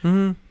 Yeah.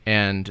 Mhm.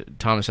 And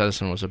Thomas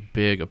Edison was a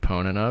big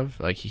opponent of.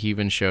 Like, he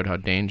even showed how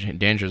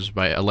dangerous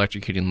by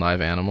electrocuting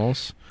live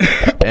animals.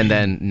 And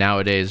then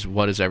nowadays,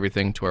 what is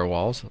everything to our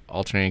walls?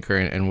 Alternating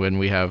current. And when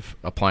we have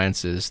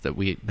appliances that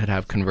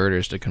have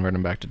converters to convert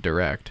them back to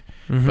direct.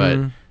 Mhm.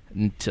 But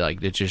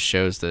It just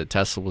shows that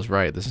Tesla was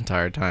right this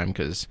entire time.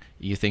 Because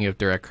you think if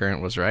direct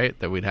current was right,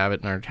 that we'd have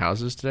it in our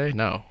houses today?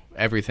 No,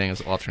 everything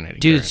is alternating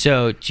Dude, current.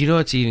 so do you know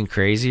what's even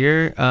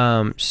crazier?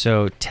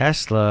 So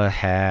Tesla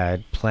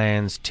had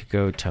plans to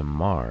go to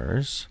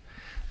Mars,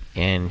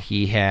 and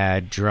he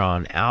had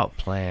drawn out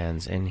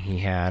plans, and he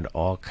had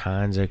all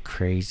kinds of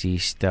crazy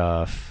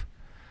stuff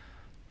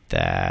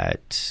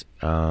that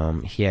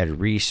he had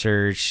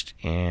researched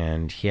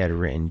and he had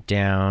written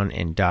down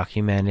and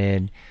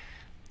documented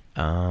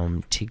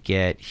to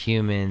get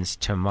humans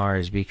to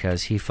Mars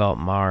because he felt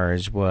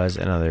Mars was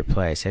another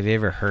place. Have you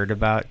ever heard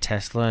about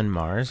Tesla and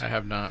Mars? I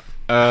have not.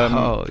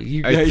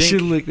 You I guys think-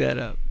 should look that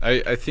up.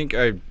 I think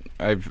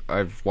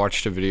I've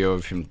watched a video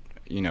of him,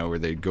 where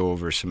they go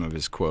over some of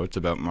his quotes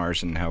about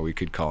Mars and how we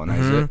could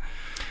colonize it.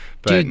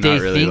 But Dude, not they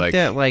really think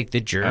that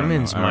the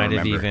Germans I don't might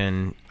have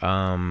remember.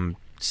 even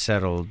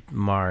settled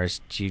Mars.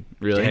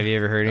 Really? Have you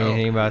ever heard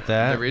anything about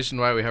that? The reason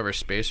why we have our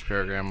space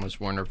program was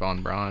Werner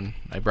von Braun.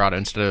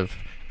 Instead of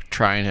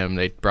trying him,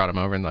 they brought him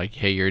over and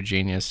hey, you're a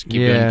genius.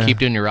 Keep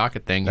doing your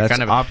rocket thing. You're That's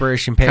kind of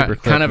Operation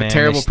Paperclip. kind of man. a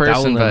terrible They stole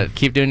person, him. but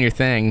keep doing your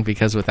thing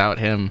because without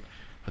him,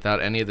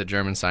 without any of the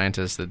German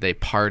scientists that they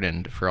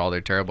pardoned for all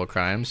their terrible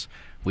crimes,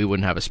 we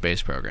wouldn't have a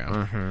space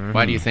program.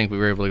 Why do you think we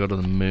were able to go to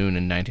the moon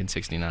in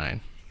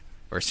 1969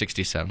 or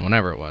 67,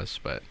 whenever it was?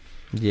 But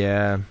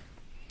Yeah.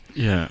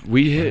 Yeah,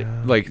 we hit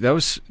that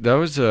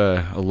was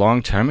a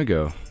long time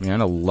ago, man.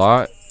 A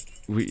lot.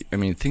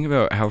 Think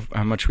about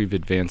how much we've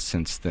advanced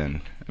since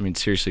then. I mean,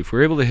 seriously, if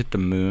we're able to hit the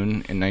moon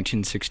in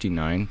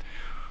 1969,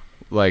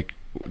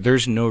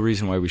 there's no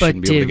reason why we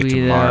shouldn't be able to get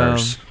to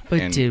Mars.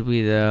 Did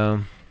we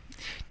though?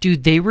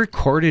 Dude, they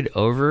recorded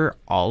over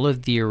all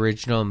of the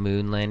original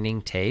moon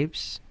landing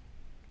tapes,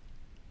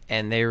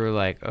 and they were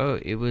like, "Oh,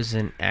 it was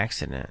an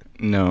accident."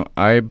 No,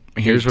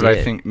 here's what I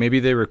did. think. Maybe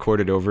they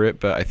recorded over it,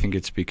 but I think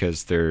it's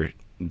because their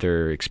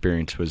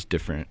experience was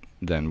different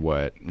than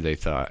what they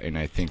thought, and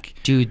I think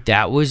Dude,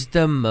 that was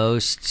the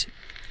most.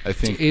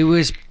 It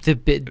was the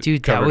dude.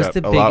 That covered was up.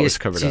 the A lot was biggest.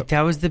 covered Dude, up.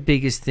 that was the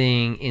biggest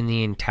thing in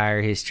the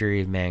entire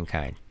history of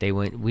mankind.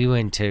 We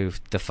went to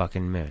the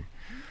fucking moon.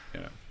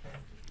 Yeah.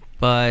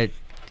 But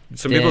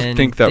some people then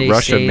think that they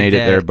Russia say made it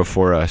there that-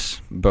 before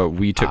us, but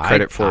we took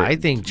credit for it. I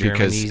think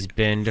because Germany's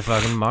been to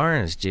fucking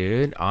Mars,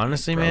 dude.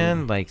 Honestly,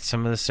 man,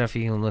 some of the stuff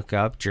you can look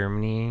up,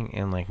 Germany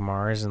and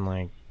Mars and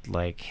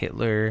like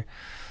Hitler,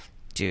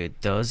 dude,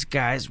 those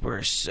guys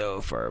were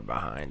so far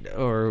behind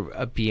or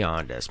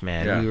beyond us,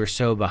 man. Yeah. We were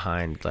so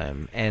behind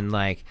them, and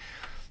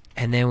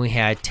then we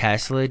had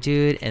Tesla,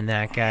 dude, and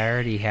that guy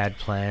already had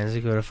plans to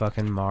go to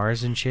fucking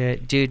Mars and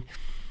shit, dude.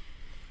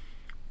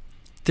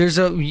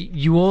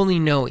 You only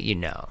know what you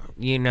know.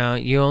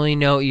 You only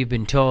know what you've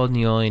been told, and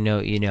you only know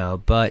what you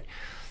know. But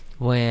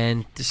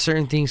when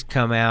certain things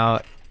come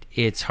out,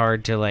 it's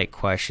hard to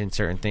question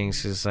certain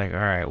things. It's all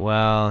right,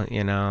 well,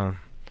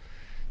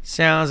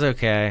 sounds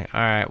okay.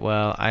 All right,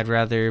 well, I'd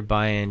rather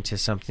buy into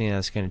something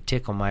that's going to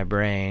tickle my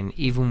brain,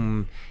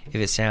 even if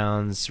it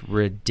sounds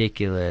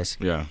ridiculous.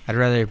 Yeah. I'd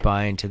rather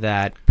buy into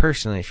that.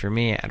 Personally, for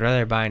me, I'd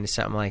rather buy into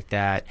something like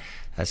that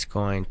that's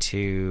going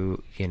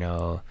to,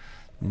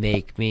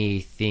 make me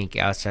think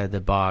outside the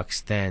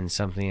box than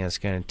something that's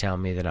going to tell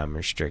me that I'm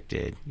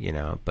restricted,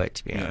 But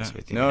to be honest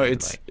with you, no, man,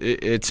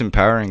 it's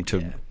empowering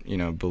to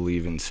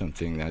believe in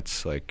something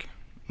that's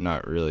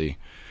not really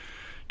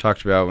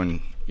talked about when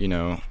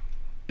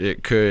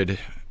it could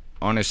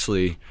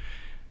honestly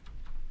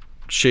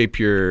shape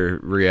your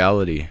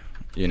reality,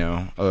 in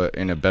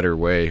a better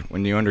way.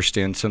 When you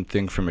understand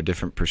something from a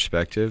different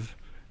perspective,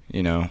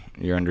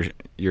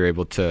 you're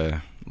able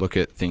to look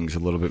at things a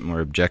little bit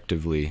more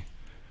objectively.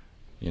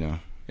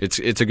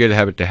 It's a good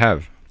habit to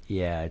have.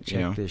 Yeah,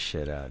 check this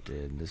shit out,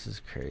 dude. This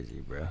is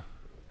crazy, bro.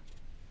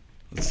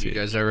 Let's see. you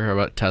guys ever heard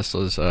about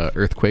Tesla's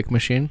earthquake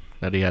machine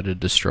that he had to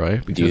destroy?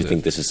 Do you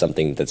think this is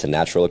something that's a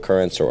natural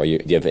occurrence, or do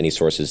you have any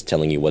sources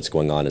telling you what's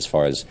going on as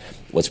far as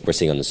what we're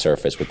seeing on the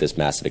surface with this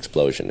massive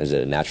explosion? Is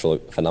it a natural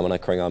phenomenon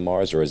occurring on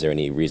Mars, or is there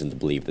any reason to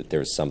believe that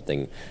there's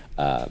something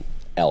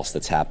else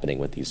that's happening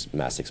with these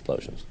mass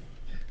explosions?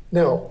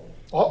 No,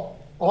 all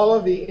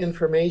of the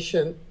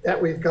information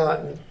that we've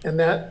gotten, and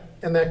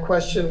that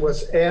question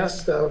was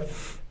asked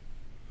of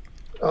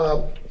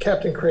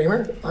Captain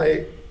Kramer.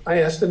 I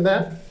asked him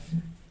that.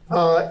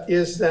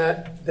 Is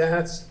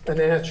that's a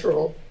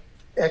natural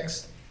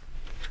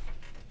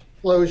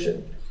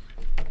explosion.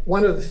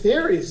 One of the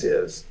theories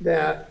is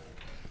that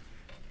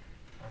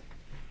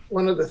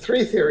one of the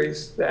three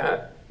theories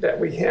that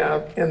we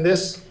have, and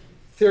this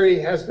theory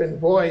has been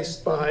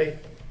voiced by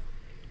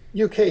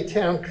UK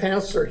town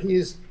councillor.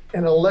 He's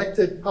an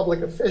elected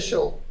public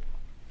official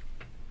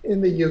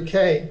in the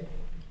UK,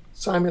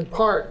 Simon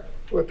Park,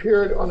 who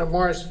appeared on a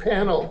Mars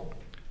panel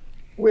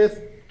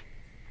with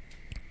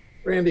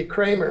Randy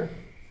Kramer,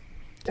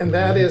 and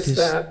that is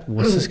that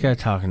What's this guy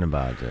talking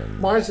about, dude?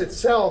 Mars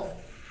itself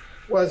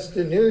was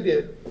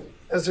denuded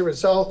as a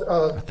result I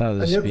of thought a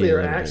this would be a nuclear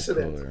little bit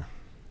accident. cooler.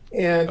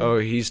 And Oh,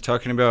 he's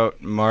talking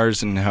about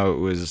Mars and how it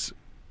was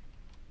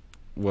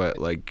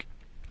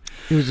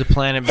It was a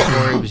planet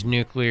before it was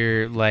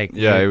nuclear, like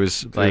Yeah, it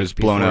was blown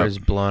before up. It was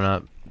blown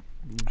up.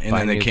 And by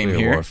then they came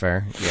nuclear here.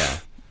 Warfare. Yeah.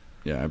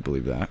 Yeah, I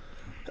believe that.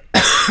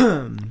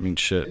 I mean,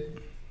 shit.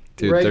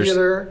 Dude,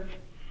 Regular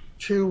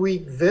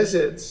 2-week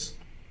visits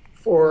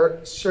for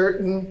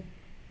certain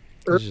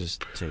It's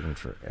just taking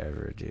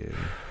forever, dude.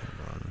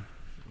 Hold on.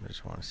 I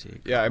just want to see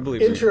it. Yeah, I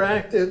believe it.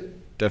 interactive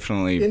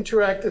Definitely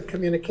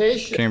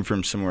communication. came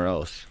from somewhere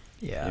else.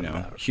 Yeah. You I'm know,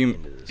 not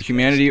into this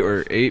humanity kind of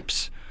or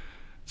apes.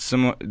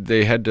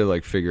 They had to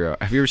like figure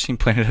out. Have you ever seen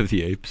Planet of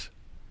the Apes?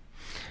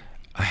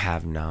 I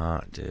have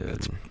not,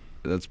 dude.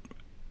 That's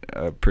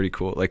pretty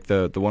cool. Like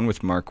the one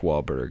with Mark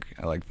Wahlberg.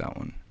 I like that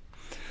one.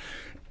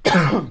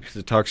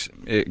 Because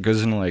it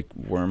goes into like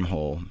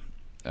wormhole,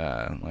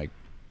 like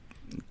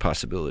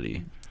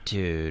possibility.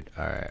 Dude,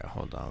 all right,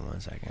 hold on 1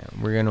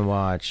 second. We're gonna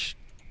watch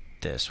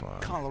this one.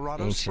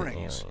 Colorado Ancient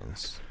Springs.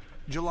 Aliens.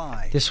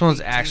 July. This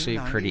one's actually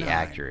pretty 1899.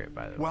 accurate,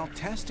 by the way. While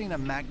testing a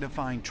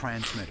magnifying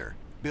transmitter,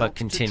 But built to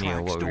continue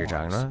track what we were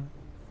talking storms, about.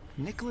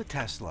 Nikola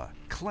Tesla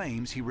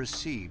claims he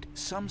received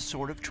some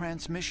sort of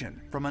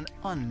transmission from an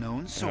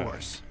unknown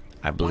source.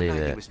 I believe One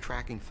night he it. was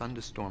tracking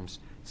thunderstorms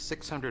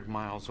 600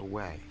 miles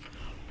away.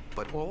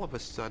 But all of a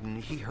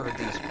sudden he heard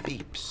these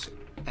beeps,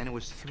 and it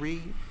was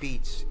 3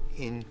 beats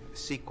in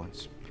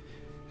sequence.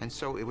 And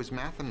so it was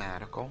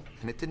mathematical,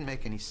 and it didn't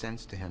make any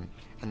sense to him.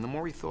 And the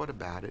more he thought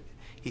about it,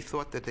 he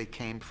thought that they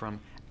came from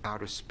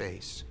outer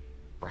space,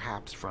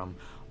 perhaps from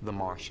the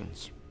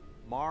Martians.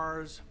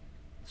 Mars'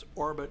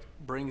 orbit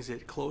brings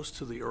it close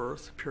to the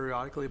Earth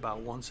periodically,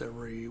 about once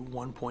every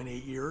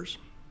 1.8 years.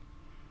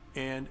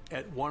 And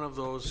at one of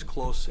those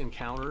close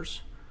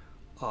encounters,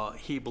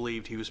 he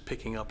believed he was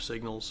picking up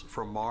signals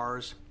from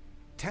Mars.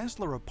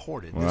 Tesla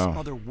reported Wow. this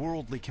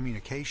otherworldly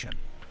communication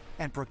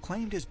and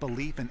proclaimed his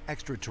belief in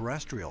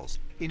extraterrestrials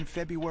in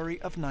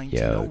February of Yo,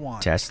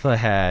 1901. Tesla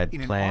had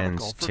in an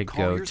plans article for to go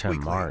Collier's to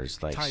Weekly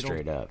Mars, like titled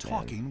straight up.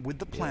 Talking man. with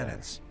the Yeah.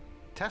 Planets.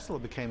 Tesla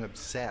became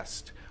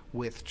obsessed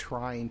with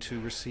trying to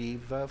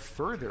receive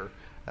further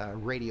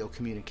radio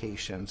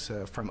communications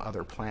from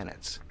other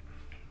planets.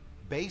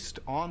 Based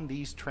on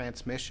these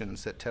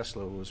transmissions that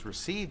Tesla was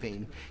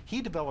receiving,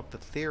 he developed the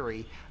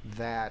theory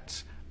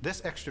that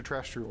this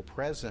extraterrestrial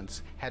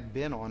presence had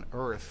been on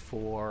Earth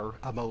for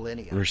a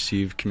millennia.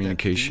 Received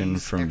communication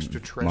from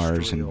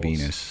Mars and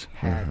Venus.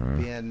 Had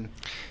been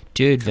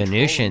Dude,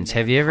 Venusians.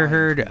 Have you ever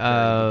heard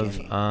of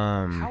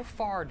How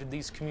far did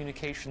these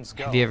communications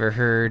go? Have you ever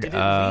heard Did it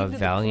lead of to the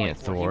Valiant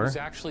point where he Thor? was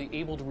actually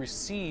able to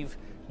receive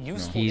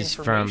useful He's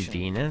from information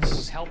Venus? that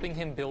was helping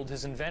him build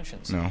his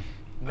inventions. No.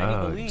 Many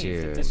Oh, believe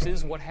dude. that this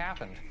is what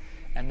happened,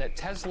 and that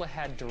Tesla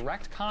had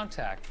direct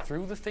contact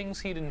through the things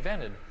he'd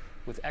invented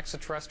with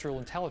extraterrestrial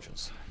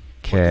intelligence.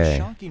 Okay.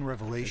 Shocking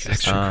revelation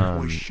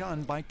was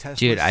shunned by Tesla's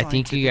Dude, I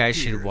think you scientific guys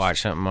should peers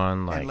watch something on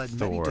and like led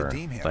many to Thor.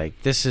 deem him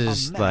Like this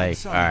is a mad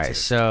like all right.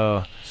 scientist.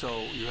 So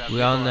you have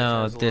we all Nikola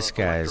know Tesla this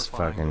guy's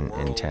electrifying the fucking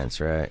world.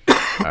 intense, right?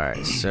 All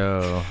right,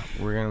 so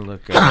we're gonna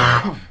look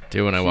up.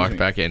 Dude, when I walked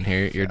back in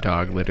here, your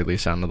dog literally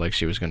sounded like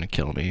she was gonna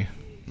kill me.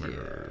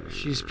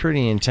 She's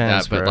pretty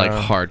intense, but bro. like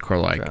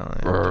hardcore, like.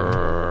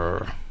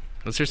 Valiant.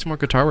 Let's hear some more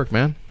guitar work,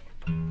 man.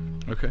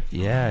 Okay.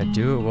 Yeah,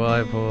 do it while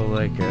I pull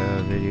like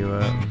a video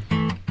up.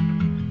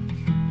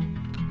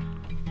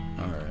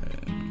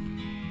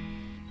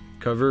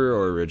 Cover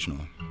or original?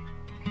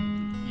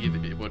 Either,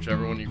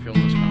 whichever one you feel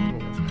most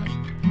comfortable with,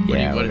 man.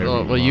 Yeah, whatever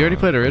you Well, you already want.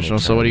 played Let me original,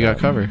 so turn what do you it got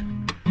up. cover?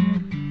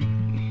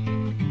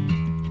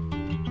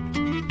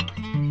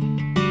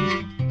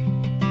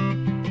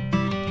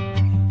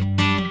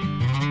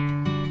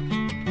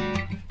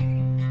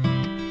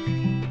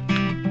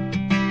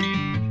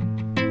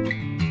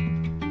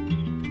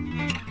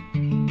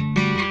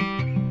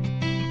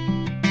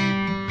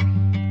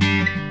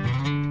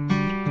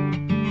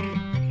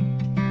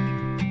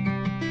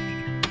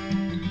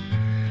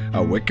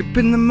 I wake up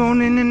in the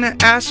morning and I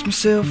ask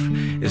myself,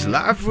 is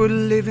life worth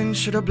living?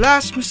 Should I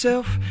blast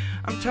myself?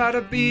 I'm tired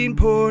of being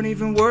poor and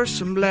even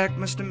worse, I'm black.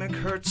 My stomach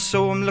hurts,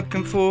 so I'm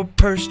looking for a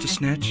purse to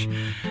snatch.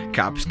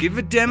 Cops give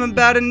a damn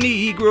about a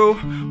Negro.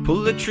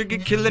 Pull the trigger,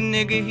 kill a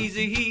nigga, he's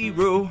a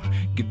hero.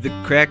 Give the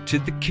crack to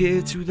the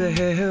kids, who the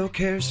hell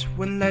cares?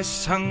 One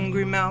less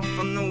hungry mouth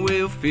on the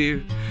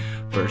welfare.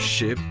 First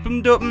ship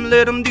 'em, dope 'em,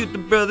 let 'em do the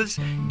brothers.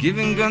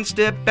 Giving guns,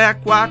 step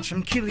back, watch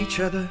 'em kill each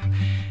other.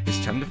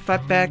 It's time to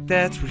fight back,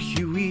 that's what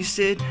Huey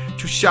said.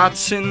 2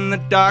 shots in the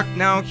dark,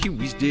 now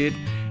Huey's dead.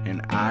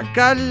 And I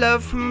got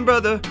love from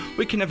brother,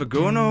 we can never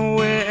go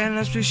nowhere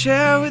unless we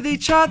share with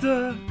each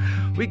other.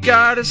 We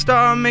gotta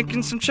start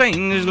making some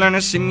changes, learn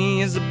to see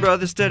me as a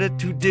brother instead of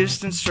 2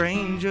 distant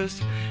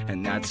strangers.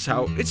 And that's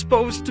how it's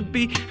supposed to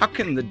be. How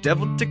can the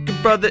devil take a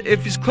brother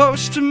if he's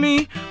close to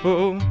me?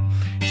 Oh,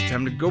 it's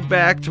time to go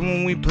back to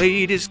when we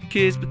played as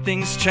kids, but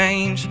things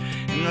change,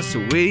 and that's the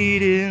way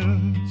it is.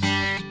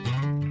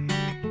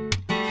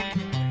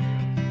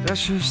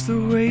 That's just the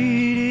way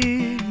it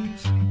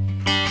is.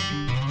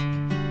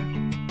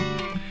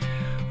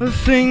 Well,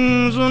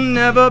 things will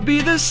never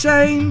be the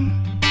same.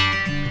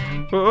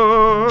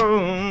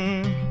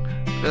 Oh,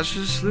 that's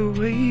just the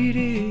way it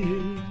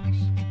is.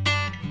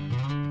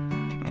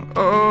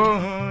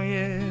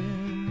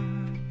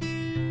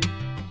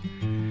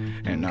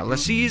 All I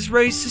see is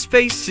racist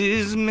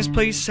faces,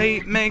 misplaced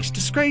hate makes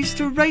disgrace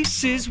to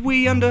races.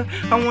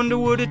 I wonder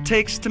what it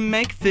takes to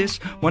make this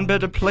one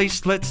better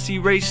place. Let's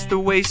erase the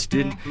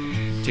wasted.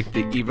 Take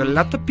the evil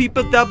out the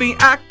people, they'll be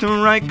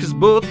acting right. Cause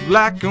both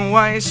black and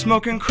white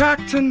smoking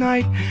crack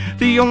tonight.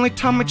 The only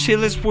time we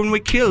chill is when we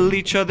kill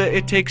each other.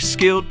 It takes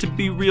skill to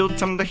be real,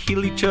 time to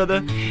heal each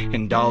other.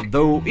 And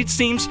although it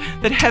seems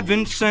that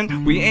heaven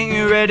sent, we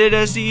ain't ready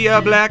to see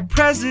a black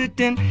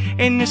president.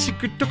 Ain't a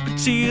secret to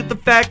conceal the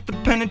fact the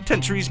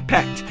penitentiary's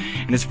packed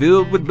and it's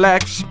filled with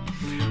blacks.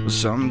 Well,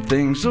 some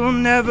things will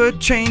never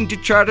change.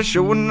 You try to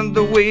show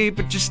another way,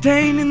 but you're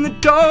staying in the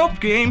dope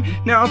game.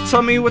 Now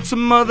tell me what's a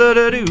mother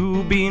to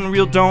do? Being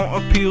real don't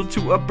appeal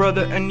to a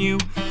brother and you.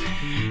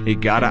 You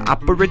gotta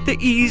operate the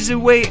easy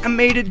way. I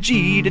made a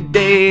G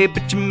today,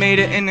 but you made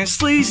it in a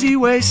sleazy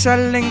way.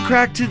 Selling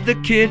crack to the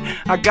kid,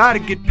 I gotta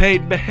get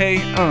paid, but hey,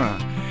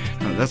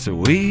 that's the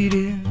way it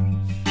is.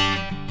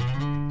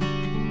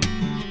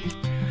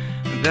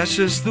 That's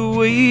just the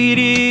way it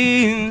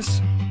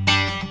is.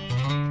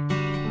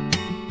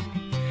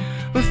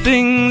 But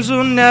things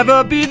will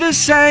never be the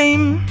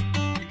same.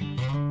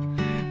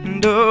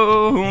 And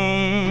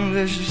oh,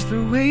 that's just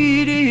the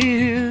way it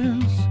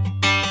is.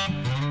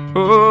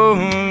 Oh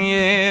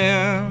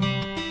yeah.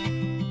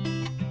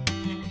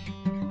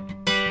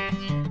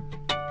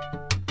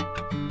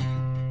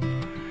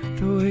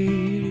 The way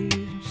it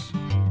is.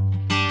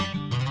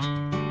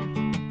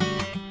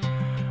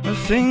 But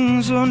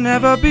things will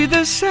never be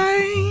the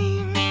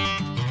same.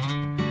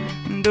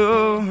 And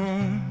oh,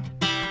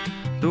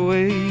 the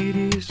way it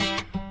is.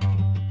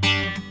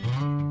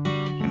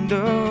 And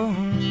oh.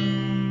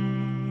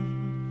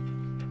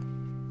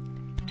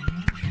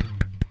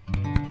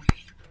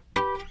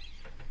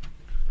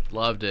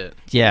 Loved it.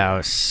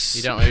 Yeah,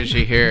 you don't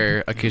usually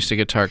hear acoustic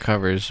guitar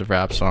covers of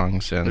rap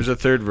songs. And there's a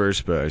third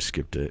verse, but I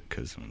skipped it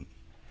because,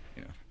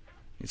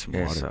 need some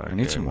water. So I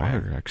need some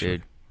water, actually.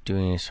 Dude, do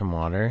we need some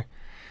water?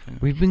 Yeah.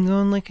 We've been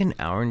going like an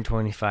hour and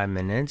 25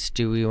 minutes.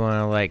 Do we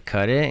want to like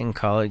cut it and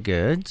call it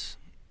goods?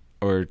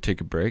 Or take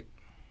a break?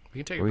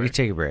 We can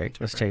take a break.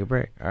 Let's take a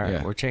break. All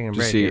right, we're taking a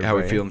break. Just see how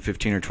we feel in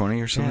 15 or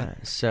 20 or something. Yeah.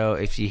 So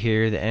if you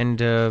hear the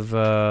end of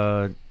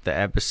the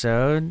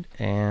episode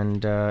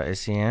and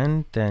it's the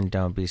end, then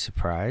don't be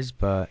surprised.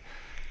 But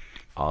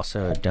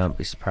also don't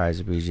be surprised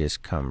if we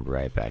just come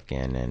right back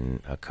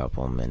in a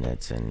couple of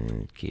minutes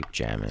and keep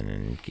jamming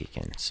and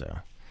geeking. So,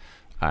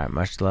 all right,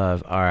 much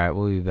love. All right,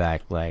 we'll be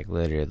back like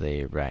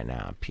literally right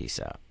now. Peace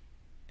out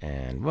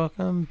and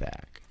welcome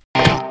back.